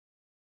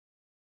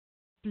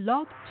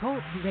Blog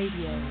Talk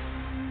Radio.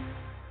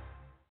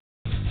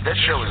 This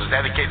show is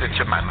dedicated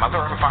to my mother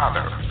and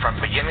father. From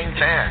beginning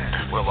to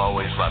end, we'll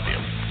always love you.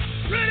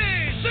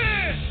 Ready,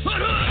 set,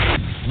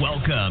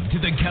 welcome to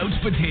the Couch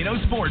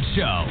Potato Sports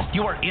Show,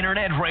 your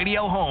internet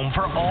radio home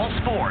for all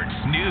sports,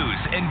 news,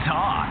 and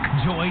talk.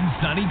 Join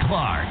Sonny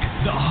Clark,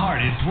 the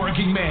hardest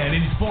working man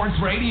in sports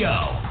radio,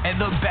 and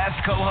the best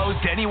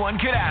co-host anyone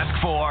could ask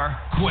for,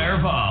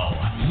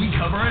 Cuervo. We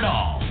cover it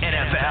all: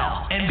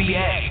 NFL,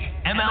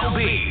 NBA,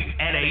 MLB,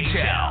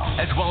 NHL,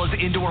 as well as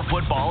indoor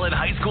football and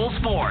high school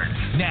sports.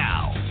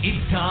 Now,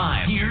 it's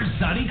time. Here's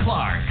Sonny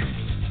Clark.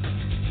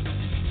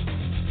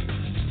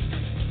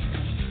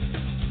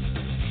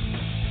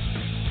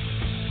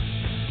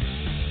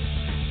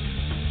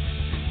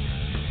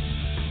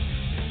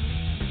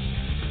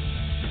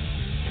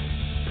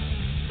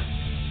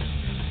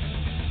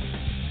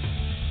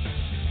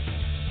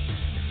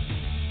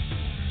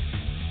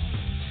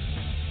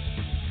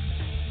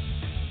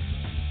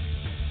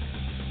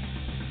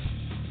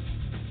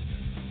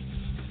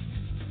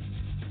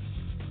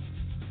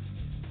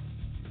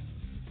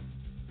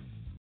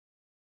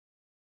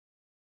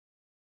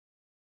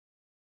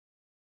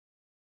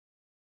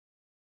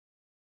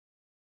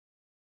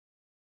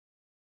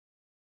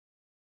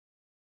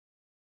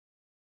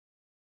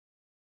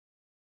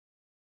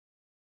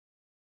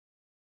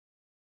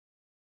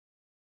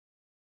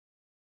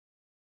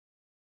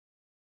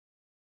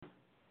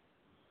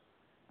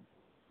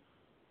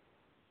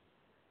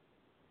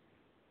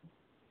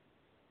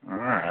 All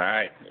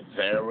right,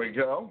 there we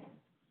go.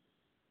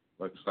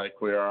 Looks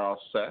like we are all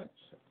set.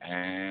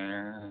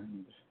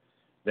 And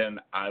then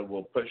I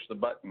will push the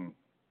button.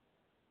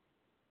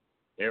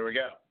 Here we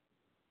go.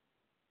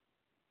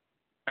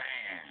 Bam.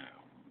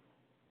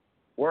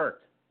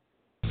 Work.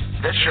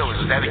 This show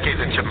is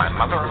dedicated to my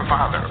mother and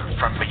father.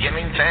 From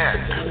beginning to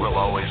end, we'll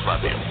always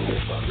love you.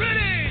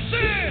 Ready,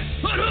 set,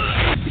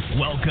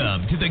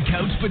 welcome to the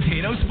Couch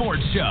Potato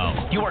Sports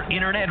Show, your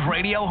internet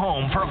radio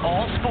home for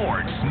all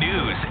sports,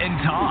 news,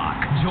 and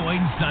talk. Join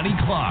Sonny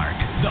Clark,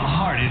 the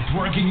hardest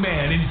working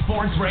man in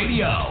sports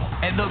radio,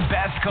 and the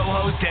best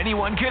co-host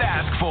anyone could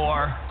ask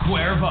for,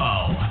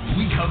 Cuervo.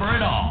 We cover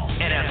it all: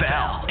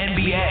 NFL,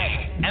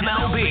 NBA,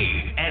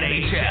 MLB,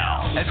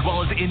 NHL, as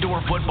well as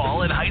indoor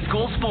football and high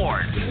school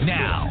sports.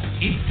 Now,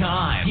 it's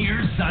time.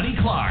 Here's Sonny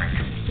Clark.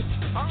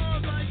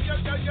 All right, yo,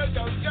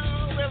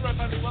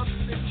 everybody,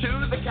 welcome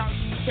to the Couch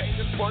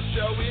Potato Sports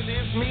Show. It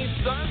is me,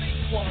 Sonny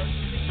Clark,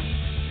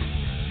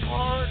 the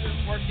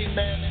hardest working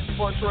man in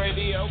sports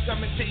radio,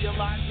 coming to you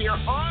live here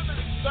on a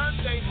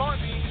Sunday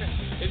morning.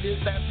 It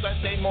is that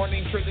Sunday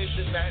morning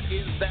tradition that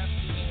is that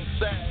being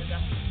said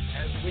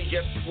as we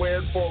get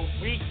squared for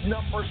week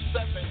number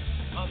 7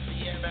 of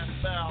the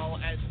NFL,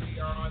 as we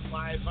are on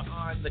live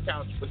on the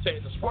Couch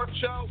Potato Sports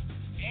Show,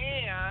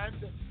 and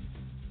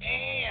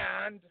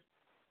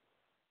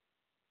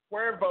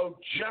Cuervo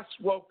just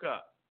woke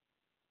up.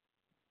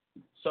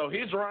 So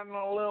he's running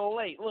a little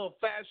late, a little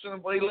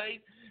fashionably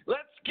late.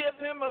 Let's give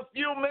him a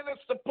few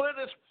minutes to put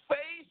his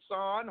face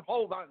on.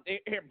 Hold on.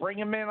 Here, bring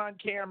him in on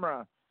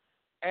camera.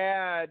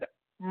 Add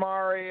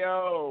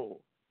Mario.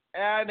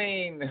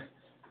 Adding.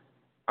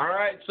 All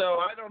right, so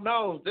I don't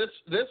know.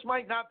 This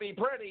might not be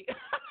pretty.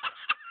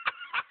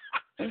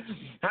 I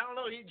don't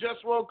know. He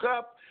just woke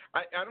up.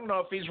 I don't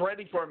know if he's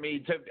ready for me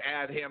to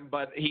add him,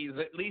 but he's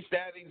at least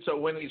adding, so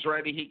when he's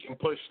ready, he can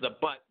push the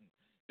button.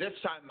 This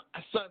time,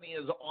 Sonny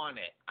is on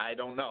it. I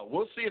don't know.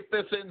 We'll see if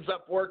this ends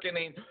up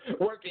working.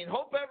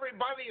 Hope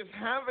everybody is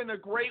having a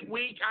great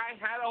week. I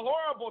had a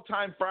horrible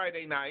time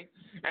Friday night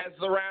as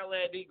the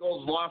Rowlett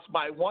Eagles lost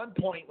by 1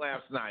 point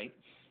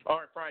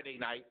Friday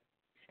night,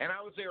 and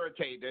I was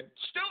irritated.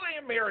 Still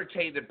am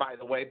irritated, by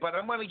the way, but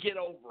I'm going to get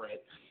over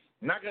it.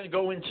 I'm not going to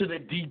go into the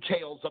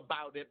details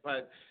about it,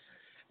 but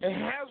it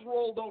has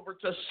rolled over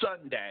to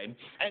Sunday,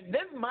 and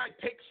then my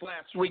picks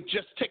last week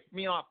just ticked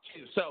me off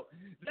too. So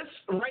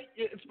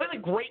it's been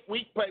a great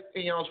week, but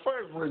as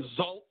far as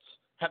results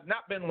have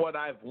not been what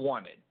I've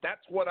wanted. That's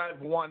what I've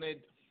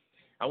wanted.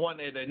 I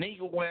wanted an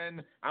Eagle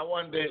win. I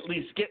wanted to at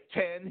least get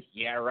 10.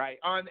 Yeah, right.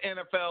 On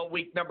NFL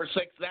week number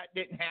 6, that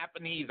didn't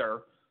happen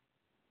either.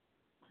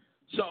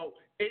 So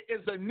it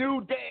is a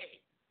new day,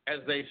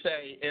 as they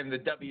say in the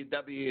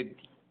WWE.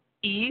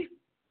 It's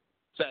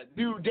a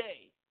new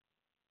day.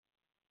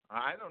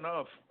 I don't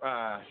know if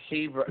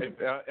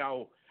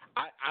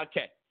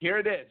okay, here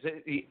it is.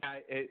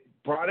 It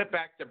brought it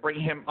back to bring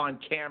him on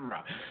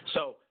camera.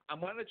 So I'm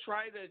going to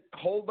try to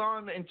hold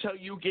on until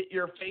you get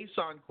your face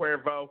on,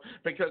 Cuervo,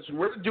 because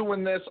we're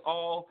doing this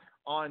all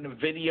on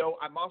video.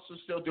 I'm also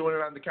still doing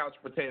it on the Couch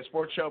Potato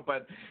Sports Show,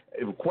 but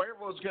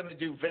Cuervo's going to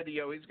do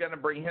video. He's going to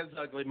bring his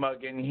ugly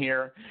mug in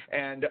here,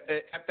 and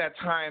at that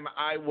time,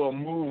 I will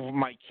move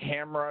my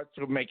camera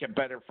to make it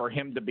better for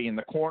him to be in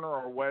the corner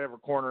or whatever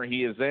corner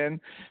he is in.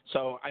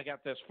 So I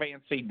got this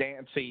fancy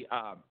dancy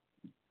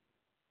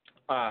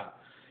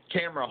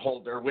camera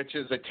holder, which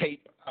is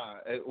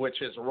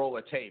a roll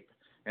of tape,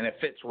 and it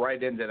fits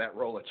right into that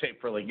roll of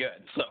tape really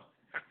good. So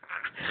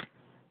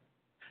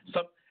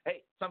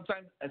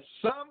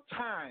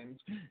Sometimes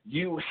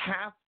you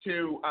have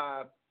to,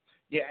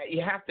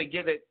 you have to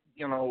get it,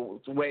 the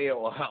way it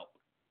will help.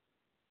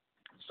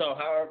 So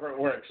however it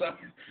works.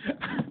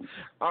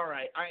 All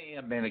right, I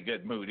am in a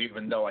good mood,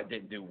 even though I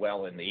didn't do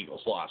well in the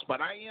Eagles loss.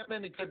 But I am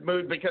in a good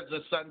mood because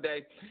it's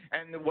Sunday,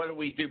 and what do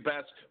we do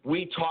best?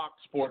 We talk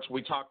sports.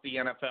 We talk the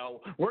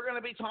NFL. We're going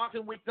to be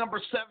talking week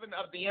number 7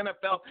 of the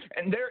NFL,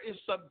 and there is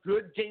some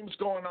good games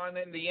going on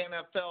in the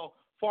NFL,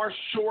 far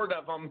short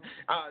of them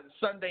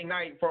Sunday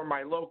night for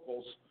my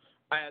locals,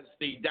 as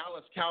the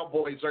Dallas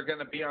Cowboys are going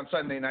to be on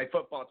Sunday Night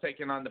Football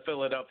taking on the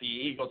Philadelphia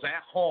Eagles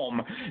at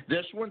home.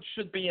 This one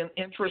should be an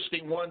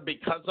interesting one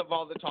because of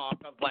all the talk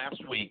of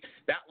last week.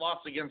 That loss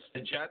against the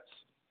Jets,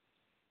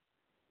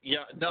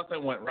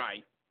 nothing went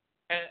right.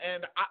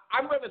 And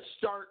I'm going to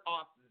start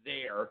off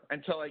there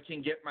until I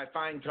can get my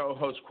fine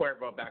co-host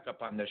Cuervo back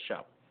up on this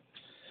show.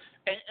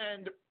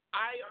 And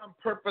I on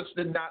purpose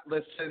did not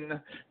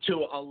listen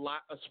to a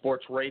lot of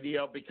sports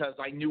radio because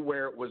I knew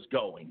where it was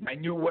going. I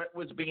knew what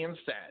was being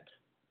said.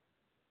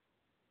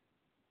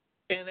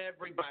 And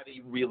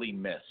everybody really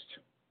missed.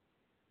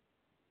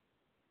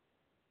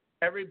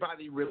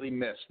 Everybody really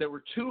missed. There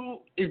were 2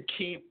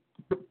 key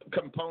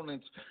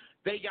components.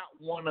 They got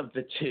one of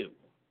the 2.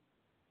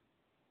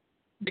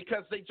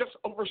 Because they just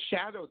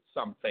overshadowed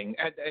something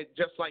and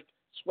just like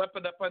swept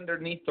it up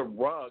underneath the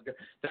rug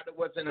that it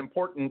wasn't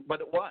important, but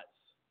it was.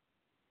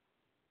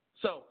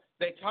 So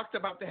they talked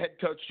about the head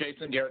coach,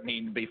 Jason Garrett,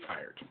 needing to be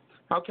fired.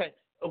 Okay,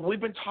 we've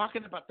been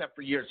talking about that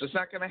for years. It's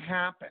not going to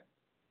happen.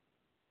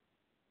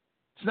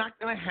 It's not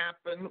going to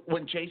happen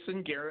when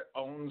Jason Garrett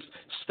owns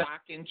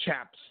stock in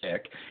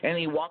Chapstick and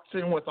he walks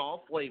in with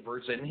all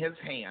flavors in his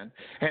hand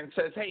and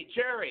says, hey,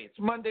 Jerry, it's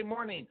Monday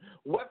morning.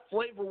 What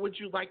flavor would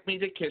you like me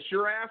to kiss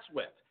your ass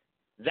with?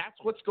 That's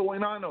what's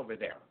going on over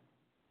there.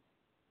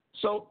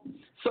 So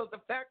the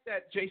fact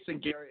that Jason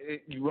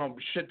Garrett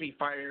should be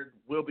fired,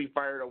 will be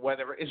fired, or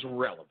whatever is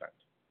relevant.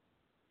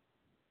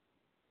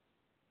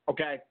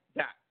 Okay,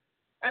 that.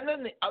 And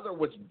then the other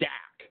was Dak.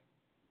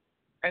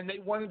 And they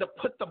wanted to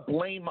put the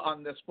blame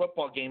on this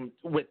football game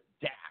with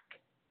Dak.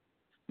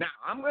 Now,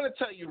 I'm going to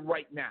tell you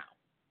right now,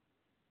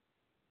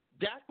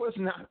 Dak was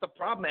not the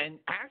problem. And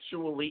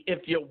actually,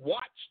 if you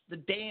watch the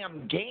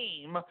damn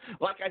game,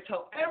 like I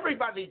tell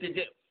everybody to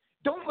do,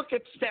 don't look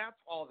at stats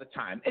all the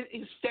time.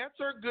 Stats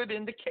are a good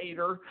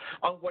indicator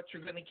on what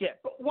you're going to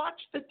get. But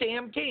watch the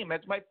damn game. As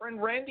my friend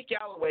Randy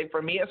Galloway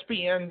from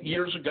ESPN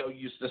years ago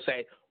used to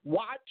say,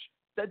 watch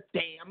the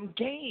damn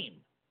game.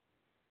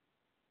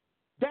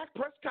 Dak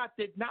Prescott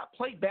did not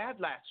play bad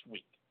last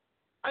week.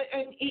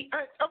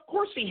 Of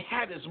course, he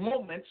had his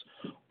moments.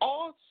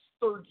 All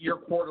third-year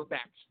quarterbacks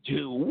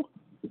do.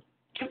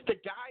 Give the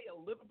guy a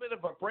little bit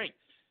of a break.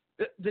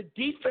 The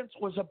defense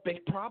was a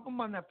big problem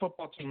on that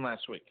football team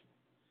last week.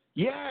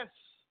 Yes,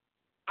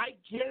 I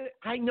get it.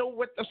 I know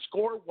what the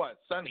score was.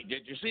 Sonny,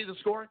 did you see the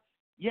score?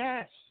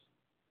 Yes.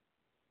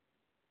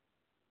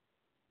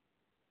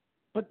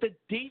 But the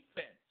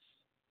defense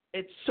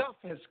itself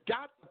has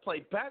got to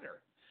play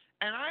better.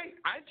 And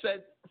I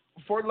said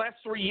for the last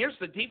 3 years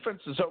the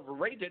defense is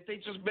overrated.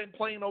 They've just been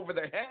playing over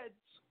their heads.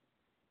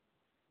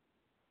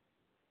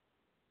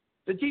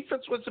 The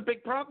defense was a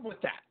big problem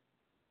with that.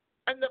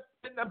 And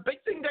the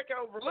big thing that got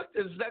overlooked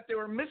is that they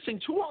were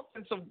missing 2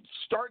 offensive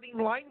starting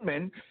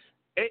linemen.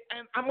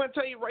 And I'm going to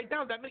tell you right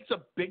now, that makes a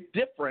big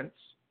difference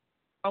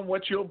on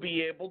what you'll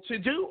be able to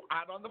do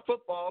out on the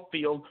football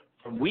field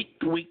from week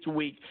to week to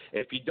week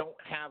if you don't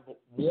have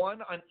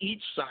one on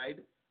each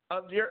side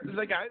of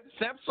the guy that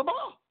snaps the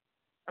ball.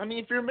 I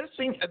mean, if you're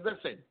missing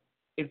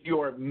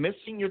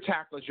your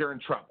tacklers, you're in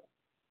trouble.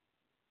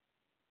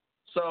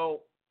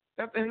 So,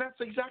 that's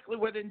exactly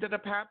what ended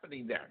up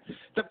happening there.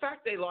 The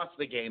fact they lost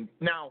the game,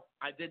 now,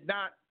 I did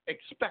not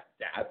expect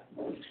that.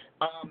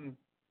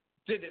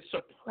 Did it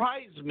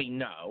surprise me?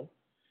 No.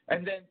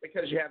 And then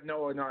because you have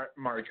Noah and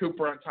Amari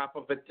Cooper on top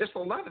of it, just a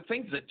lot of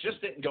things that just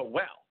didn't go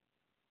well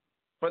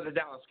for the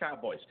Dallas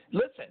Cowboys.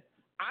 Listen,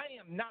 I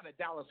am not a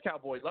Dallas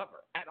Cowboy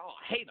lover at all.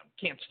 I hate them.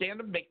 Can't stand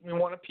them. Make me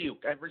want to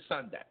puke every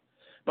Sunday.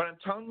 But I'm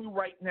telling you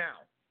right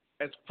now,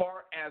 as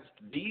far as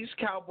these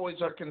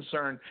Cowboys are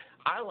concerned,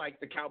 I like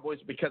the Cowboys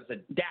because of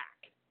Dak.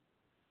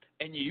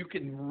 And you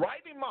can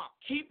write him off.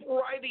 Keep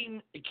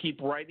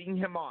writing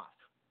him off.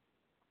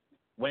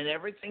 When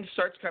everything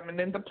starts coming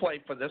into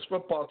play for this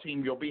football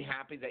team, you'll be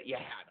happy that you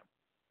had him.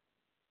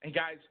 And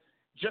guys,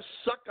 just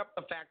suck up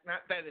the fact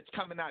not that it's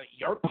coming out of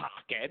your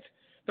pocket.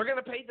 They're going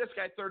to pay this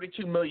guy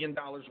 $32 million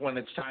when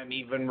it's time,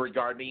 even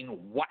regarding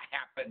what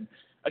happened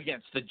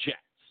against the Jets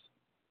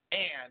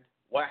and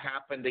what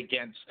happened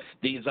against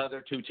these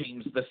other 2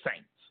 teams, the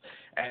Saints.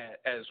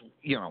 As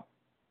you know,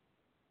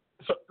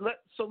 so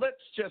let's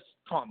just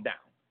calm down.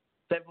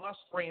 They've lost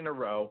 3 in a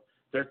row.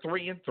 They're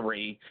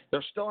 3-3.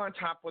 They're still on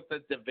top with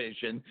the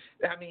division.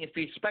 I mean, if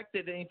you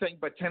expected anything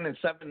but 10-7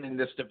 in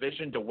this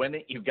division to win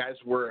it, you guys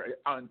were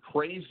on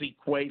crazy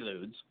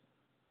quaaludes.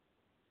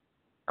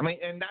 I mean,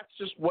 and that's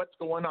just what's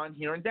going on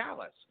here in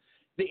Dallas.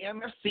 The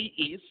NFC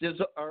East is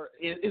a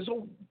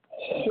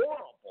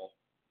horrible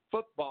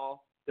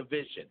football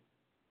division.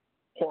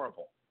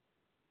 Horrible.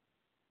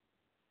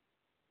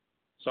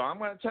 So I'm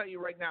going to tell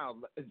you right now,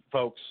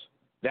 folks,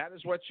 that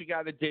is what you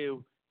got to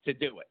do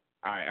it.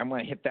 All right, I'm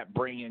going to hit that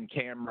bring in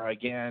camera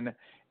again,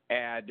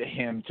 add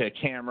him to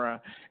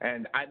camera,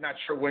 and I'm not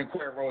sure when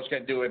Cuervo was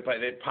going to do it,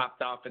 but it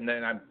popped off, and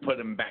then I put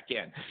him back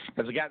in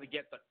because I got to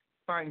get the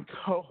fine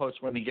co-host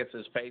when he gets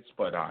his face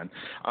put on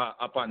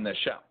up on the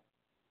show.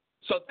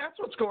 So that's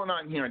what's going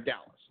on here in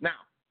Dallas. Now,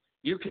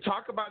 you can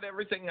talk about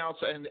everything else,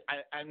 and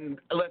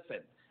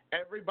listen,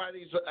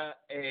 everybody's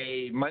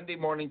a Monday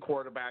morning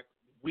quarterback.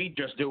 We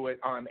just do it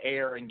on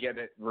air and get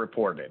it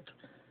reported.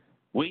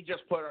 We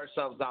just put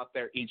ourselves out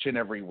there each and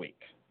every week.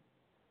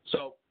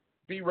 So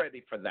be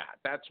ready for that.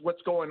 That's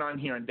what's going on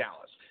here in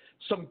Dallas.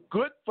 Some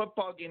good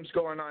football games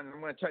going on, and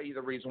I'm going to tell you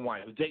the reason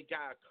why. They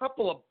got a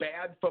couple of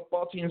bad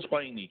football teams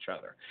playing each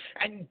other.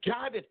 And,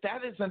 God, if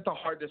that isn't the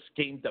hardest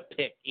game to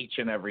pick each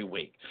and every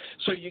week.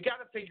 So you got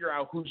to figure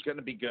out who's going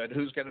to be good,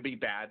 who's going to be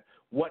bad,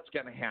 what's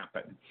going to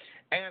happen.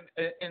 And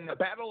in the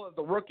battle of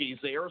the rookies,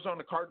 the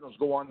Arizona Cardinals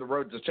go on the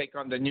road to take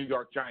on the New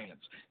York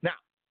Giants. Now,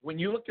 when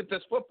you look at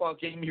this football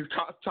game, you're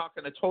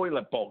talking a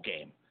toilet bowl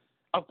game.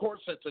 Of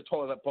course it's a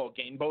toilet bowl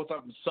game. Both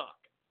of them suck.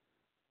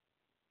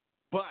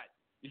 But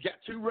you got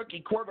two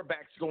rookie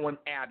quarterbacks going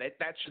at it.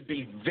 That should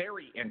be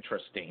very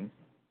interesting.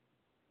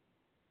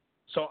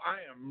 So I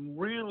am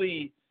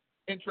really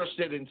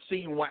interested in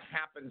seeing what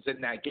happens in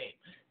that game.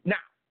 Now,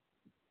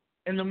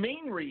 and the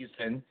main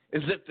reason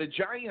is if the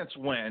Giants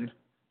win,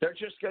 they're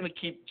just going to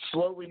keep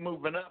slowly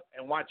moving up,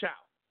 and watch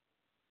out.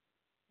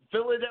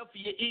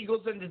 Philadelphia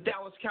Eagles and the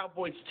Dallas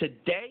Cowboys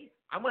today,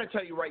 I'm going to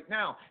tell you right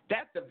now,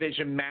 that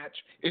division match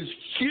is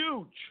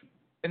huge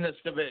in this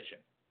division.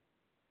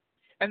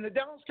 And the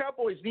Dallas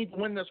Cowboys need to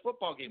win this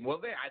football game.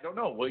 Will they? I don't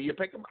know. Will you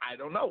pick them? I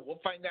don't know.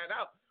 We'll find that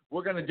out.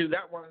 We're going to do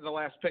that one of the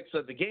last picks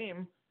of the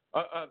game,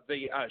 of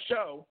the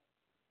show,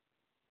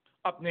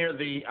 up near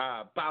the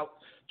about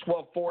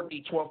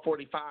 12:40,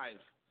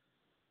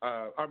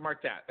 12:45. Or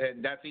mark that,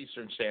 and that's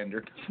Eastern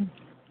Standard.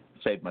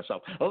 Saved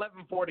myself.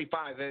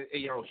 11:45,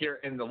 here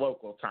in the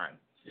local time.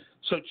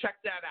 So check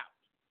that out.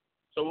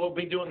 So we'll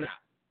be doing that.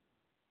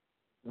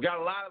 We've got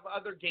a lot of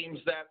other games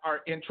that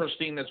are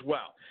interesting as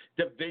well.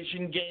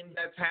 Division game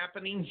that's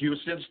happening.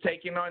 Houston's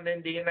taking on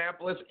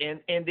Indianapolis in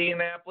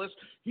Indianapolis.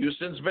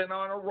 Houston's been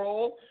on a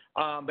roll.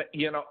 But,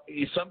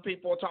 some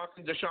people are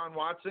talking to Deshaun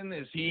Watson.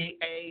 Is he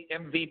a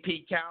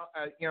MVP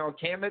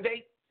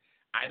candidate?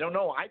 I don't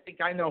know. I think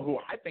I know who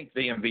I think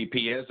the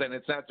MVP is, and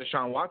it's not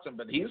Deshaun Watson,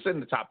 but he's in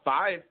the top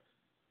 5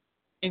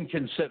 in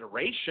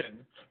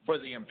consideration for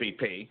the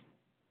MVP.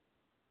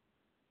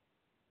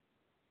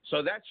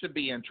 So that should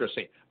be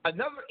interesting.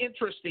 Another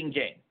interesting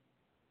game.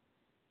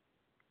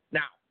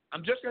 Now,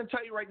 I'm just going to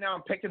tell you right now,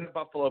 I'm picking the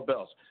Buffalo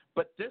Bills.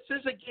 But this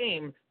is a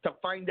game to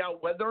find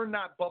out whether or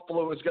not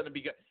Buffalo is going to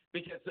be good.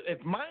 Because if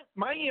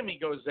Miami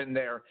goes in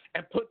there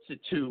and puts it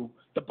to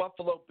the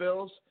Buffalo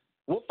Bills,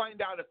 we'll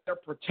find out if they're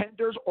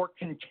pretenders or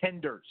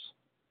contenders.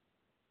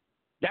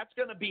 That's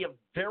going to be a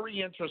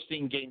very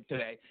interesting game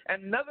today.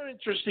 And another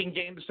interesting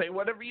game to say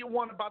whatever you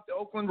want about the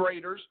Oakland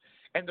Raiders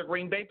and the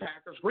Green Bay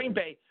Packers. Green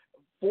Bay,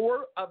 3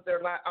 of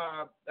their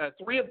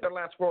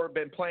last 4 have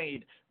been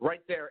played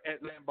right there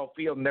at Lambeau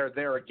Field, and they're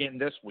there again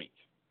this week.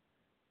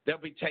 They'll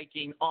be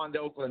taking on the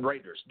Oakland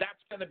Raiders. That's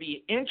going to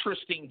be an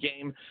interesting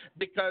game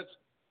because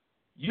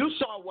you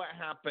saw what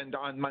happened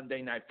on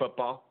Monday Night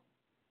Football.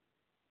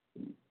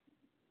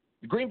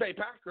 The Green Bay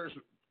Packers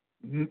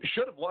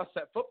should have lost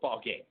that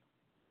football game.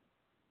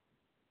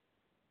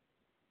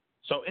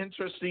 So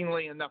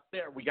interestingly enough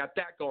there, we got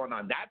that going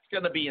on. That's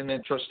going to be an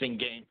interesting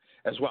game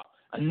as well.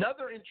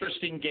 Another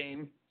interesting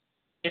game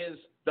is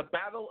the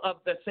battle of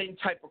the same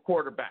type of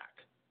quarterback.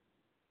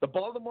 The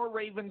Baltimore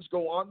Ravens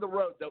go on the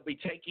road. They'll be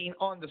taking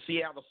on the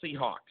Seattle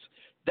Seahawks.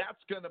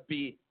 That's going to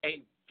be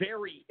a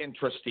very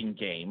interesting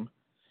game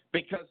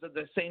because of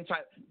the same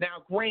type.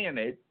 Now,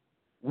 granted,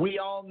 we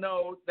all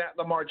know that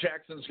Lamar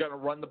Jackson's going to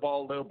run the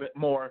ball a little bit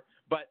more.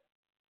 But,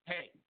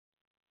 hey,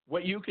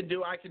 what you can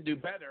do, I can do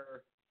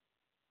better.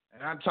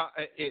 And I'm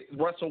talking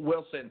Russell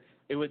Wilson,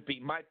 it would be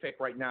my pick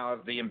right now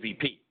of the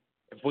MVP.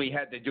 If we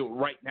had to do it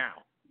right now,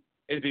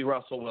 it'd be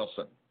Russell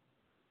Wilson.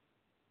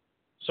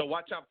 So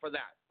watch out for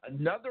that.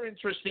 Another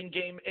interesting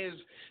game is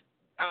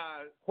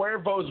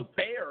Cuervo's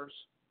Bears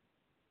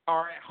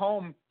are at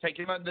home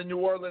taking on the New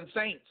Orleans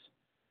Saints.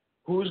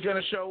 Who's going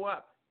to show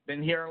up?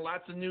 Been hearing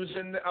lots of news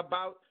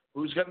about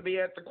who's going to be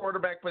at the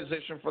quarterback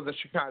position for the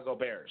Chicago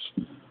Bears.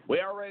 We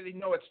already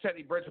know it's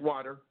Teddy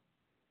Bridgewater.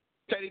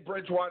 Teddy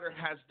Bridgewater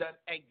has done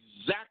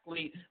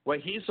exactly what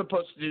he's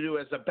supposed to do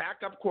as a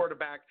backup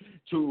quarterback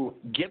to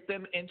get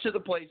them into the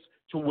place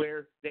to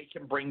where they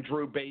can bring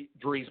Drew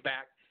Brees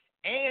back.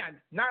 And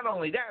not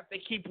only that, if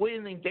they keep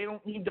winning, they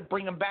don't need to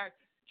bring him back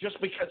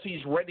just because he's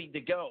ready to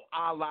go,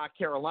 a la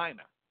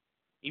Carolina.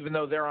 Even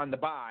though they're on the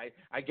bye,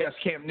 I guess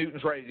Cam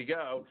Newton's ready to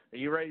go. Are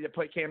you ready to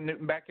put Cam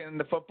Newton back in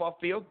the football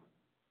field?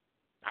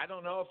 I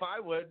don't know if I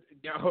would.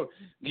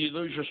 You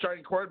lose your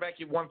starting quarterback,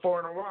 you've won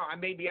 4 in a row.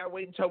 Maybe I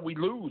wait until we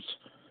lose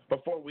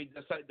before we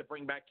decide to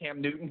bring back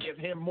Cam Newton, give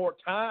him more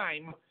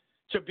time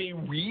to be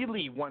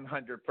really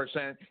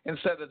 100%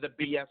 instead of the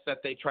BS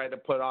that they try to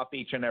put off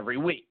each and every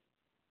week.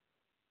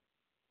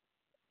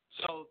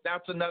 So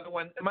that's another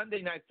one.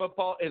 Monday Night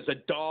Football is a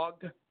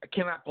dog. I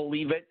cannot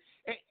believe it.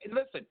 And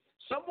listen,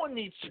 someone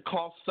needs to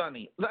call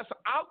Sonny. Listen,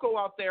 I'll go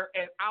out there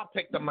and I'll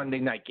pick the Monday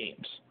night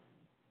games.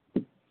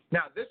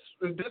 Now, this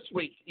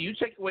week, you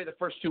take away the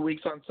first 2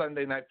 weeks on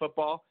Sunday Night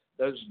Football,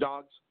 those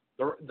dogs,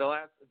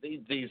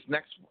 these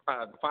next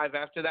 5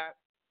 after that,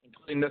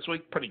 including this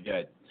week, pretty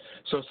good.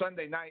 So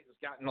Sunday night has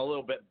gotten a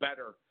little bit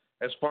better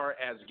as far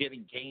as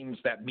getting games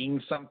that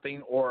mean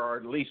something or are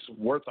at least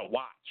worth a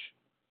watch.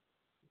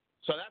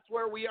 So that's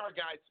where we are,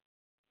 guys,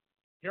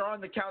 here on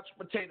the Couch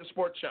Potato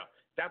Sports Show.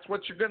 That's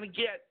what you're going to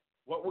get,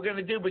 what we're going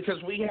to do,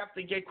 because we have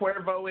to get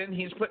Cuervo in.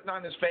 He's putting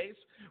on his face.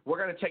 We're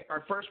going to take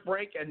our first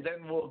break, and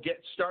then we'll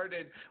get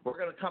started. We're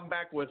going to come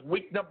back with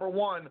week number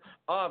 1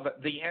 of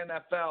the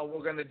NFL.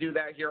 We're going to do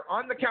that here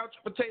on the Couch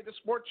Potato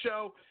Sports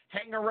Show.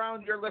 Hang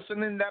around. You're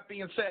listening. That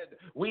being said,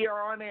 we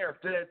are on air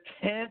for the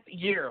 10th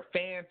year.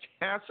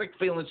 Fantastic.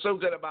 Feeling so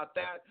good about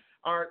that.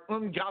 Our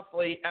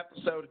ungodly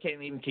episode,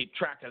 can't even keep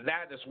track of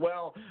that as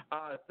well.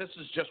 This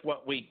is just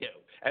what we do,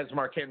 as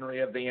Mark Henry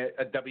of the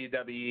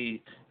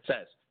WWE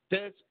says.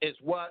 This is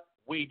what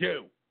we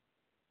do.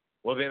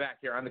 We'll be back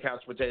here on the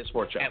Couch Potato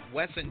Sports Show. At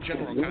Wesson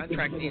General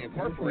Contracting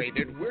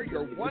Incorporated, we're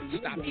your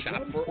one-stop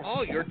shop for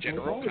all your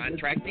general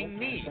contracting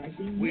needs.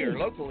 We are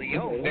locally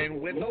owned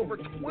and with over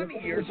 20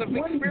 years of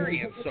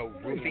experience, so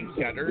roofing,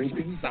 gutters,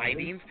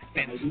 sidings,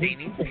 fence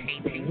staining,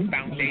 painting,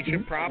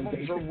 foundation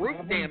problems, or roof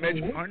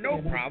damage are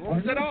no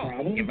problems at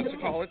all. Give us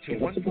a call at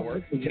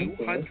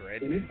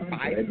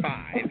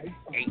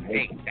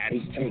 214-200-5588.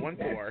 That's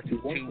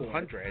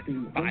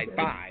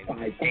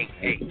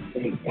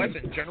 214-200-5588.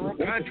 Wesson General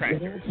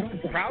Contractors,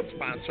 proud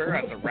sponsor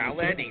of the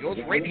Rowlett Eagles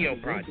radio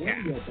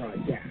broadcast.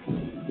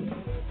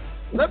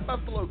 Let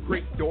Buffalo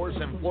Creek Doors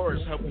and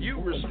Floors help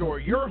you restore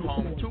your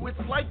home to its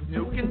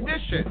like-new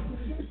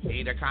condition.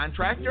 Need a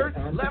contractor?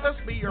 Let us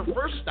be your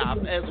first stop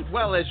as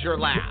well as your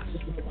last.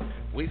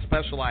 We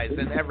specialize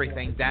in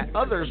everything that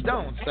others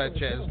don't,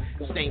 such as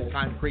stained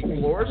concrete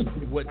floors,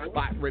 wood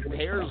spot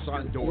repairs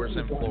on doors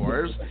and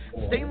floors,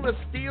 stainless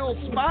steel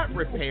spot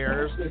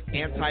repairs,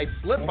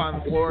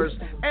 anti-slip-on floors,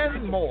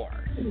 and more.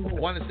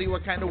 Want to see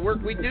what kind of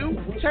work we do?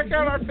 Check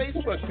out our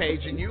Facebook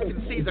page and you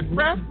can see the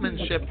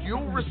craftsmanship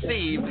you'll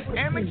receive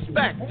and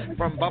expect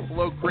from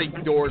Buffalo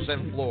Creek Doors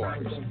and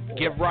Floors.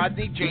 Give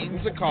Rodney James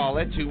a call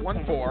at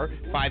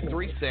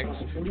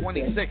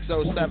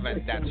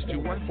 214-536-2607. That's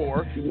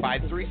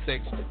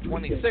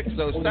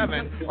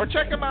 214-536-2607. Or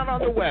check him out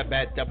on the web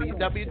at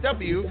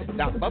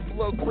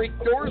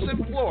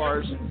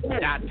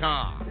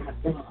www.buffalocreekdoorsandfloors.com.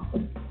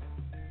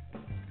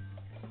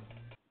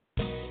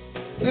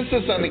 This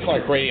is Sonny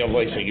Clark, radio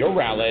voice of your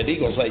Rowlett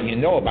Eagles, letting you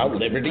know about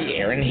Liberty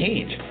Air and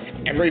Heat.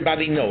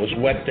 Everybody knows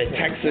what the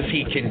Texas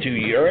Heat can do,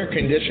 your air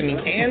conditioning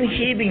and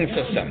heating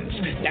systems.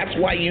 That's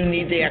why you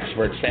need the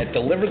experts that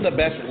deliver the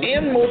best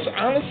and most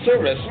honest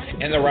service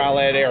in the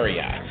Rowlett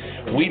area.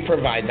 We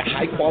provide the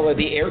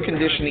high-quality air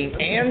conditioning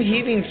and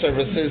heating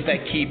services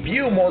that keep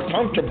you more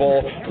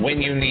comfortable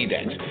when you need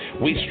it.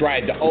 We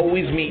strive to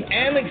always meet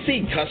and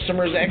exceed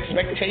customers'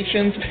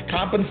 expectations,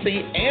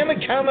 competency, and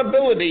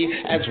accountability,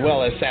 as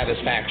well as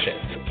satisfaction.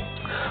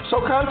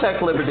 So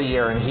contact Liberty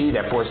Air and Heat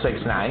at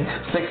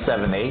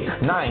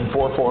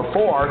 469-678-9444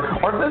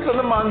 or visit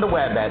them on the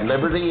web at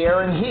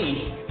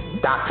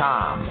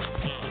libertyairandheat.com.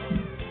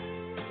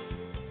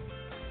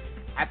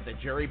 At the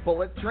Jerry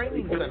Bullitt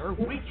Training Center,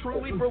 we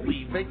truly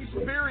believe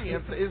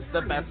experience is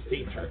the best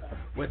teacher.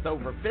 With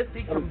over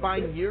 50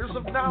 combined years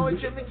of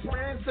knowledge and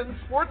experience in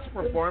sports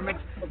performance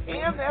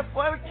and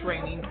athletic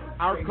training,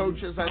 our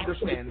coaches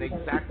understand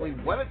exactly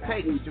what it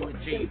takes to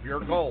achieve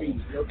your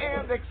goals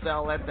and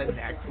excel at the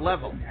next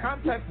level.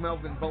 Contact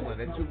Melvin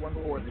Bullitt at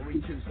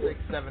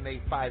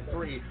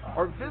 214-326-7853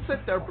 or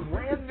visit their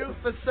brand new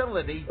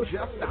facility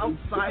just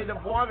outside of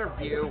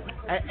Waterview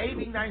at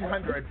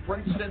 8900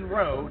 Princeton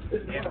Road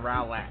in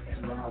Rowlett.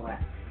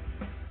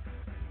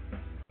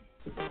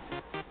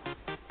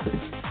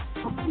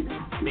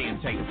 Being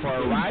taken for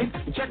a ride?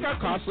 Check out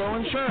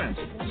Costco Insurance,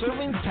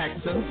 serving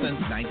Texans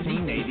since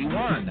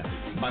 1981.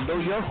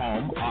 Bundle your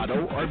home,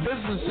 auto, or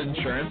business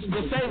insurance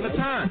to save a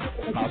ton.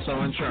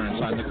 Costco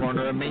Insurance on the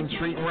corner of Main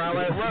Street and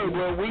Rowlett Road,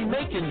 where we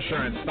make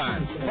insurance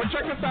fun. Or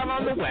check us out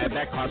on the web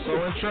at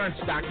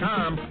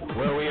CostcoInsurance.com,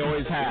 where we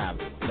always have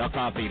the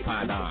coffee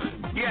pot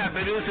on. Yeah,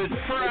 but is it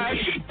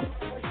fresh?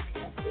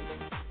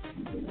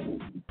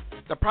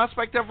 The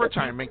prospect of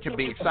retirement can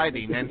be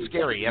exciting and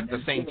scary at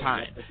the same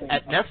time.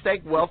 At Nest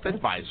Egg Wealth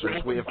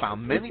Advisors, we have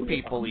found many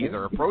people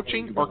either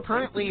approaching or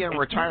currently in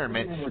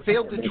retirement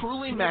fail to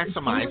truly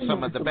maximize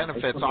some of the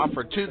benefits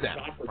offered to them,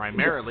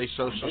 primarily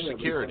Social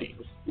Security.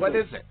 What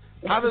is it?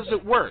 How does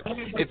it work?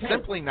 It's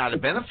simply not a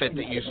benefit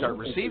that you start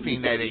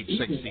receiving at age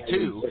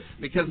 62.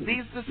 Because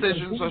these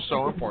decisions are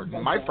so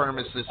important, my firm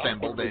has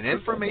assembled an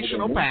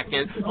informational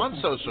packet on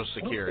Social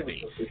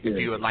Security. If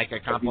you would like a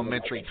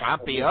complimentary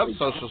copy of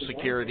Social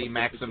Security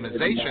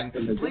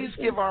Maximization, please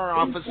give our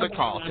office a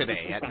call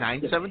today at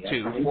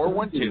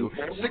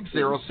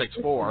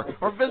 972-412-6064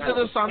 or visit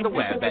us on the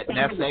web at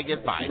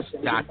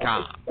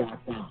nesteggadvice.com.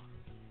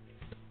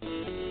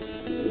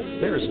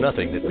 There is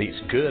nothing that beats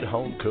good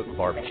home-cooked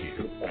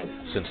barbecue.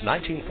 Since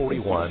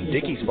 1941,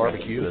 Dickey's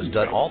Barbecue has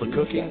done all the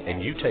cooking,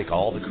 and you take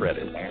all the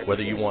credit.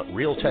 Whether you want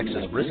real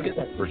Texas brisket,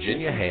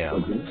 Virginia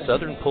ham,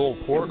 southern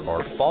pulled pork,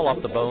 or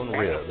fall-off-the-bone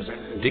ribs,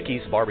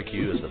 Dickey's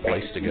Barbecue is the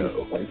place to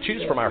go.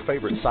 Choose from our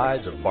favorite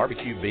sides of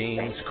barbecue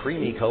beans,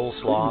 creamy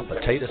coleslaw,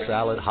 potato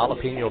salad,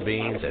 jalapeno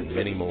beans, and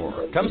many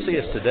more. Come see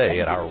us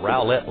today at our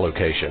Rowlett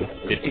location,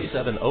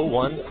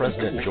 5701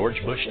 President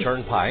George Bush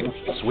Turnpike,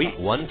 Suite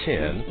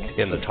 110,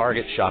 in the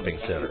Target Shopping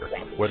Center.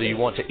 Whether you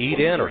want to eat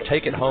in or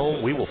take it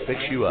home, we will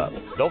fix you up.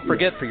 Don't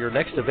forget, for your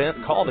next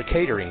event, call the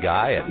catering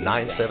guy at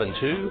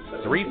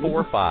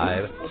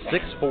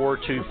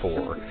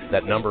 972-345-6424.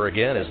 That number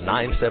again is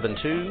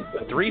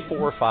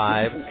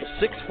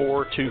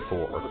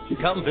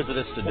 972-345-6424. Come visit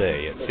us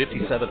today at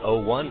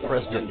 5701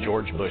 President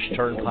George Bush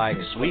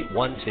Turnpike, Suite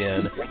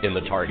 110 in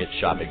the Target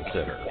Shopping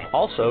Center.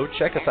 Also,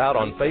 check us out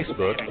on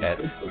Facebook at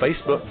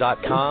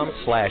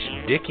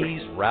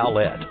facebook.com/Dickey's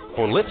Rowlett.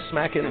 For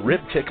lip-smacking,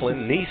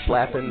 rib-tickling,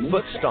 knee-slapping,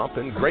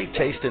 foot-stomping,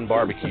 great-tasting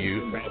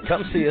barbecue,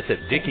 come see us at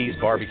Dickey's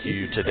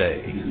Barbecue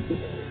today.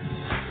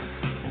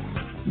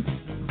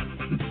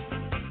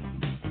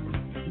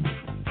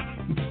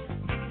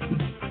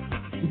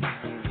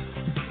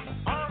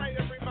 All right,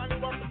 everybody,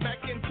 welcome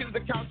back into the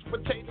Couch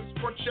Potato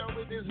Sports Show.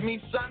 It is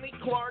me, Sonny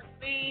Clark,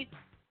 the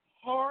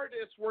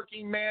hardest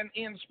working man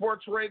in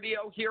sports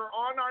radio here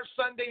on our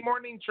Sunday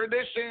morning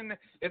tradition.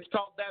 It's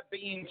called That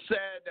Being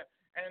Said.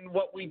 And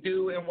what we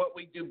do and what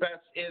we do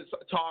best is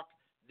talk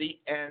the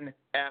NFL.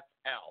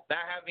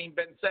 That having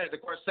been said,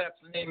 of course,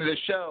 that's the name of the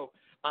show.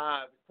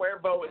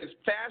 Cuervo is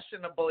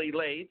fashionably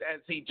late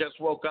as he just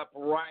woke up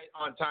right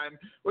on time.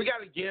 We got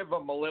to give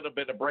him a little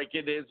bit of break.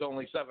 It is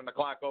only 7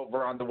 o'clock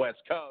over on the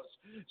West Coast.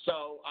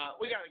 So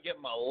we got to give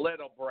him a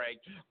little break.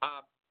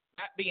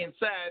 That being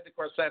said, of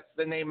course, that's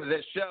the name of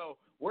this show.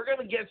 We're going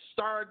to get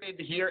started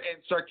here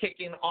and start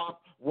kicking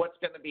off what's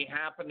going to be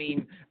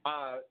happening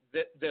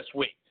this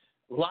week.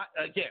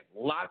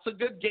 Lots of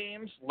good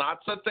games,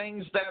 lots of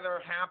things that are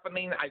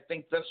happening. I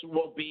think this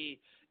will be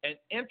an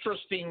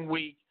interesting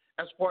week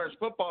as far as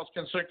football is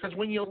concerned, because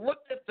when you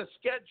looked at the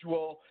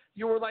schedule,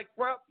 you were like,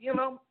 well,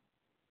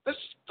 this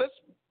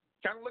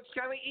kind of looks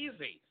kind of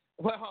easy.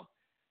 Well,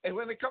 and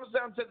when it comes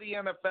down to the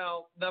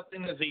NFL,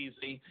 nothing is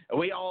easy.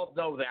 We all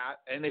know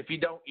that, and if you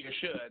don't, you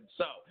should.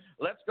 So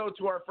let's go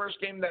to our first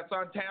game that's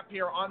on tap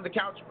here on the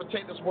Couch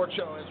Potato Sports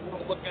Show as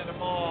we'll look at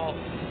them all.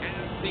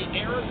 As the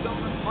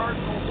Arizona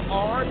Cardinals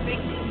are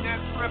making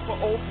that trip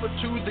over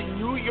to the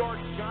New York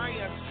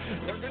Giants.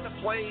 They're going to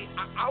play,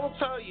 I will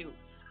tell you,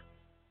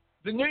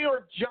 the New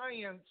York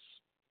Giants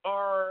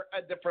are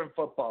a different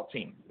football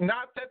team.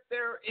 Not that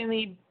they're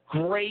any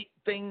great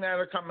thing that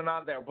are coming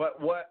on there,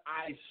 but what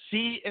I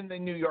see in the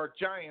New York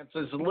Giants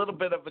is a little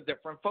bit of a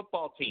different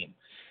football team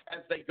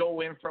as they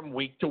go in from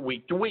week to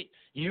week to week.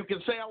 You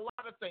can say a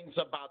lot of things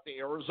about the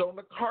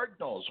Arizona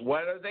Cardinals.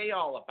 What are they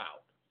all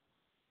about?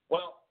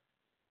 Well,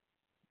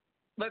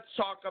 let's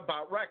talk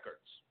about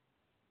records.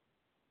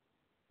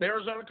 The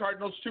Arizona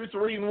Cardinals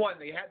 2-3-1.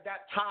 They had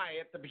that tie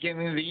at the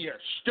beginning of the year.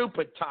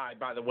 Stupid tie,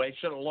 by the way.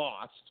 Should have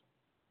lost.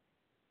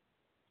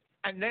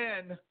 And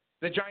then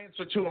the Giants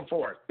are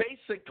 2-4.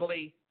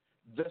 Basically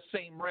the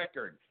same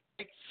record,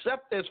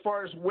 except as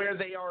far as where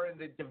they are in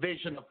the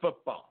division of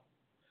football.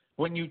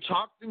 When you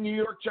talk the New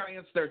York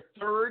Giants, they're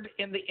third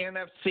in the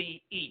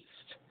NFC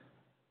East.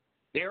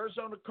 The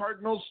Arizona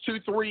Cardinals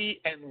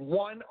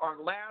 2-3-1 are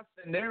last,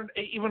 and they're,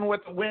 even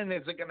with a win,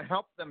 isn't going to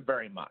help them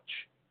very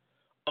much.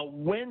 A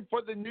win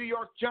for the New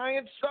York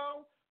Giants,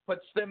 though,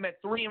 puts them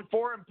at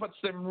 3-4 and puts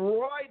them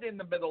right in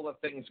the middle of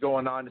things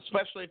going on,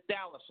 especially if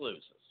Dallas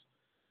loses.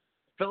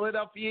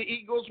 Philadelphia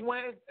Eagles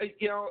win, if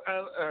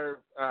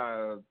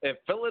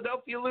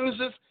Philadelphia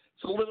loses,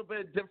 it's a little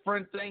bit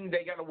different thing.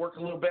 They got to work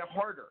a little bit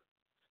harder.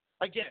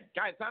 Again,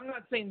 guys, I'm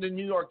not saying the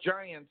New York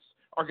Giants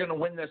are going to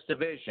win this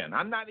division.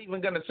 I'm not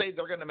even going to say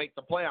they're going to make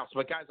the playoffs.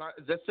 But, guys,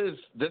 this is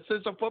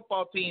a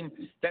football team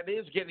that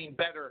is getting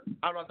better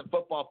out on the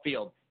football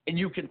field, and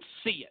you can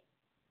see it.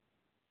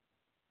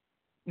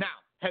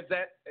 Now, has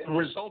that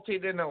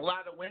resulted in a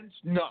lot of wins?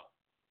 No.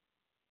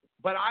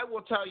 But I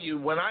will tell you,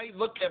 when I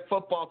look at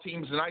football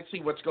teams and I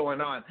see what's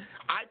going on,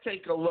 I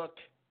take a look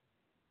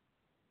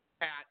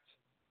at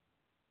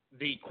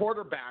the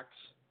quarterbacks,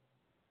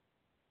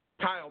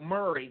 Kyle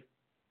Murray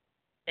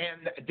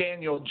and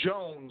Daniel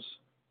Jones,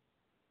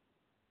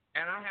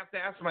 and I have to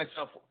ask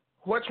myself,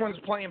 which one's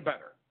playing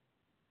better?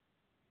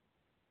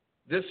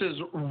 This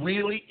is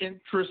really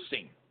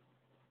interesting.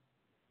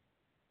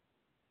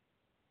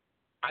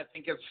 I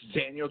think it's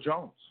Daniel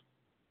Jones.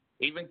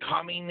 even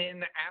coming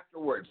in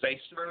afterwards. They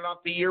started off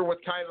the year with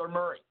Kyler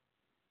Murray.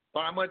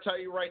 But I'm going to tell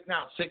you right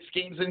now, 6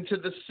 games into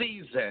the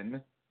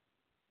season,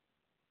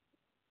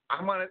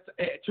 I'm going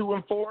to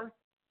 2-4,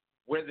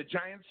 where the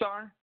Giants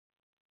are.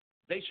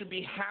 They should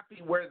be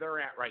happy where they're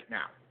at right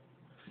now.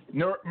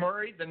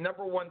 Murray, the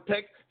number 1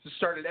 pick, has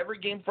started every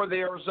game for the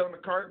Arizona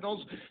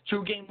Cardinals.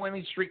 2-game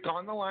winning streak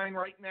on the line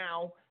right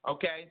now.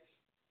 Okay.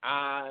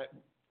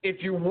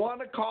 If you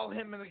want to call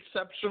him an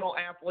exceptional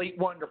athlete,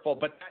 wonderful.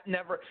 But that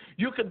never –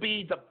 you could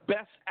be the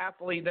best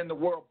athlete in the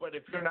world, but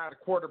if you're not a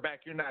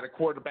quarterback, you're not a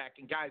quarterback.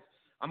 And, guys,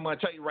 I'm going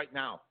to tell you right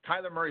now,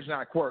 Kyler Murray's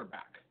not a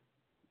quarterback.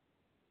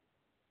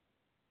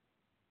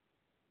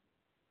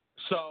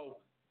 So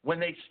when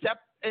they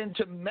step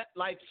into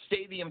MetLife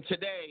Stadium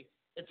today,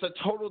 it's a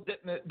total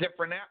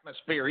different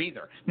atmosphere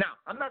either. Now,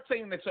 I'm not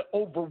saying it's an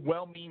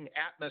overwhelming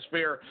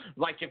atmosphere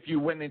like if you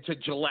went into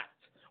Gillette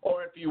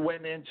or if you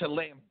went into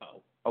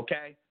Lambeau,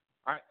 okay?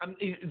 All right,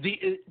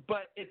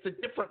 but it's a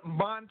different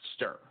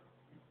monster.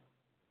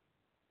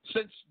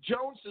 Since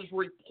Jones has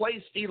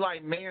replaced Eli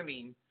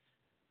Manning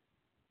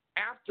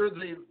after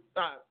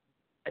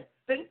I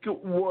think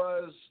it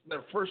was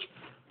the first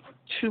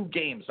 2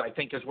 games, I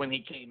think is when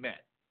he came in.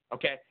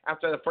 Okay,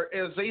 after the first,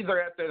 it was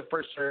either after the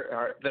first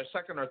or the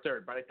second or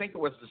third, but I think it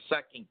was the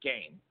second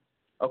game.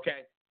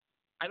 Okay,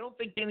 I don't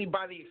think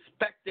anybody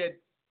expected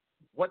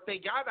what they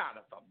got out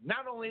of him.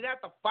 Not only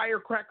that, the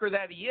firecracker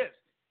that he is.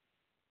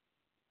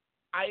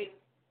 I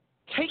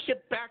take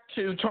it back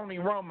to Tony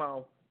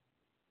Romo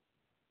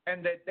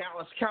and the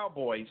Dallas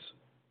Cowboys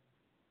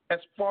as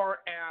far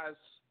as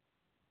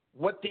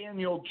what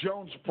Daniel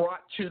Jones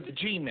brought to the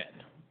G-Men.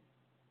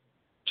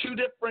 2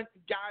 different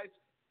guys,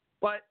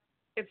 but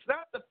it's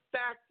not the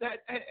fact that,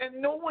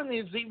 and no one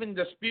is even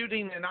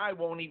disputing, and I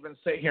won't even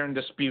sit here and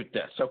dispute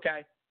this,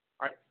 okay?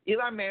 All right,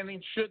 Eli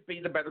Manning should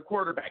be the better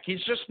quarterback.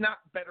 He's just not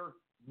better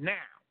now.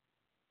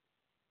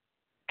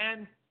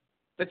 And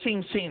the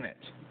team's seen it.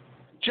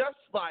 Just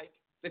like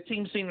the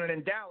team seen it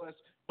in Dallas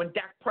when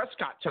Dak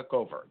Prescott took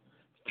over.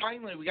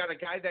 Finally, we got a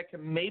guy that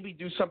can maybe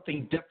do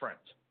something different.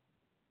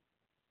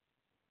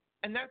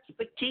 And that's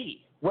the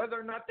key, whether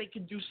or not they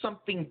can do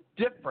something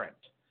different.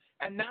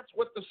 And that's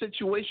what the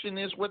situation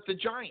is with the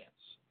Giants,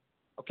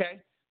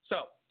 okay?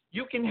 So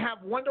you can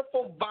have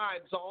wonderful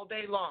vibes all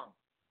day long.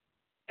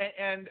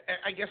 And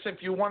I guess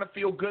if you want to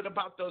feel good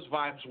about those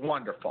vibes,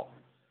 wonderful.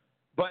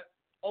 But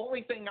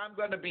only thing I'm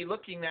going to be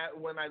looking at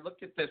when I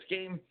look at this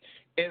game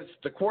is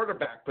the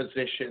quarterback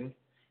position.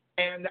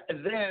 And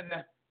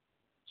then,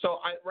 so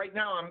right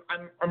now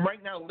I'm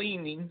right now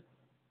leaning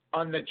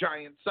on the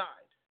Giants side,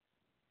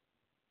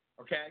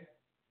 okay?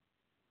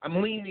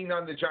 I'm leaning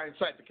on the Giants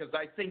side because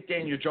I think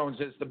Daniel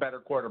Jones is the better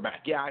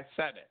quarterback. Yeah, I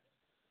said it.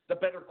 The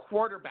better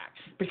quarterback.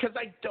 Because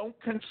I don't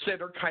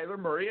consider Kyler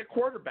Murray a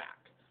quarterback.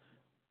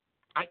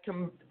 I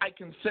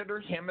consider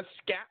him a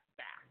scat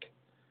back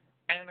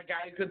and a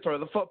guy who can throw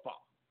the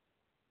football.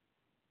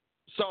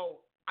 So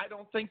I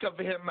don't think of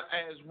him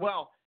as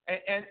well.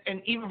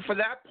 And even for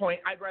that point,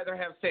 I'd rather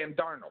have Sam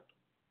Darnold.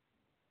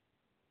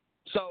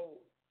 So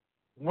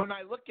when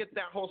I look at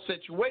that whole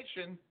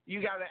situation,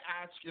 you got to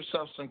ask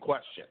yourself some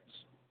questions.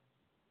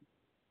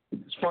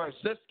 As far as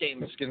this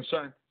game is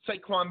concerned,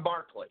 Saquon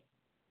Barkley.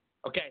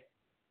 Okay,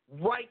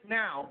 right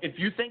now, if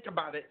you think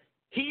about it,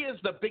 he is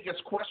the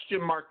biggest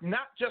question mark,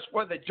 not just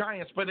for the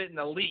Giants, but in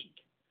the league.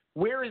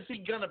 Where is he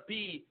going to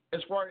be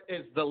as far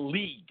as the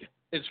league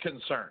is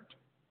concerned?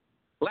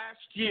 Last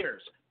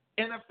year's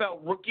NFL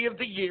Rookie of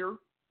the Year,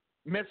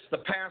 missed the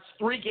past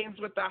 3 games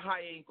with a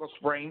high ankle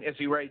sprain. Is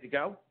he ready to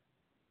go?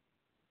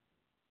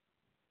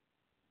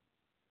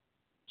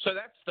 So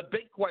that's the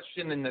big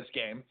question in this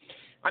game.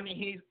 I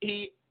mean,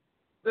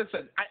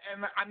 listen,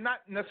 I'm not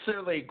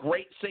necessarily a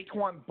great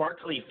Saquon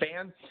Barkley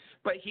fan,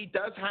 but he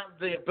does have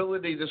the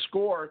ability to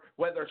score,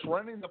 whether it's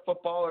running the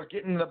football or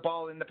getting the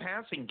ball in the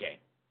passing game.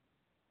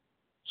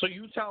 So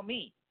you tell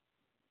me.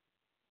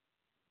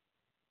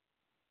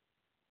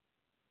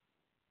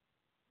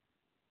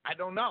 I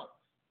don't know.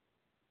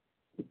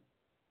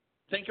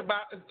 Think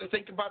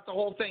about the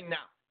whole thing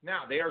now.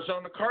 Now, the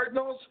Arizona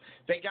Cardinals,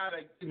 they got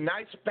a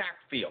nice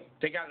backfield.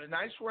 They got a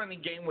nice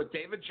running game with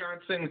David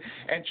Johnson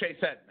and Chase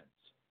Edmonds.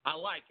 I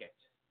like it.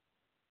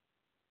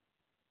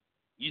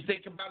 You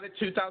think about it,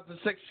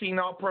 2016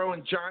 All-Pro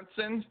and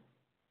Johnson,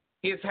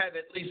 he has had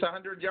at least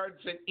 100 yards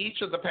in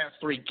each of the past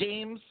 3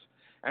 games.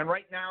 And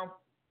right now,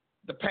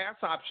 the pass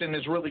option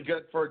is really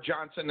good for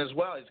Johnson as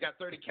well. He's got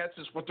 30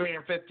 catches for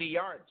 350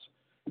 yards.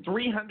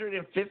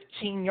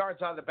 315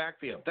 yards out of the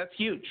backfield. That's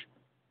huge.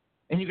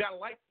 And you got to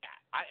like that.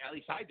 At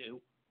least I do.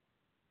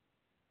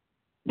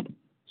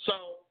 So,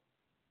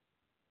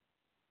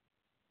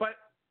 but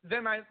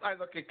then I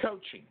look at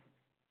coaching.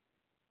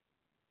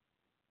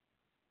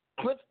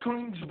 Cliff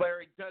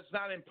Kingsbury does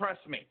not impress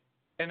me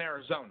in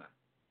Arizona.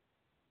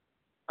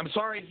 I'm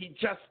sorry, he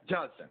just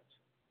doesn't.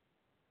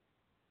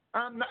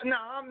 I'm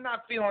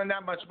not feeling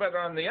that much better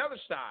on the other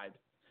side.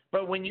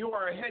 But when you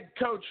are a head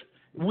coach,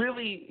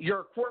 really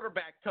you're a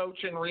quarterback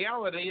coach in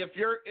reality if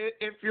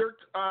you're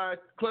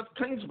Cliff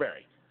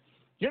Kingsbury.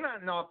 You're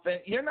not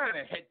you're not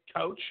a head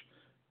coach.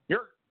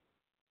 You're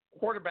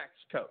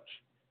quarterback's coach.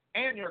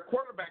 And you're a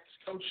quarterback's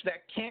coach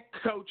that can't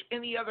coach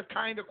any other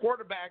kind of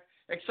quarterback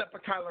except a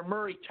Kyler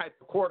Murray type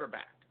of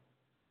quarterback.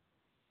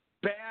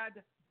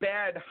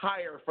 Bad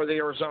hire for the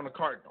Arizona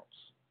Cardinals.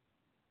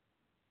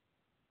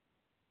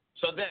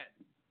 So then,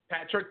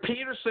 Patrick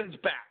Peterson's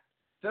back.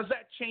 Does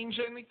that change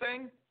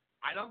anything?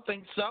 I don't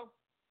think so.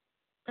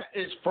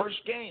 His first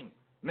game.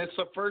 Missed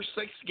the first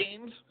 6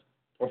 games.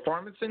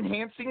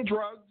 Performance-enhancing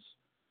drugs.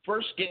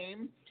 First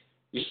game.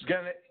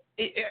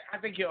 I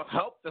think he'll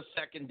help the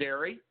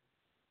secondary.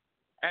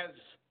 As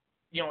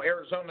you know,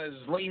 Arizona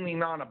is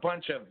leaning on a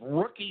bunch of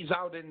rookies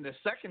out in the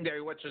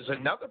secondary, which is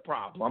another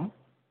problem.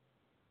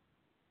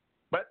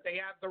 But they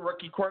have the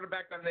rookie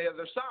quarterback on the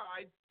other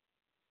side.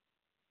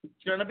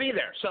 It's going to be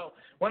there. So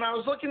when I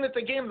was looking at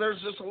the game,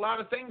 there's just a lot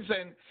of things,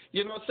 and,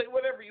 say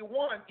whatever you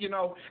want,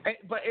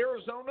 But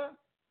Arizona,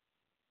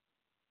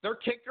 their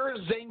kicker,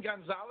 Zane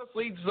Gonzalez,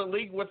 leads the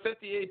league with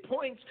 58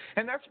 points,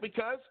 and that's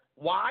because,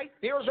 why?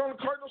 The Arizona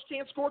Cardinals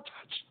can't score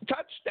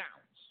touchdowns.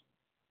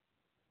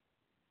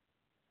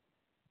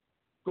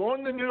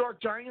 Going to the New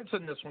York Giants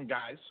in this one,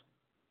 guys.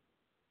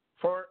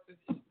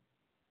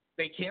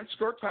 They can't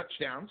score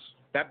touchdowns,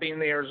 that being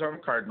the Arizona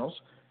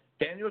Cardinals.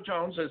 Daniel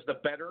Jones is the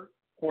better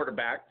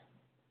quarterback.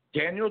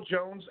 Daniel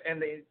Jones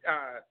and the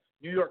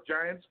New York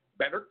Giants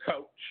better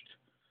coached.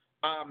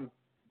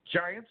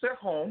 Giants at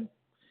home.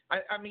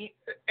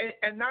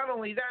 And not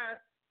only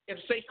that, if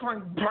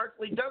Saquon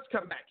Barkley does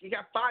come back, you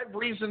got 5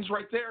 reasons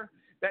right there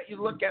that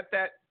you look at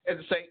that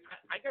and say,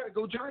 I got to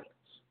go Giants.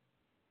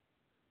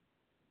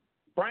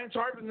 Brian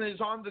Tarvin is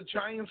on the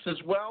Giants as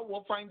well.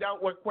 We'll find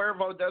out what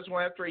Cuervo does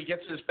after he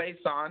gets his face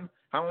on.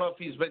 I don't know if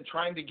he's been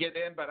trying to get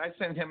in, but I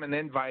sent him an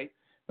invite.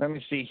 Let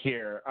me see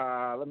here.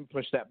 Let me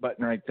push that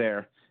button right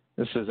there.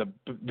 This is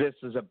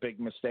a big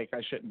mistake.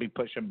 I shouldn't be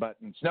pushing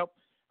buttons. Nope.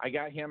 I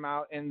got him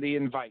out in the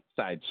invite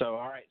side. So,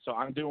 all right. So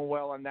I'm doing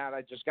well on that.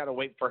 I just got to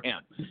wait for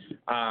him.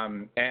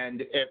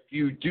 And if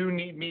you do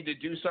need me to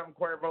do something,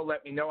 Cuervo,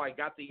 let me know. I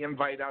got the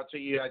invite out to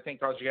you. I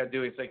think all you got to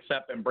do is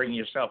accept and bring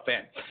yourself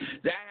in.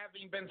 That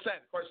having been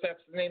said, of course, that's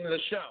the name of the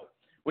show.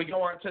 We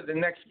go on to the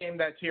next game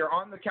that's here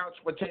on the Couch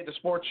Potato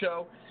Sports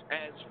Show.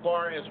 As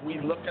far as we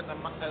looking at all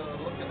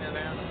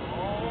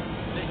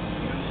the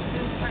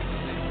Houston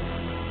Texans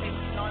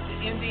taking on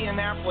the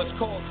Indianapolis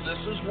Colts.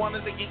 This is one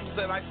of the games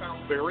that I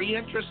found very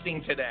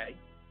interesting today.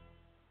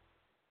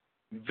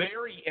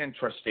 Very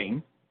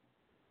interesting.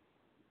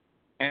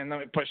 And let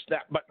me push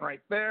that button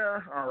right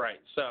there. All right.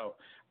 So,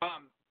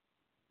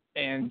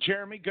 and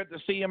Jeremy, good to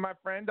see you, my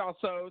friend.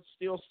 Also,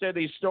 Steel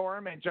City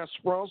Storm and Just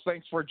Squirrels,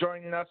 thanks for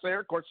joining us there.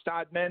 Of course,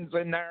 Todd Men's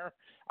in there.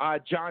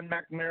 John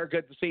McNamara,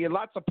 good to see you.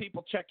 Lots of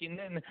people checking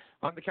in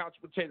on the Couch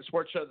Potato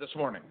Sports Show this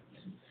morning.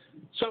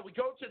 So we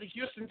go to the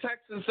Houston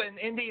Texans and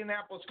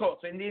Indianapolis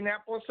Colts.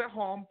 Indianapolis at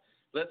home.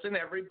 Listen,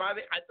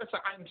 everybody,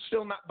 I'm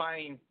still not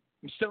buying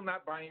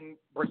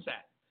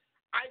Brissett.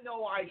 I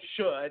know I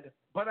should,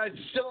 but I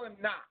still am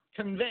not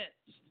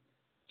convinced.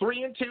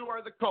 3-2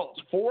 are the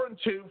Colts.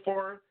 4-2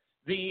 for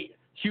the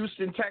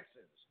Houston Texans.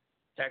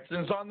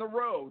 Texans on the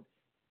road.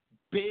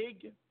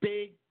 Big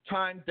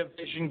time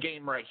division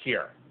game right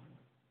here.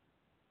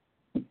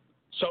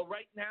 So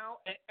right now,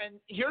 and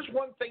here's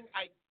one thing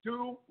I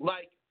do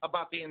like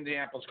about the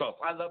Indianapolis Colts.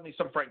 I love me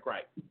some Frank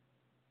Reich.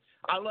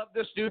 I love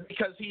this dude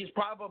because he's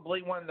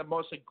probably one of the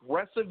most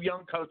aggressive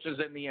young coaches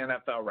in the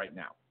NFL right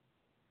now.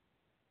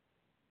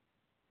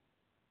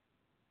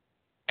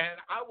 And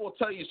I will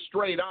tell you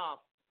straight off,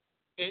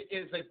 it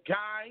is a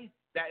guy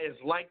that is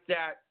like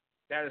that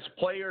his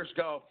players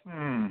go,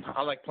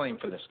 I like playing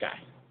for this guy.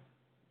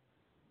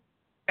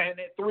 And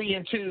at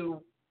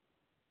 3-2,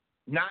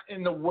 not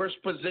in the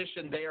worst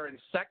position. They are in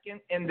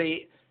second in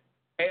the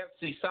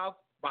AFC South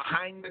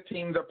behind the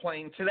team they're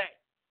playing today.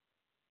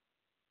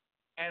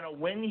 And a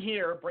win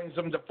here brings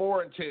them to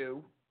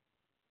 4-2.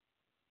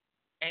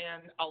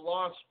 And a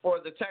loss for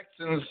the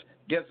Texans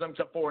gives them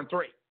to 4-3.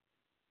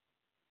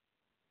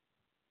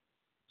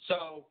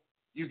 So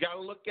you got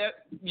to look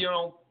at,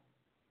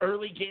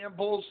 early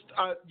gambles,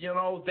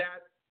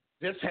 that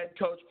this head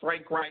coach,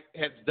 Frank Reich,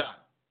 has done,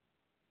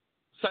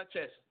 such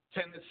as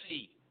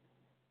Tennessee,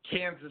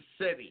 Kansas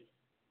City.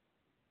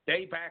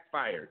 They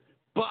backfired.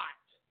 But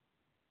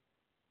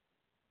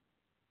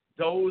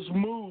those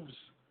moves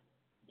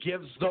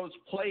gives those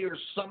players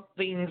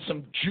something,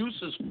 some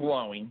juices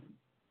flowing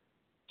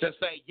to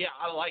say, yeah,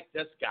 I like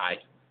this guy.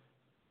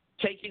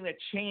 Taking a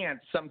chance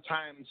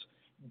sometimes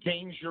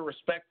gains your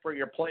respect for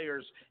your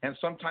players, and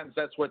sometimes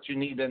that's what you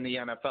need in the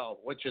NFL,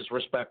 which is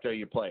respect of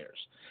your players.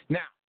 Now,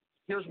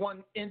 here's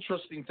one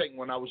interesting thing.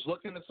 When I was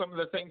looking at some of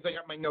the things, I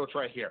got my notes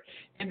right here.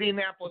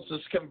 Indianapolis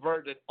has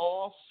converted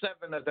all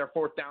 7 of their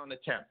 4th down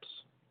attempts.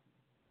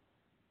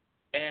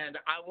 And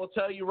I will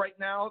tell you right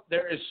now,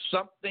 there is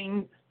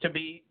something to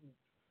be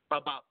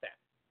about that.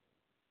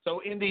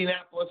 So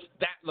Indianapolis,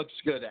 that looks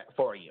good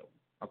for you,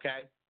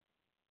 okay?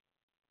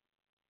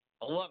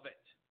 I love it.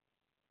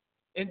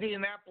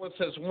 Indianapolis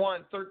has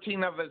won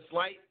 13 of its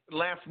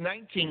last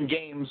 19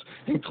 games,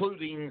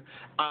 including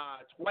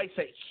twice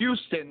at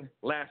Houston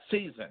last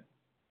season.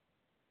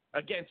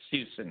 Against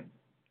Houston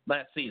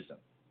last season.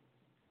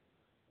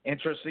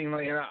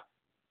 Interestingly enough.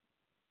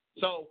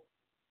 So,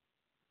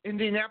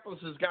 Indianapolis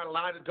has got a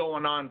lot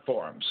going on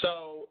for them.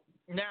 So,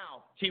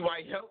 now,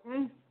 T.Y.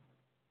 Hilton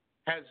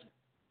has,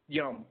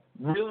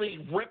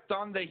 really ripped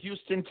on the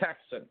Houston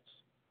Texans.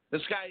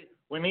 This guy,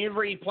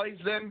 whenever he plays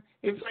them,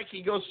 it's like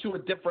he goes to a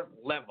different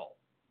level.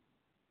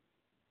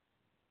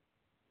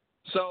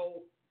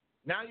 So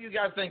now you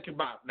got to think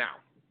about now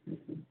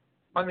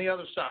on the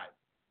other side.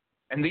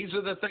 And these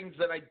are the things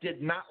that I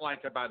did not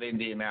like about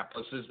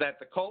Indianapolis is that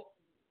the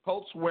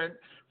Colts went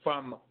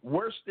from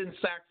worst in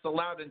sacks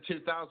allowed in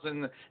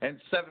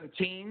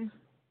 2017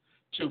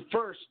 to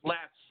first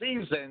last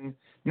season.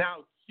 Now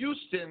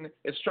Houston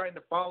is trying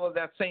to follow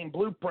that same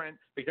blueprint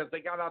because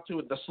they got out to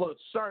a slow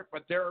start,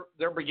 but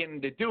they're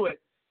beginning to do it.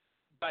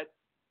 But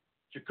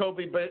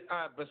Jacoby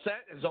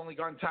Brissett has only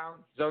gone down.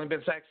 He's only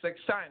been sacked 6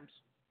 times.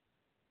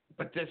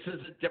 But this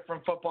is a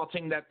different football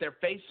team that they're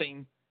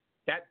facing.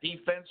 That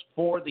defense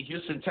for the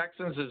Houston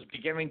Texans is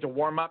beginning to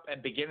warm up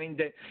and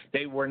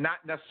they were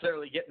not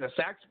necessarily getting the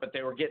sacks, but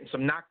they were getting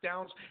some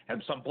knockdowns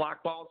and some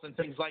block balls and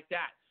things like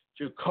that.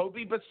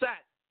 Jacoby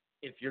Brissett,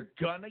 if you're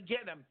going to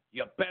get him,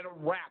 you better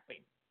wrap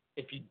him.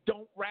 If you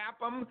don't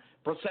wrap him,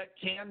 Brissett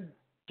can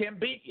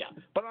beat you.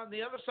 But on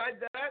the other side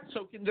of that,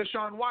 so can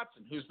Deshaun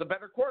Watson. Who's the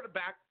better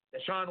quarterback?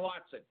 Deshaun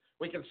Watson.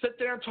 We can sit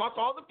there and talk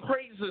all the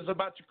praises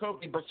about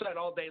Jacoby Brissett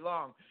all day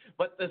long,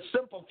 but the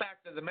simple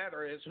fact of the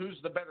matter is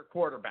who's the better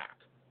quarterback?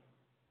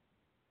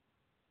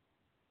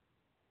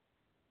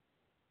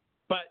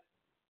 But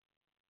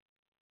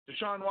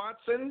Deshaun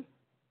Watson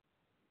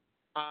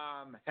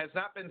has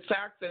not been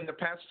sacked in the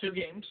past 2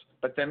 games,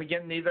 but then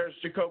again, neither is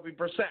Jacoby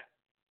Brissett.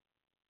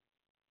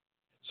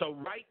 So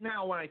right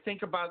now when I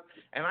think about,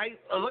 and I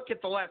look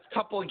at the last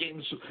couple of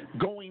games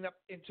going up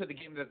into the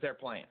game that they're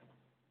playing,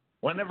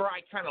 whenever I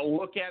kind of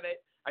look at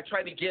it, I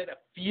try to get a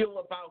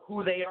feel about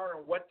who they are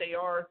and what they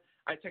are.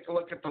 I take a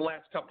look at the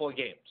last couple of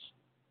games.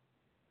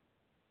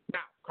 Now,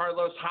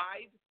 Carlos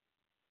Hyde,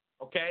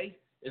 okay,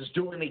 is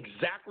doing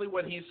exactly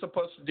what he's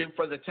supposed to do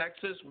for the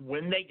Texans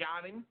when they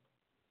got him.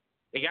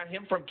 They got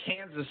him from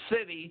Kansas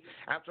City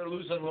after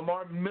losing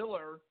Lamar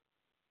Miller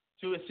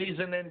to a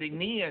season-ending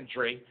knee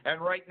injury.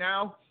 And right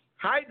now,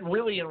 Hyde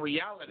really in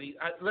reality,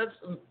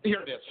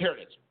 here it is.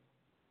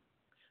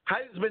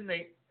 Hyde has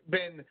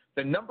been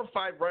the number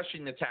 5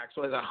 rushing attack,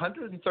 so has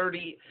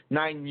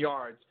 139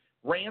 yards,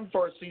 ran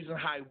for a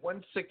season-high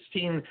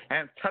 116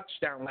 and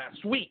touchdown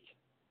last week.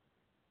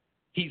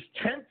 He's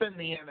 10th in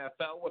the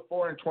NFL with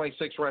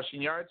 426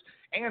 rushing yards,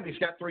 and he's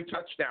got 3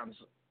 touchdowns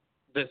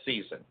this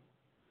season.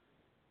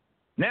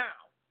 Now,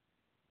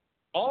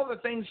 all the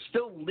things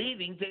still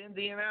leading to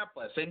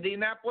Indianapolis.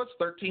 Indianapolis,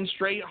 13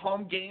 straight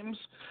home games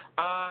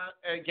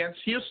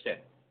against Houston.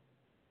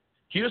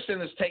 Houston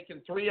has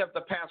taken 3 of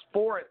the past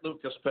 4 at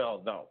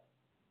Lucasville, though.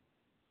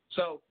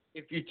 So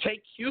if you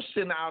take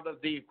Houston out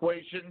of the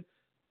equation,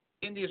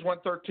 Indy's won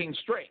 13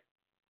 straight.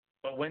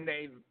 But when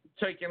they've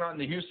taken on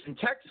the Houston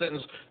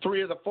Texans,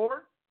 3 of the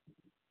 4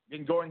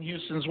 been going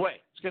Houston's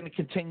way. It's going to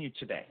continue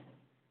today.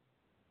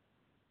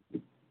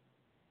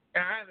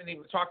 And I haven't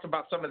even talked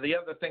about some of the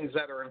other things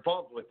that are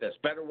involved with this.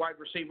 Better wide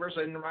receivers,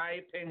 in my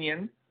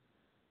opinion,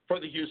 for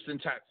the Houston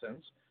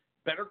Texans.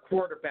 Better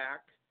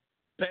quarterback.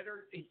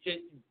 Better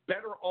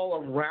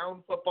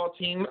all-around football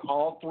team,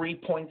 all 3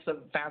 points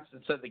of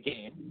facets of the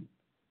game.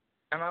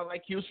 And I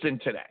like Houston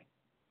today.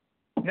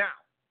 Now,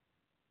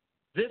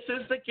 this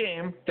is the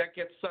game that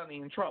gets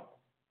Sonny in trouble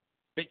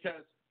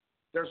because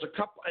there's a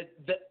couple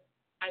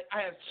I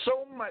have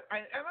so much –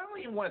 I don't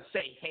even want to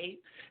say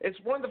hate. It's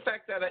one of the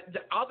fact that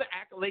all the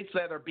accolades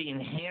that are being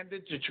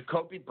handed to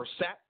Jacoby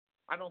Brissett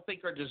I don't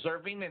think are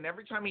deserving. And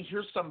every time he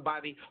hears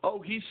somebody,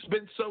 oh, he's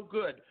been so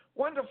good.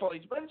 Wonderful.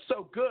 He's been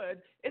so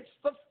good. It's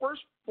the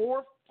first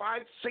 4,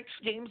 5, 6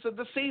 games of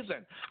the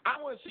season.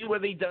 I want to see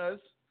what he does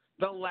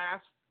the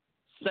last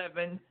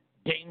 7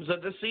 games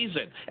of the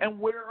season. And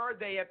where are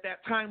they at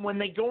that time when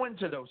they go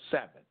into those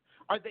 7?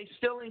 Are they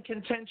still in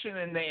contention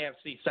in the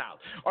AFC South?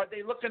 Are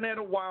they looking at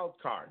a wild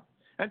card?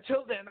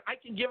 Until then, I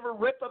can give a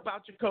rip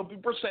about Jacoby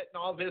Brissett and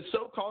all of his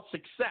so-called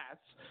success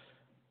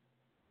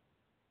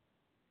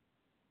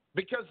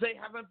because they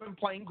haven't been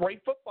playing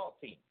great football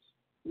teams.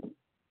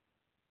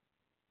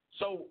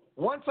 So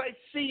once I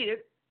see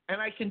it and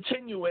I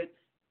continue it,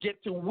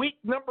 get to week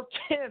number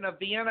 10 of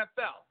the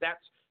NFL.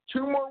 That's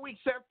 2 more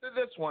weeks after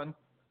this one.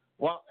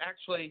 Well,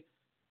 actually,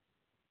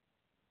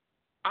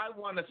 I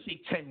want to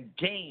see 10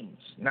 games,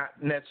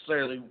 not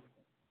necessarily,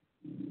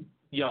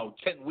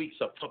 10 weeks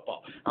of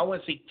football. I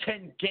want to see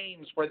 10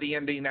 games for the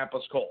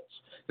Indianapolis Colts.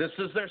 This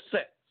is their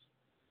 6th.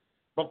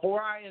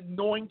 Before I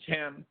anoint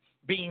him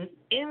being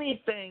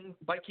anything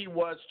like he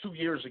was 2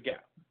 years ago.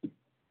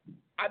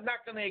 I'm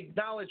not going to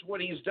acknowledge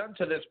what he's done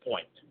to this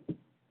point.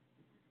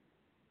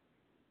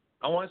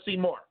 I want to see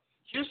more.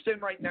 Houston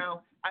right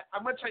now,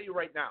 I'm going to tell you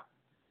right now,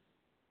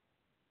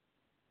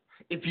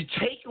 if you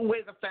take away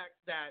the fact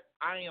that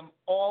I am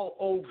all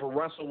over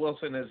Russell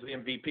Wilson as the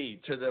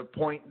MVP to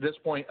this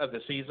point of the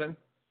season,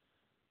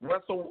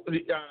 Russell,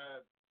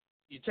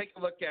 you take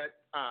a look at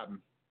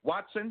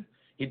Watson,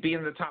 he'd be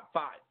in the top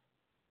 5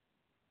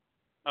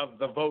 of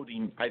the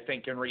voting, I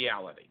think, in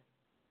reality.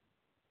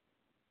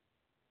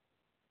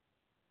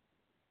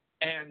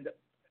 And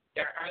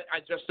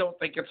I just don't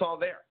think it's all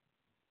there.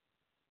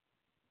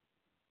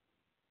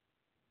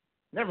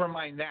 Never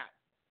mind that.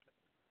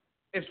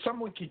 If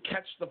someone could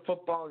catch the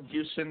football in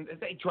Houston,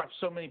 they dropped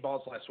so many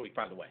balls last week,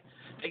 by the way.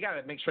 They got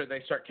to make sure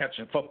they start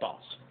catching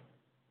footballs.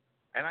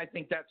 And I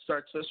think that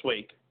starts this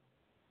week,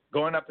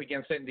 going up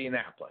against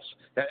Indianapolis.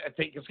 I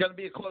think it's going to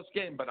be a close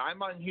game, but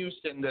I'm on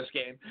Houston this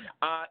game.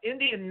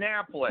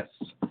 Indianapolis,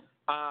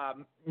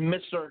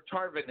 Mr.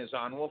 Tarvin is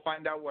on. We'll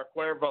find out what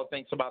Cuervo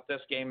thinks about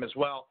this game as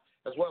well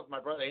as my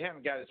brother. He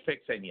hasn't got his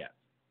picks in yet.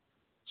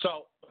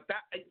 So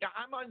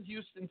I'm on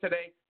Houston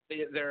today.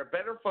 They're a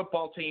better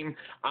football team,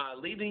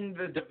 leading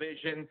the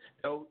division.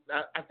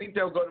 I think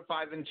they'll go to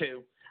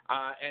 5-2,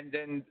 and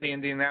then the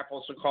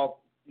Indianapolis will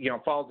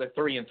fall to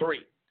 3-3.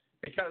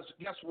 Because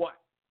guess what?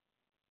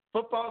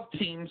 Football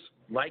teams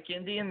like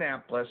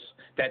Indianapolis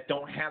that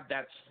don't have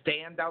that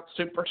standout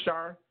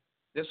superstar,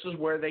 this is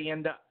where they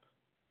end up.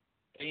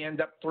 They end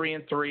up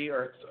 3-3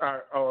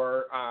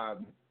 or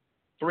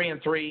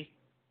 3-3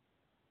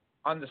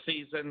 on the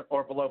season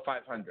or below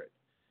 500.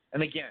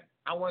 And again,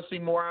 I want to see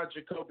more out of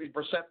Jacoby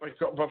Brissett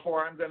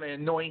before I'm going to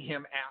annoy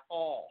him at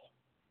all.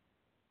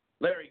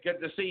 Larry, good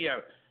to see you.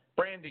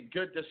 Brandon,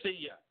 good to see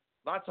you.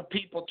 Lots of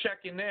people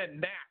checking in.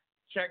 Matt,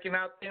 checking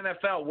out the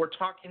NFL. We're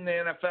talking the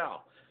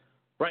NFL.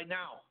 Right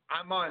now,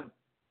 I'm on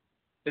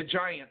the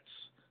Giants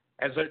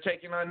as they're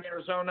taking on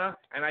Arizona,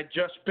 and I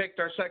just picked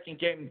our second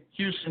game,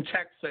 Houston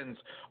Texans,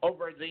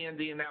 over the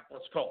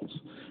Indianapolis Colts.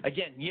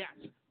 Again, yes,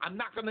 I'm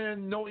not going to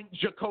annoy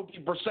Jacoby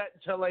Brissett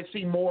until I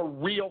see more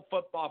real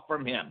football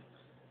from him.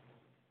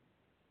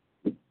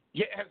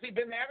 Yeah, has he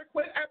been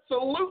adequate?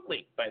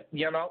 Absolutely. But,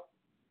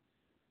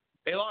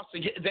 they lost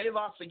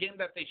the game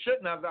that they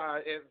shouldn't have.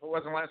 If it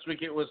wasn't last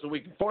week, it was the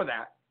week before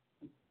that.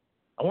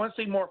 I want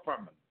to see more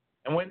from him.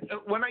 And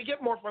when I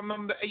get more from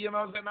him,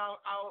 then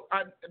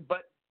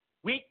but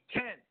week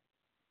 10,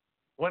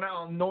 when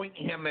I'll anoint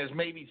him as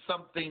maybe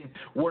something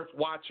worth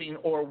watching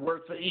or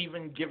worth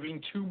even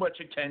giving too much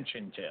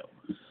attention to.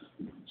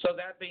 So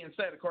that being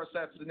said, of course,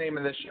 that's the name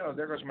of the show.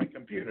 There goes my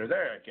computer.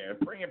 There, okay.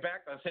 Bring it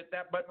back. Let's hit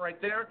that button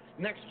right there.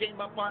 Next game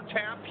up on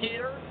tap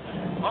here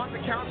on the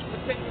Couch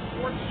Potato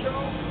Sports Show.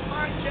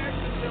 My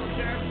Jacksonville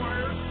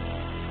Jaguars.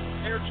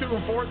 They're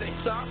 2-4. They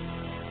suck.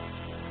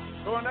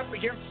 Going up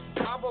against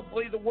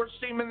probably the worst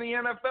team in the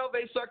NFL.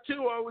 They suck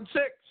too, 0-6.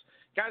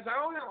 Guys, I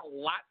don't have a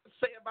lot to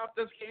say about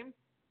this game.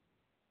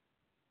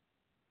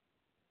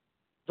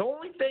 The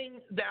only thing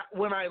that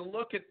when I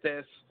look at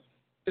this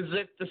is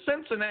if the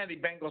Cincinnati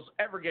Bengals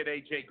ever get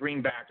A.J.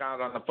 Green back out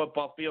on the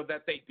football field,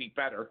 that they'd be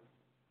better.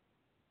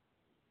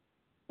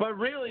 But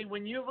really,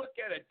 when you look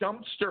at a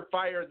dumpster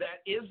fire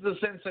that is the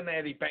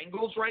Cincinnati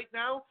Bengals right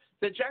now,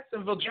 the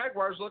Jacksonville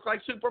Jaguars look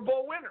like Super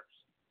Bowl winners.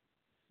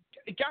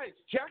 Guys,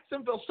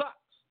 Jacksonville sucks.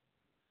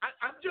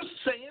 I'm just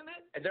saying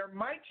it. They're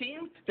my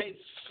team. They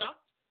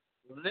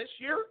sucked this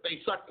year.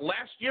 They sucked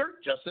last year,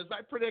 just as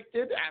I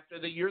predicted. After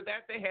the year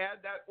that they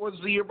had, that was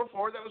the year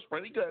before. That was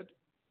pretty good.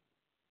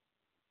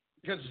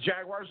 Because the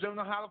Jaguars don't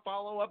know how to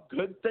follow up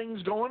good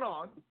things going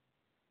on.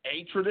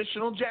 A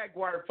traditional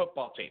Jaguar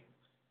football team.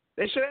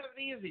 They should have it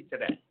easy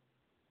today.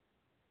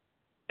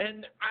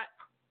 And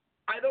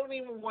I don't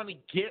even want to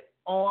get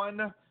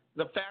on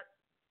the fact.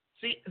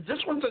 See, this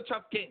one's a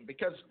tough game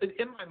because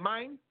in my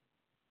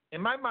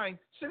mind,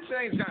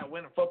 Cincinnati's got to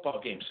win a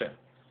football game soon.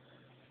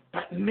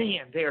 But,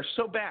 man, they are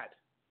so bad.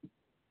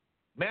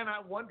 Man, I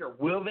wonder,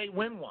 will they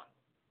win one?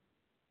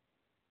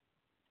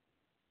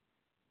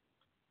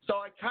 So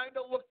I kind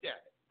of looked at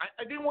it.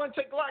 I didn't want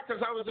to take a lot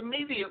because I was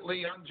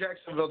immediately on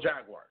Jacksonville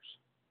Jaguars.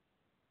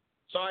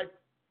 So I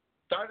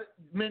started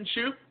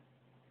Minshew.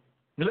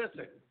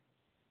 Listen,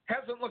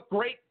 hasn't looked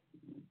great.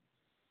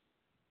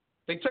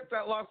 They took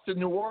that loss to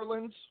New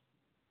Orleans.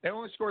 They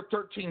only scored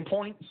 13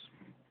 points.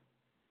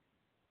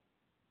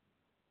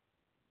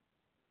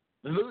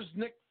 They lose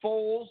Nick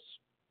Foles,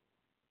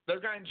 their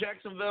guy in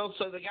Jacksonville,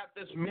 so they got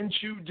this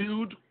Minshew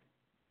dude.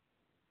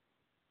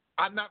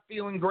 I'm not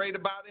feeling great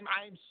about him.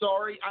 I'm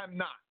sorry, I'm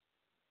not.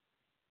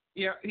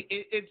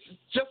 It's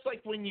just like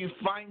when you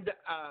find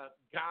a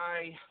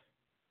guy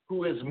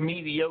who is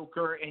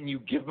mediocre and you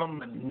give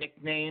him a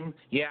nickname.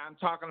 Yeah, I'm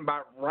talking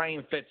about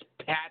Ryan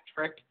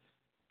Fitzpatrick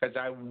because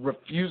I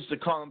refuse to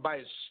call him by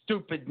his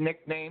stupid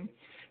nickname.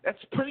 That's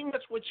pretty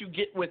much what you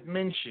get with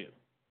Minshew.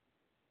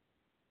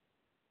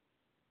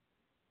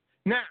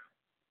 Now,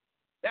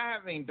 that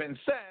having been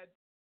said,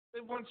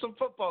 they've won some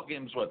football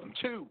games with him.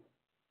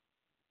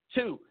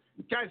 Two.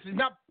 Guys, he's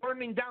not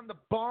burning down the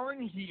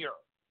barn here.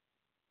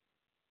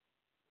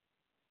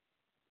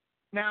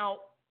 Now,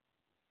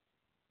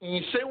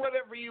 you say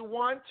whatever you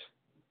want.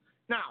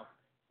 Now,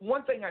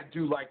 one thing I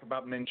do like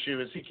about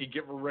Minshew is he could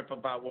give a rip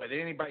about what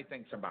anybody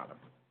thinks about him.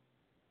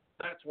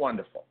 That's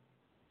wonderful.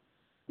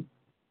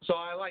 So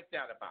I like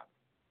that about him.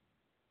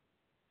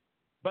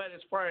 But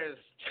as far as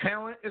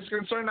talent is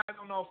concerned, I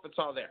don't know if it's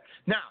all there.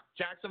 Now,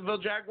 Jacksonville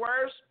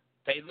Jaguars,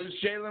 they lose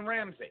Jalen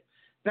Ramsey.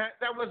 That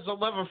was a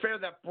love affair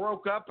that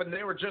broke up, and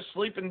they were just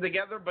sleeping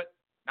together, but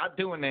not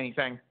doing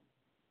anything.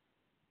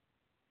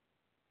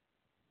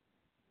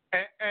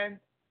 And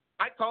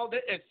I called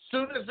it as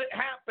soon as it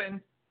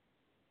happened.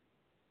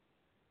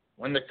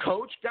 When the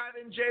coach got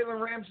in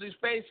Jalen Ramsey's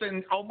face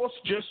and almost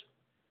just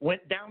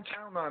went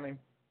downtown on him,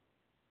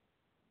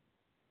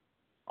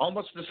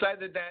 almost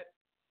decided that,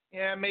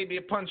 yeah, maybe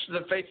a punch to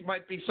the face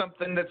might be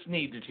something that's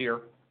needed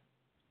here.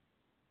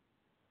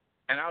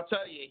 And I'll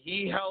tell you,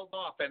 he held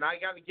off, and I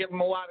got to give him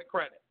a lot of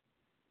credit.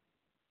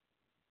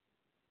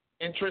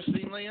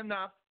 Interestingly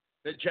enough,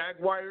 the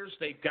Jaguars,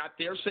 they've got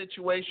their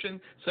situation.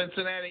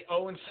 Cincinnati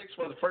 0-6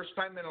 for the first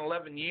time in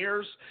 11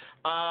 years.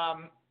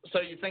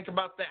 So you think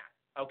about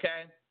that,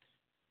 okay?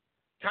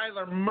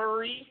 Kyler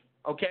Murray,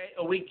 okay,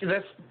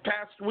 this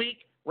past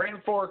week,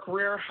 ran for a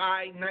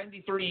career-high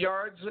 93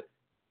 yards.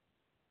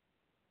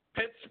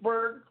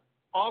 Pittsburgh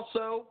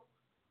also,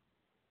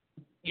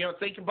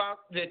 think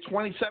about the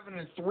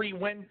 27-3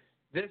 win.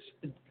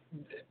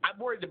 I'm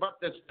worried about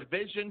this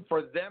division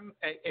for them.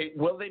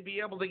 Will they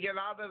be able to get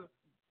out of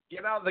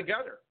the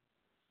gutter?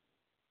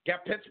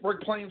 Got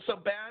Pittsburgh playing so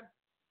bad.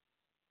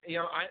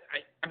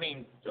 I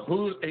mean,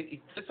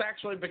 this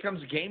actually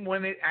becomes a game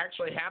when it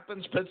actually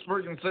happens,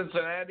 Pittsburgh and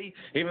Cincinnati,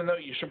 even though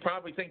you should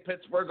probably think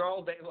Pittsburgh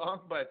all day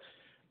long, but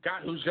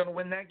God, who's going to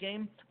win that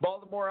game?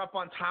 Baltimore up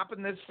on top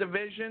in this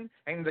division,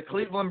 and the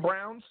Cleveland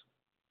Browns.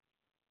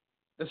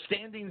 The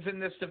standings in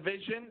this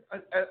division,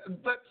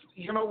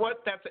 you know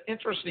what? That's an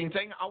interesting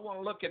thing. I want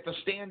to look at the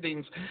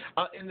standings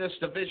in this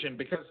division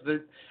because,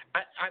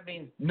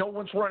 no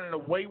one's running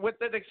away with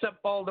it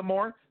except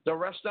Baltimore. The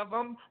rest of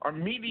them are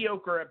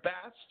mediocre at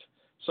best.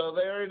 So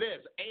there it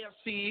is.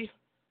 AFC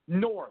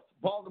North,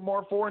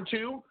 Baltimore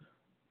 4-2,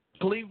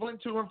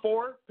 Cleveland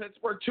 2-4,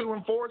 Pittsburgh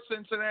 2-4,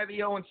 Cincinnati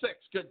 0-6.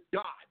 Good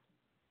God.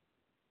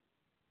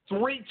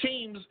 3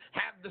 teams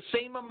have the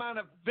same amount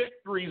of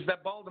victories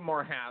that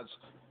Baltimore has.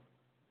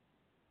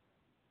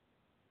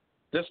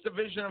 This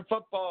division of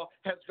football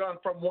has gone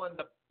from one of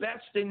the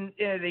best in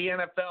the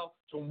NFL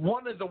to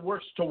one of the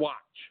worst to watch.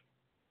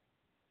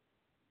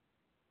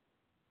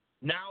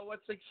 Now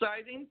what's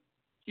exciting?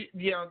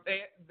 The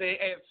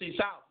AFC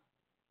South.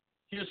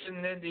 Houston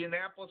and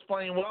Indianapolis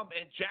playing well,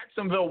 and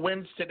Jacksonville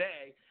wins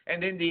today,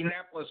 and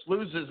Indianapolis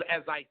loses,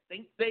 as I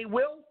think they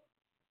will.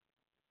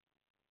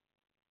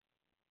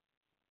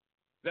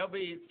 They'll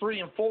be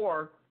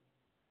 3-4.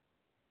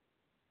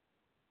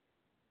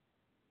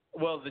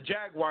 Well, the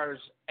Jaguars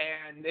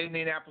and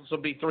Indianapolis will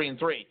be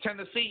 3-3.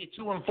 Tennessee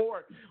 2-4.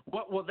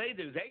 What will they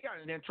do? They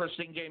got an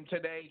interesting game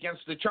today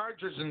against the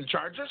Chargers, and the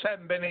Chargers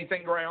haven't been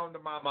anything to write home to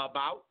mama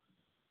about.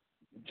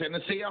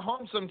 Tennessee at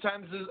home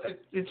sometimes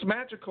it's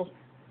magical.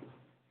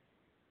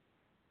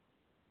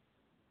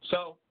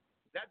 So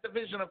that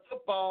division of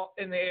football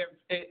in the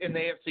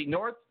AFC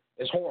North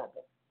is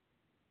horrible.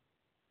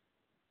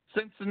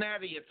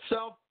 Cincinnati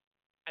itself,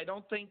 I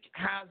don't think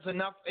has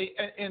enough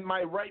in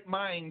my right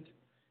mind.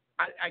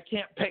 I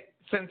can't pick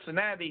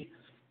Cincinnati,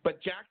 but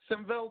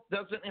Jacksonville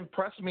doesn't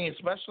impress me,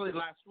 especially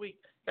last week.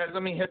 Guys,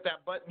 let me hit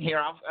that button here.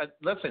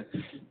 Listen,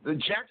 the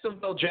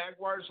Jacksonville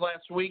Jaguars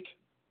last week,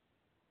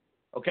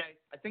 okay,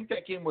 I think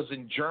that game was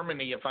in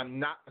Germany, if I'm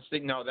not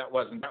mistaken. No, that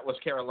wasn't. That was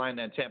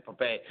Carolina and Tampa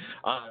Bay.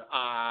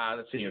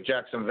 Let's see here.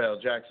 Jacksonville.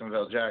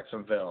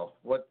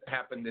 What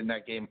happened in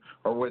that game,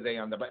 or were they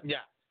on the button?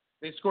 Yeah,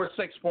 they scored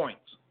 6 points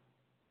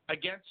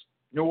against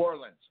New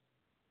Orleans.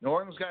 New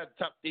Orleans got a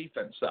tough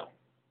defense, though.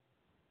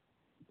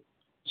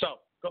 So,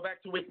 go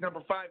back to week number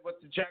 5 with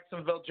the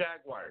Jacksonville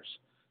Jaguars.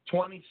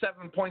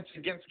 27 points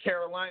against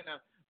Carolina,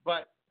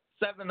 but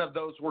 7 of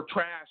those were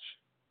trash.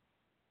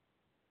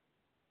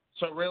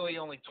 So, really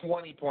only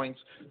 20 points.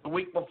 The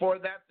week before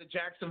that, the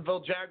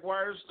Jacksonville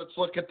Jaguars, let's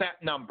look at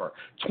that number,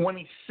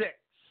 26.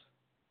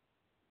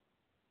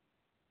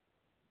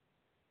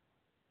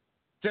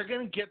 They're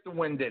going to get the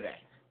win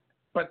today.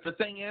 But the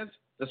thing is,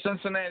 the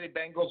Cincinnati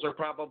Bengals are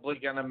probably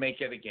going to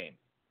make it a game.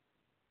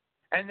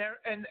 And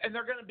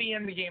they're going to be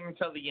in the game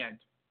until the end.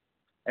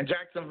 And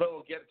Jacksonville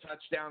will get a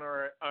touchdown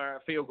or a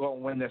field goal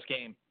and win this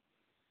game.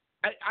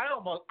 I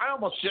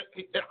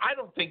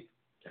don't think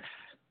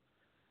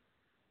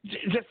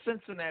just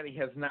Cincinnati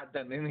has not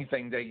done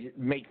anything to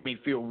make me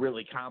feel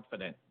really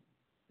confident.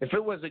 If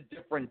it was a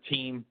different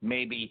team,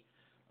 maybe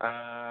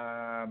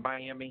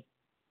Miami.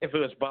 If it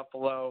was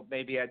Buffalo,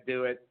 maybe I'd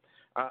do it.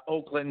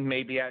 Oakland,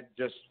 maybe I'd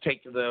just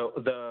take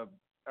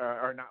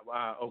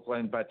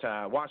Oakland, but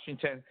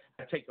Washington,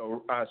 I take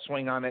a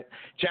swing on it.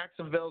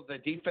 Jacksonville, the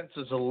defense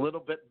is a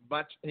little bit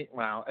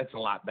it's a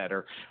lot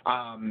better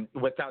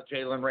without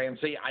Jalen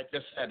Ramsey. I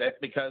just said it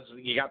because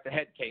you got the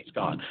head case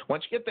gone.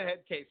 Once you get the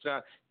head case,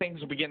 things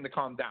will begin to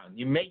calm down.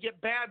 You may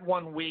get bad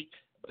one week,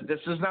 but this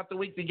is not the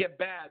week to get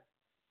bad.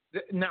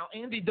 Now,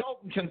 Andy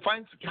Dalton can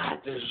find – God,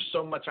 there's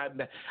so much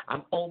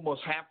I'm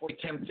almost halfway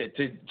tempted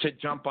to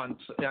jump on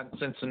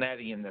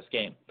Cincinnati in this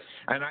game.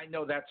 And I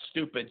know that's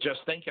stupid just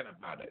thinking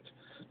about it.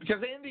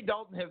 Because Andy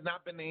Dalton has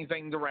not been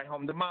anything to write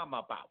home to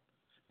mama about.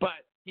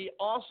 But he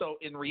also,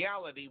 in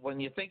reality, when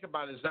you think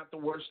about it, is not the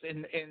worst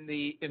in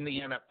the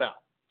NFL. All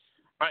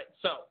right,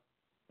 so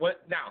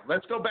now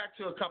let's go back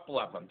to a couple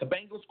of them. The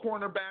Bengals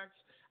cornerbacks.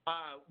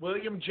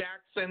 William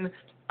Jackson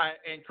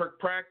and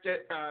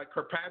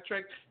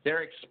Kirkpatrick,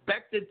 they're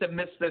expected to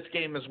miss this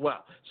game as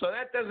well. So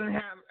that doesn't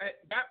have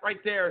that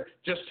right there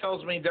just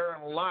tells me they're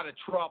in a lot of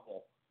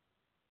trouble.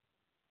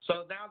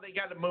 So now they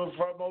got to move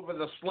from over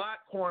the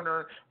slot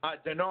corner,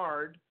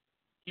 Denard.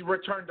 He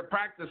returned to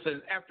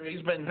practices after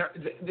he's been –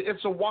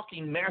 it's a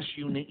walking mass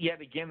unit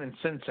yet again in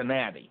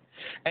Cincinnati.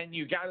 And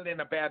you got it in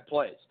a bad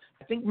place.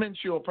 I think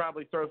Minshew will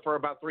probably throw for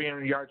about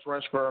 300 yards,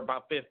 rush for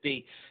about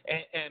 50,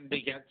 and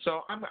begin.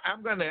 So I'm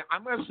gonna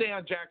stay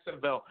on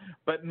Jacksonville.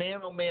 But,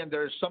 man, oh, man,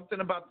 there's something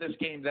about this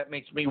game that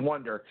makes me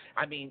wonder.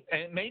 I mean,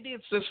 and maybe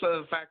it's just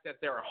the fact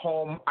that they're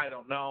home. I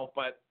don't know.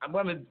 But I'm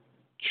going to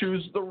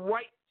choose the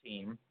right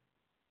team.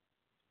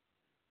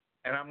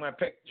 And I'm going to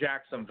pick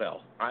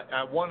Jacksonville. I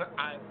almost want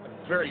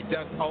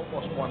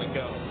to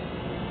go.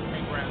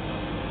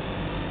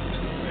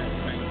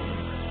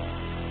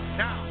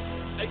 Now,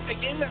 a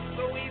game that's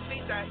so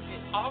easy that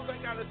all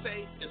I got to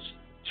say is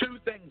two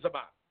things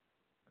about it.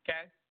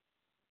 Okay?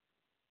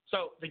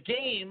 So the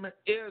game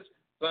is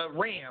the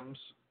Rams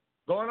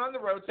going on the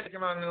road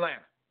taking on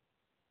Atlanta.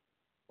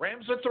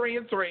 Rams are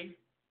 3-3.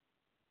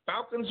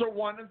 Falcons are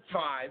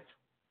 1-5.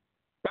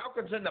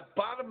 Falcons in the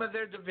bottom of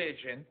their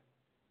division.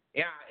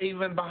 Yeah,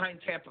 even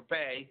behind Tampa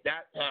Bay.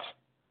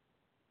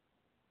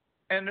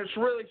 And it's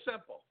really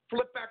simple.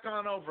 Flip back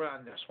on over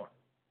on this one.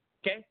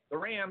 Okay? The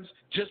Rams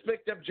just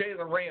picked up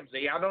Jalen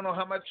Ramsey. I don't know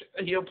how much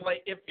he'll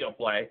play, if he'll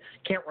play.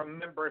 Can't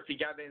remember if he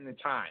got in the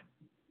time.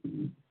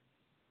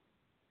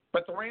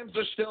 But the Rams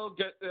are still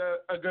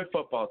a good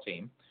football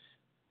team.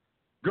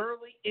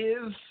 Gurley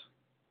is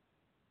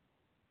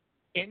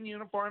in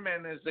uniform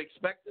and is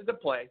expected to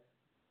play.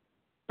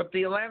 But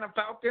the Atlanta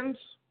Falcons,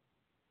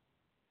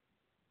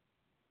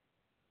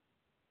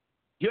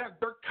 you have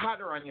Dirk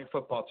Koetter on your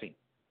football team.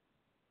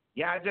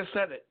 Yeah, I just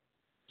said it.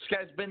 This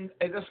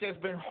guy's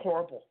been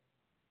horrible.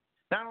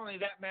 Not only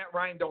that, Matt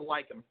Ryan don't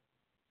like him.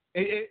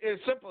 It's as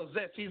simple as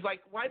this. He's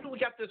like, why do we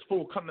got this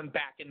fool coming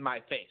back in my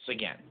face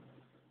again?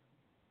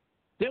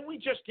 Didn't we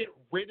just get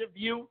rid of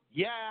you?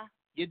 Yeah,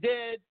 you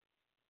did.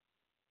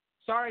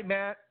 Sorry,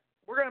 Matt.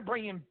 We're going to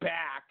bring him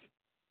back.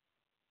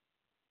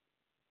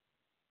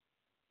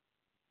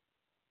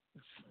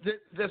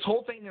 This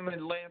whole thing in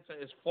Atlanta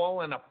is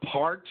falling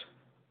apart.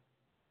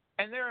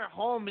 And they're at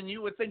home, and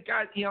you would think,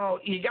 God, you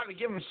got to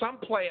give them some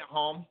play at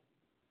home.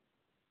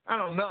 I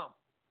don't know.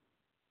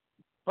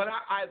 But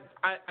I've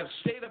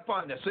stayed up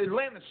on this.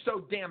 Atlanta's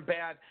so damn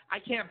bad, I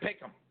can't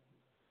pick them.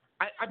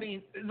 I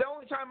mean, the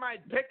only time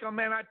I'd pick them,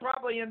 and I'd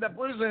probably end up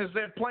losing, is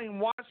they're playing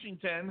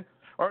Washington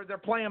or they're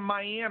playing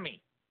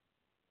Miami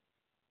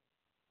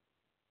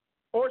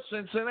or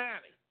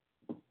Cincinnati.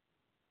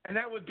 And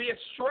that would be a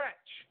stretch.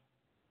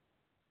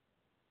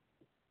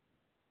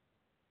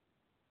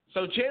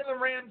 So Jalen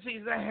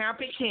Ramsey's a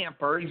happy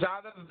camper. He's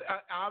out of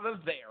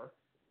there.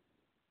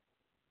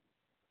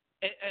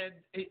 And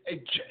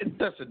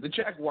listen, the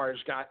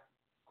Jaguars got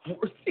 2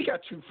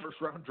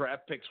 first-round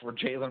draft picks for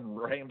Jalen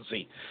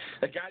Ramsey.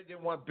 The guy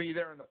didn't want to be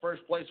there in the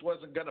first place,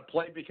 wasn't going to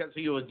play because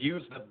he would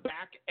use the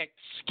back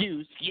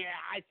excuse. Yeah,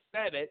 I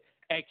said it,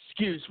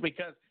 excuse,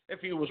 because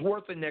if he was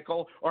worth a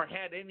nickel or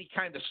had any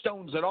kind of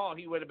stones at all,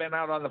 he would have been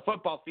out on the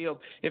football field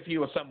if he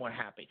was somewhat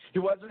happy. He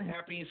wasn't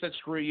happy. He said,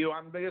 screw you,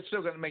 I'm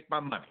still going to make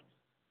my money.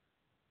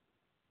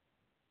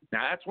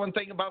 Now, that's one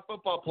thing about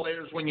football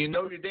players when you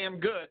know you're damn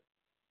good.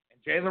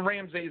 And Jalen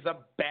Ramsey is a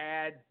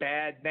bad,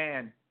 bad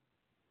man.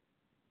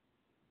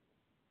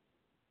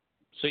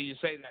 So you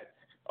say that.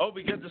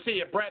 Obi, good to see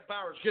you. Brad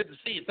Bowers, good to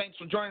see you. Thanks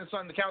for joining us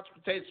on the Couch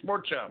Potato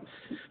Sports Show.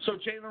 So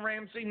Jalen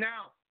Ramsey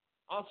now,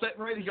 all set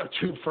and ready to go.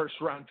 2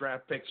 first-round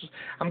draft picks.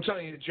 I'm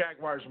telling you, the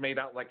Jaguars made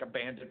out like a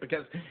bandit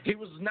because he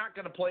was not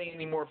going to play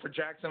anymore for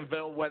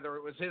Jacksonville, whether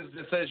it was his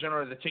decision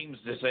or the team's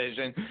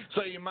decision.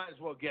 So you might as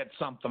well get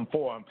something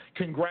for him.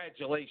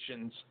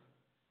 Congratulations.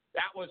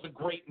 That was a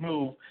great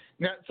move.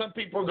 Now, some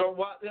people go,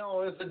 well,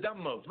 it's a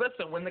dumb move.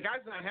 Listen, when the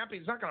guy's not happy,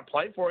 he's not going to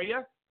play for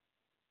you.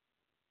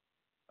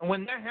 And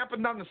when that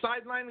happened on the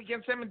sideline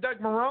against him and Doug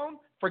Marrone,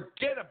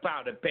 forget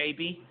about it,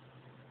 baby.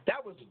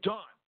 That was done.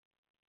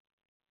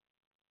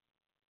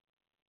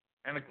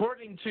 And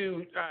according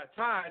to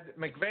Todd,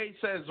 McVay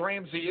says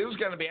Ramsey is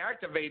going to be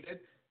activated.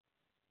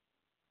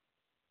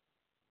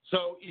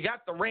 So you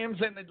got the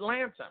Rams in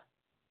Atlanta.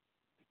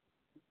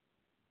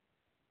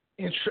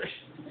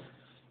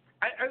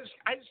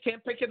 I just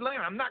can't pick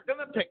Atlanta. I'm not going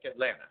to pick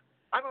Atlanta.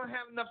 I don't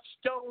have enough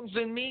stones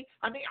in me.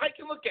 I mean, I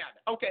can look at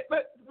it. Okay,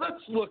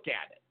 let's look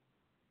at it.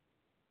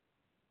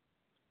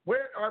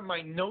 Where are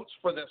my notes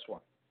for this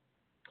one?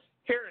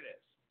 Here it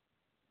is.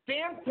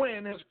 Dan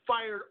Quinn has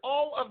fired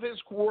all of his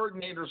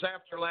coordinators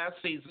after last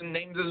season,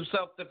 named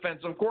himself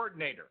defensive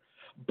coordinator.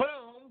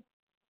 Boom.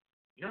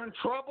 You're in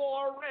trouble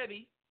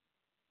already.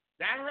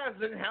 That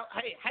hasn't helped.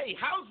 Hey,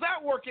 how's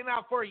that working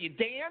out for you,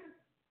 Dan?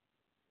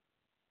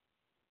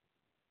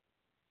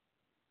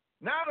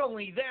 Not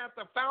only that,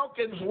 the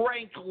Falcons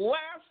rank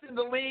last in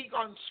the league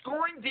on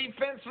scoring,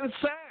 defense, and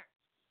sacks.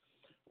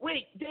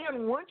 Wait,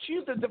 Dan, weren't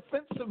you the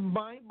defensive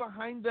mind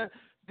behind the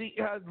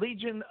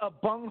Legion of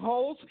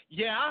Bungholes?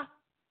 Yeah.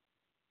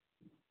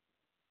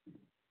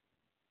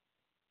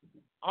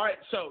 All right,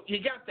 so you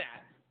got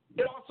that.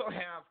 You also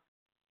have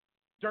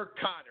Dirk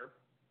Koetter,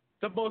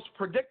 the most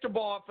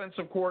predictable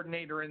offensive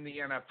coordinator in the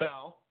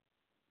NFL,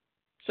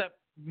 except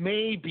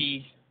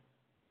maybe,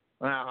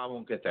 well, I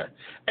won't get there.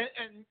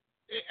 And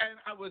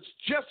I was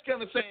just going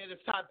to say it,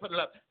 it's Todd put it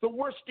up. The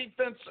worst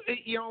defense,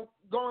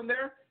 going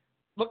there,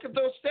 look at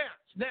those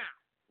stats. Now,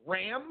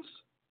 Rams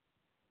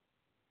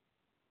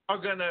are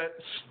going to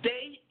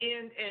stay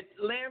in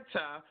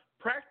Atlanta,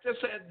 practice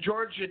at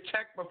Georgia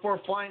Tech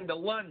before flying to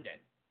London.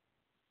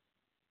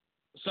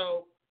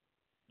 So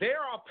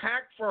they're all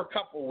packed for a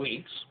couple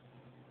weeks.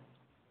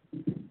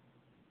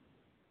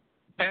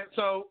 And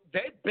so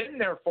they've been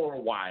there for a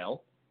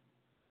while.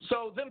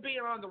 So them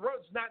being on the road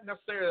is not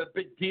necessarily a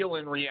big deal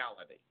in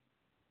reality.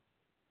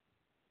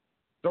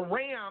 The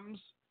Rams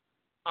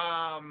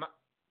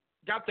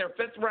got their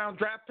 5th-round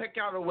draft pick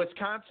out of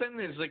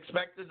Wisconsin, is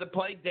expected to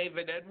play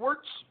David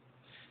Edwards,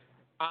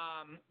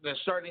 the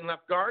starting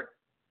left guard.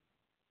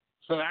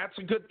 So that's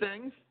a good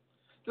thing.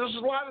 There's a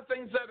lot of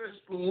things that are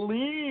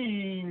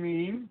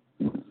leaning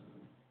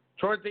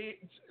toward the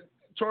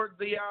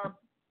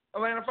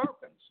Atlanta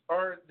Falcons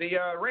or the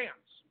Rams.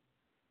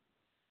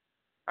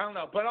 I don't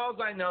know, but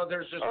all I know,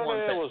 there's just one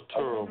thing. That was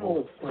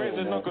terrible. Crazy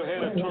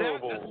knucklehead and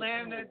terrible. That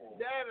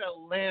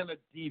Atlanta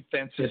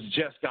defense has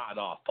just got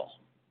awful.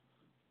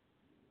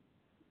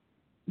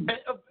 And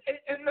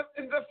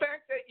the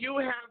fact that you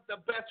have the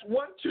best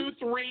 1, 2,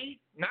 3,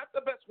 not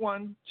the best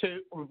 1,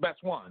 2,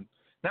 best 1,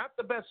 not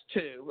the best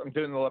 2. I'm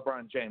doing the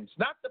LeBron James.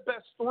 Not the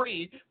best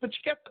 3, but you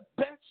got the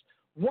best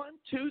 1,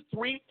 2,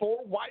 3,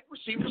 4 wide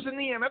receivers in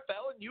the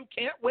NFL, and you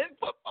can't win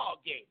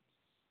football games.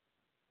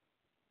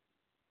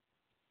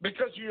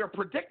 Because you're a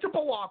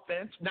predictable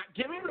offense, not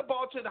giving the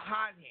ball to the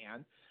hot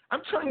hand.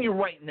 I'm telling you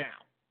right now,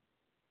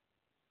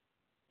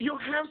 you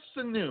have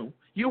Sanu,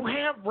 you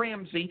have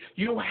Ramsey,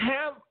 you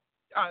have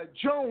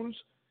Jones.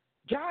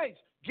 Guys,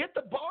 get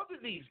the ball to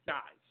these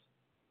guys.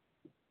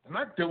 They're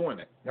not doing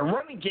it. The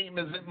running game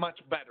isn't much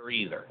better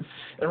either.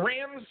 The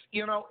Rams,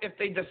 if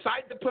they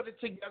decide to put it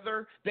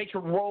together, they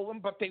can roll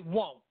them, but they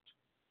won't.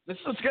 This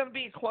is going to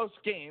be a close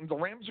game. The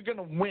Rams are going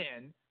to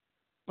win,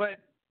 but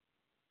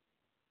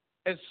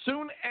as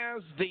soon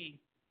as the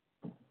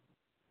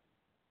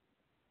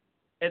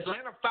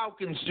Atlanta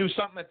Falcons do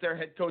something at their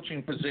head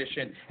coaching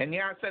position, and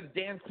I said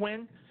Dan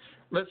Quinn,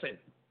 listen,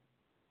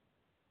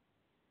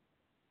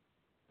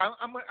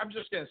 I'm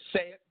just going to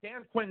say it.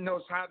 Dan Quinn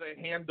knows how to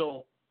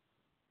handle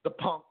the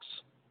punks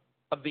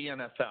of the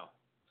NFL.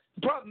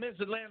 The problem is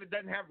Atlanta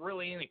doesn't have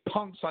really any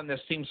punks on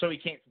this team, so he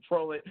can't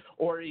control it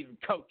or even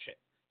coach it.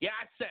 Yeah,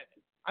 I said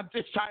it. I'm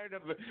just tired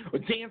of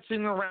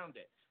dancing around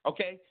it,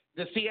 okay?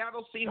 The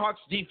Seattle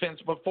Seahawks defense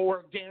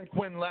before Dan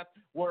Quinn left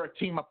were a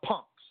team of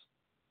punks.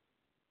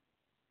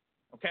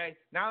 Okay?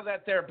 Now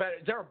that they're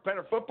a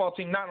better football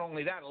team. Not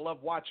only that, I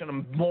love watching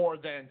them more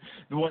than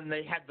when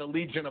they had the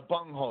Legion of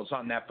Bungholes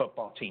on that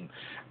football team.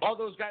 All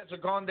those guys are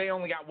gone. They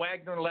only got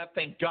Wagner left,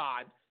 thank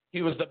God.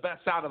 He was the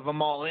best out of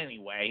them all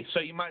anyway, so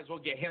you might as well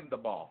get him the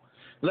ball.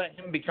 Let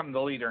him become the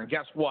leader. And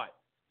guess what?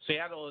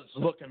 Seattle is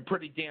looking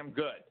pretty damn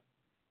good.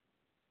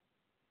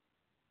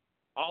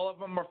 All of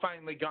them are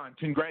finally gone.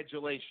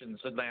 Congratulations,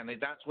 Atlanta.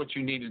 That's what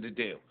you needed to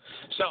do.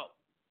 So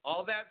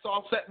all that's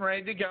all set and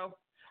ready to go.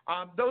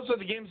 Those are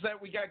the games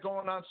that we got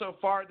going on so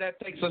far. That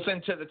takes us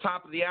into the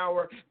top of the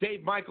hour.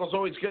 Dave Michaels,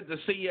 always good to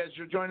see you as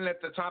you're joining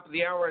at the top of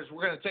the hour as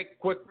we're going to take a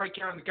quick break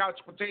here on the Couch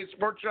Potato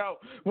Sports Show.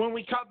 When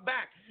we come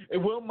back,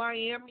 will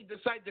Miami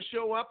decide to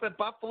show up at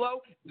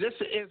Buffalo? This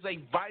is a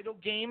vital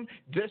game.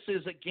 This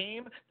is a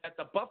game that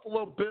the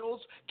Buffalo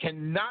Bills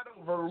cannot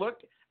overlook.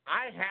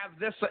 I have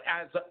this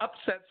as an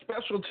upset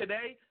special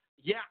today.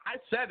 Yeah, I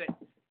said it.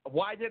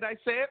 Why did I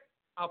say it?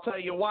 I'll tell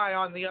you why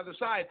on the other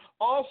side.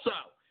 Also,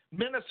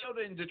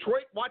 Minnesota and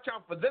Detroit, watch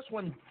out for this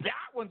one.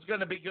 That one's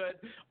going to be good.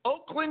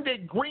 Oakland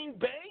and Green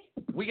Bay,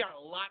 we got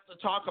a lot to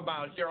talk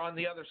about here on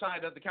the other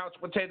side of the Couch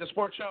Potato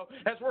Sports Show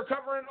as we're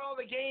covering all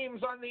the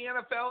games on the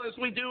NFL as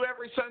we do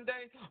every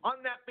Sunday.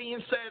 On that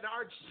being said,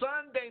 our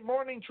Sunday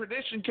morning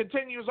tradition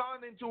continues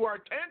on into our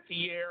 10th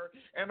year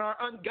and our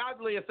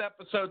ungodliest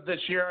episode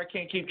this year. I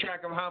can't keep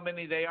track of how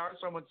many they are.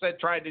 Someone said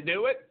try to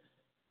do it,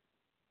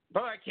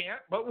 but I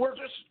can't. But we're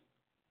just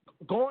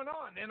going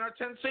on in our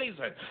 10th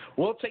season.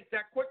 We'll take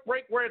that quick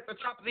break. We're at the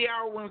top of the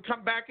hour. When we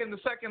come back in the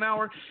second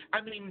hour,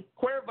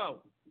 Cuervo,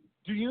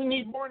 do you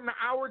need more than an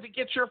hour to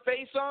get your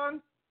face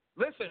on?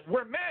 Listen,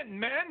 we're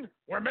men.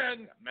 We're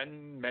men.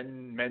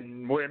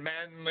 We're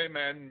manly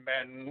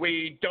men.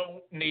 We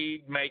don't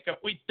need makeup.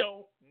 We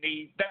don't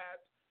need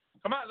that.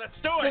 Come on, let's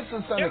do it. This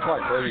is Sonny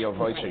Clark, radio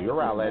voice of your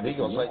Rowlett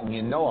Eagles, letting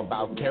you know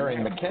about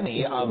Karen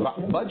McKinney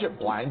of Budget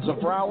Blinds of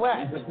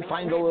Rowlett.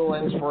 Find a little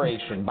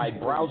inspiration by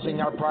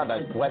browsing our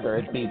product, whether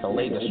it be the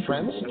latest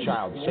trends,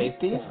 child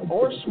safety,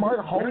 or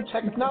smart home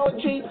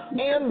technology,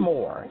 and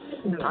more.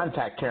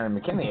 Contact Karen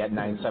McKinney at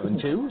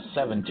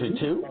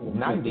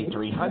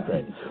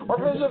 972-722-9300 or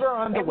visit her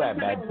on the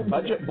web at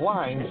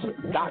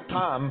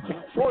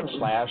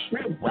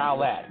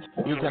budgetblinds.com/Rowlett.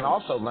 You can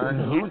also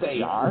learn who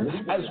they are,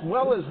 as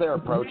well as their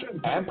approach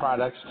and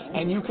products,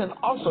 and you can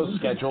also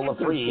schedule a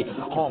free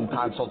home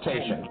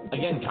consultation.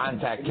 Again,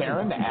 contact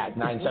Karen at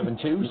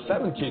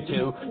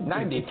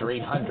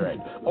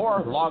 972-722-9300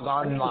 or log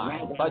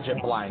online,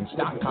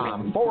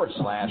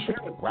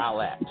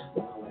 budgetblinds.com/Rowlett.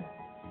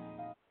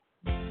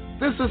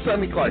 This is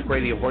Sonny Clark,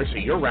 radio voice of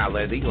your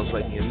Rowlett Eagles,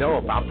 letting you know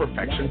about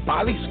Perfection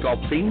Body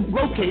Sculpting,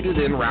 located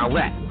in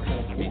Rowlett.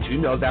 Did you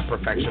know that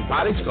Perfection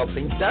Body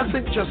Sculpting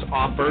doesn't just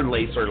offer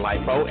laser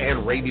lipo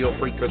and radio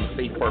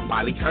frequency for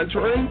body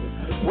contouring?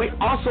 We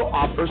also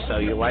offer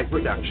cellulite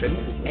reduction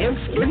and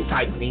skin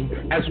tightening,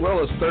 as well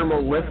as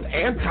thermal lift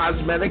and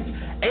cosmetic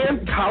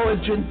and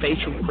collagen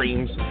facial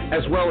creams,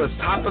 as well as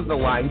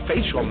top-of-the-line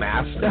facial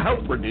masks to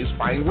help reduce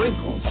fine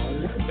wrinkles.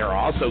 There are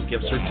also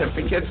gift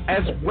certificates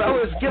as well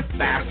as gift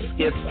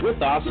baskets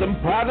with awesome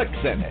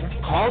products in it.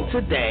 Call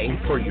today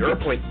for your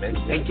appointment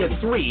and get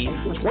 3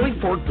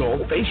 24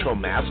 gold facial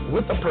masks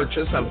with the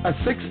purchase of a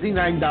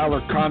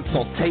 $69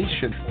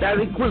 consultation that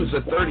includes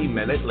a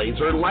 30-minute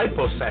laser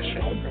lipo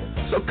session.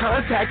 So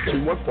contact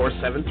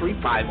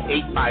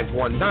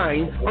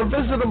 214-735-8519 or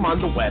visit them on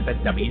the web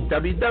at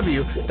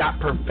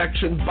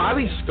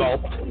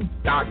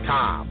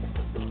www.perfectionbodysculpt.com.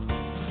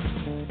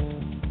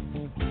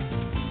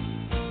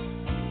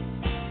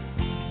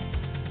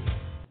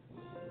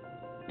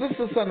 This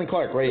is Sonny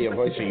Clark, radio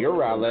voice of your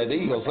Rowlett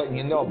Eagles, letting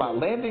you know about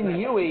Landon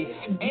Huey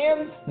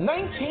and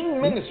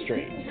 19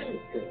 Ministries.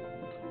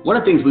 One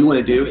of the things we want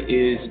to do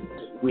is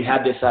we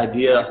have this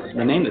idea,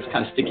 the name that's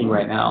kind of sticking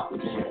right now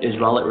is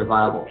Rowlett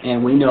Revival.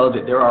 And we know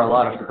that there are a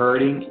lot of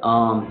hurting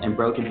and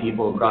broken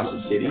people across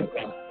the city.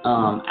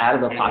 Out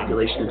of a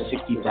population of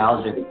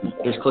 60,000,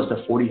 there's close to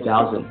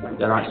 40,000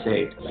 that aren't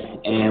saved.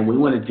 And we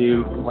want to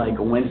do like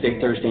a Wednesday,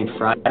 Thursday, and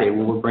Friday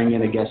where we'll bring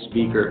in a guest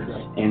speaker,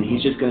 and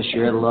he's just going to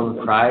share the love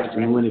of Christ,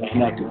 and we want to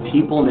connect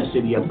people in the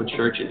city up with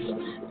churches,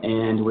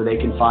 and where they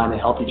can find a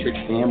healthy church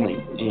family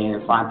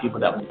and find people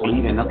that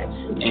believe in them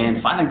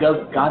and find a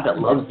God that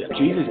loves them.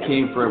 Jesus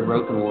came for a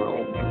broken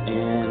world,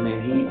 and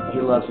man, he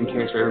loves and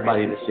cares for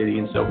everybody in the city.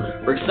 And so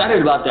we're excited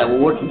about that.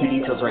 We're working through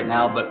details right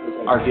now, but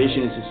our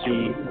vision is to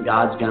see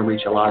God's going to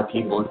reach a lot of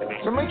people.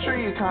 So make sure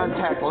you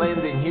contact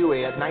Landon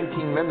Huey at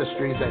 19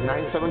 Ministries at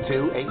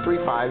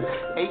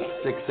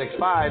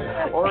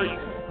 972-835-8665 or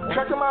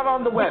check them out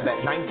on the web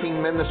at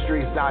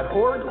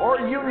 19ministries.org or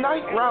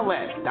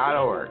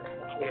uniterowlett.org.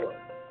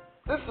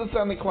 This is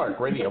Sonny Clark,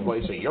 radio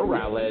voice of your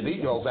Rowlett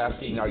Eagles,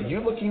 asking, are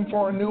you looking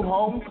for a new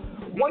home?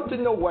 Want to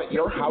know what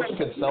your house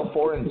could sell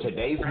for in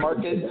today's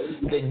market?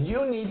 Then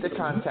you need to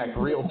contact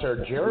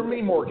Realtor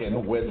Jeremy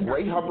Morgan with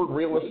Ray Hubbard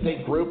Real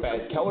Estate Group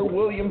at Keller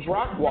Williams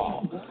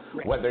Rockwall.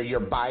 Whether you're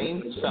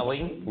buying,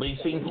 selling,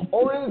 leasing,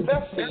 or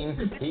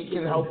investing, he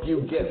can help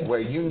you get where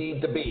you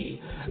need to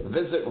be.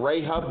 Visit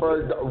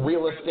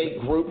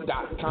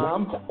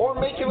RayHubbardRealEstateGroup.com or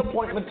make an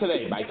appointment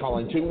today by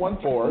calling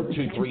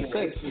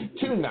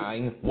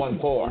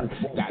 214-236-2914.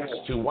 That's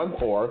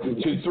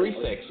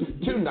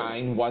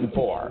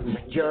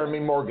 214-236-2914. Jeremy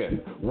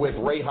Morgan with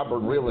Ray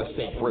Hubbard Real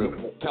Estate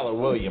Group, Keller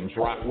Williams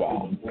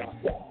Rockwall.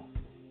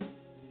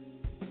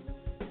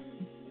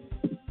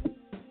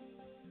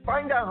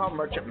 Find out how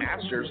Merchant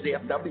Masters,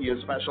 DFW,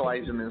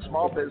 specializing in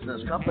small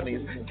business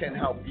companies, can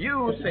help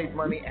you save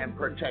money and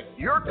protect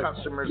your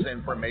customers'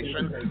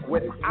 information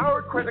with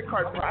our credit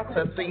card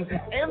processing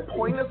and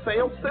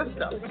point-of-sale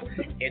systems.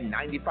 In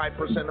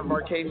 95% of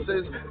our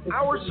cases,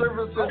 our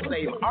services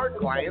save our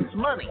clients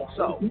money.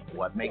 So,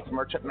 what makes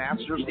Merchant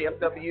Masters,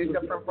 DFW,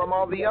 different from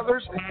all the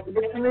others?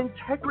 It's an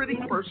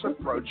integrity-first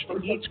approach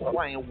to each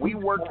client we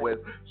work with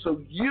so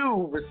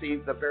you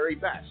receive the very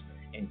best,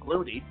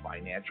 including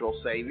financial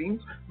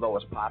savings,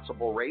 lowest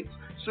possible rates,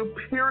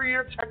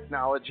 superior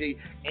technology,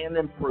 and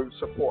improved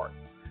support.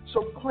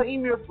 So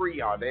claim your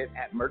free audit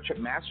at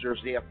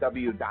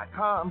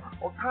merchantmastersdfw.com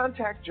or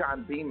contact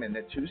John Beeman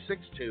at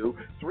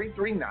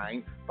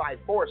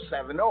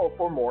 262-339-5470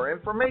 for more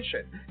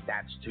information.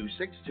 That's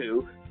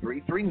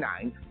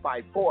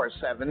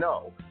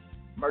 262-339-5470.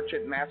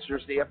 Merchant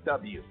Masters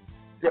DFW,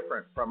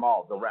 different from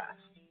all the rest.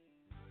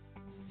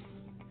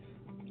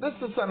 This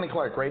is Sonny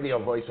Clark, radio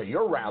voice of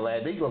your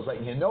Rowlett Eagles,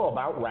 letting you know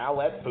about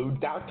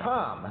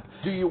RowlettFood.com.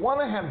 Do you want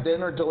to have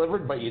dinner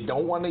delivered but you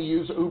don't want to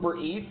use Uber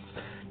Eats?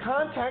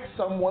 Contact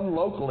someone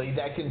locally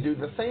that can do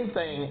the same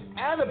thing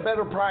at a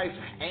better price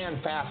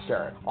and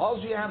faster. All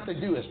you have to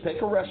do is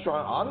pick a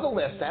restaurant on the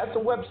list at the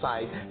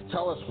website,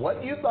 tell us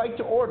what you'd like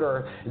to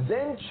order,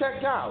 then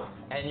check out,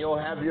 and you'll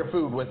have your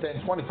food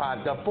within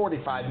 25 to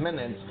 45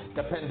 minutes,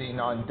 depending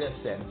on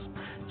distance.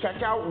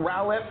 Check out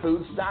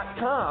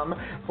RowlettFoods.com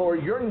for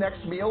your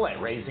next meal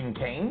at Raising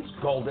Cane's,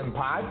 Golden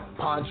Pod,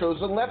 Ponchos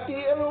and Lefty,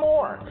 and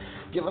more.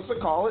 Give us a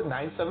call at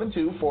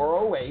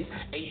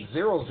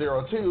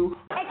 972-408-8002.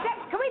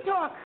 Except, can we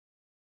talk?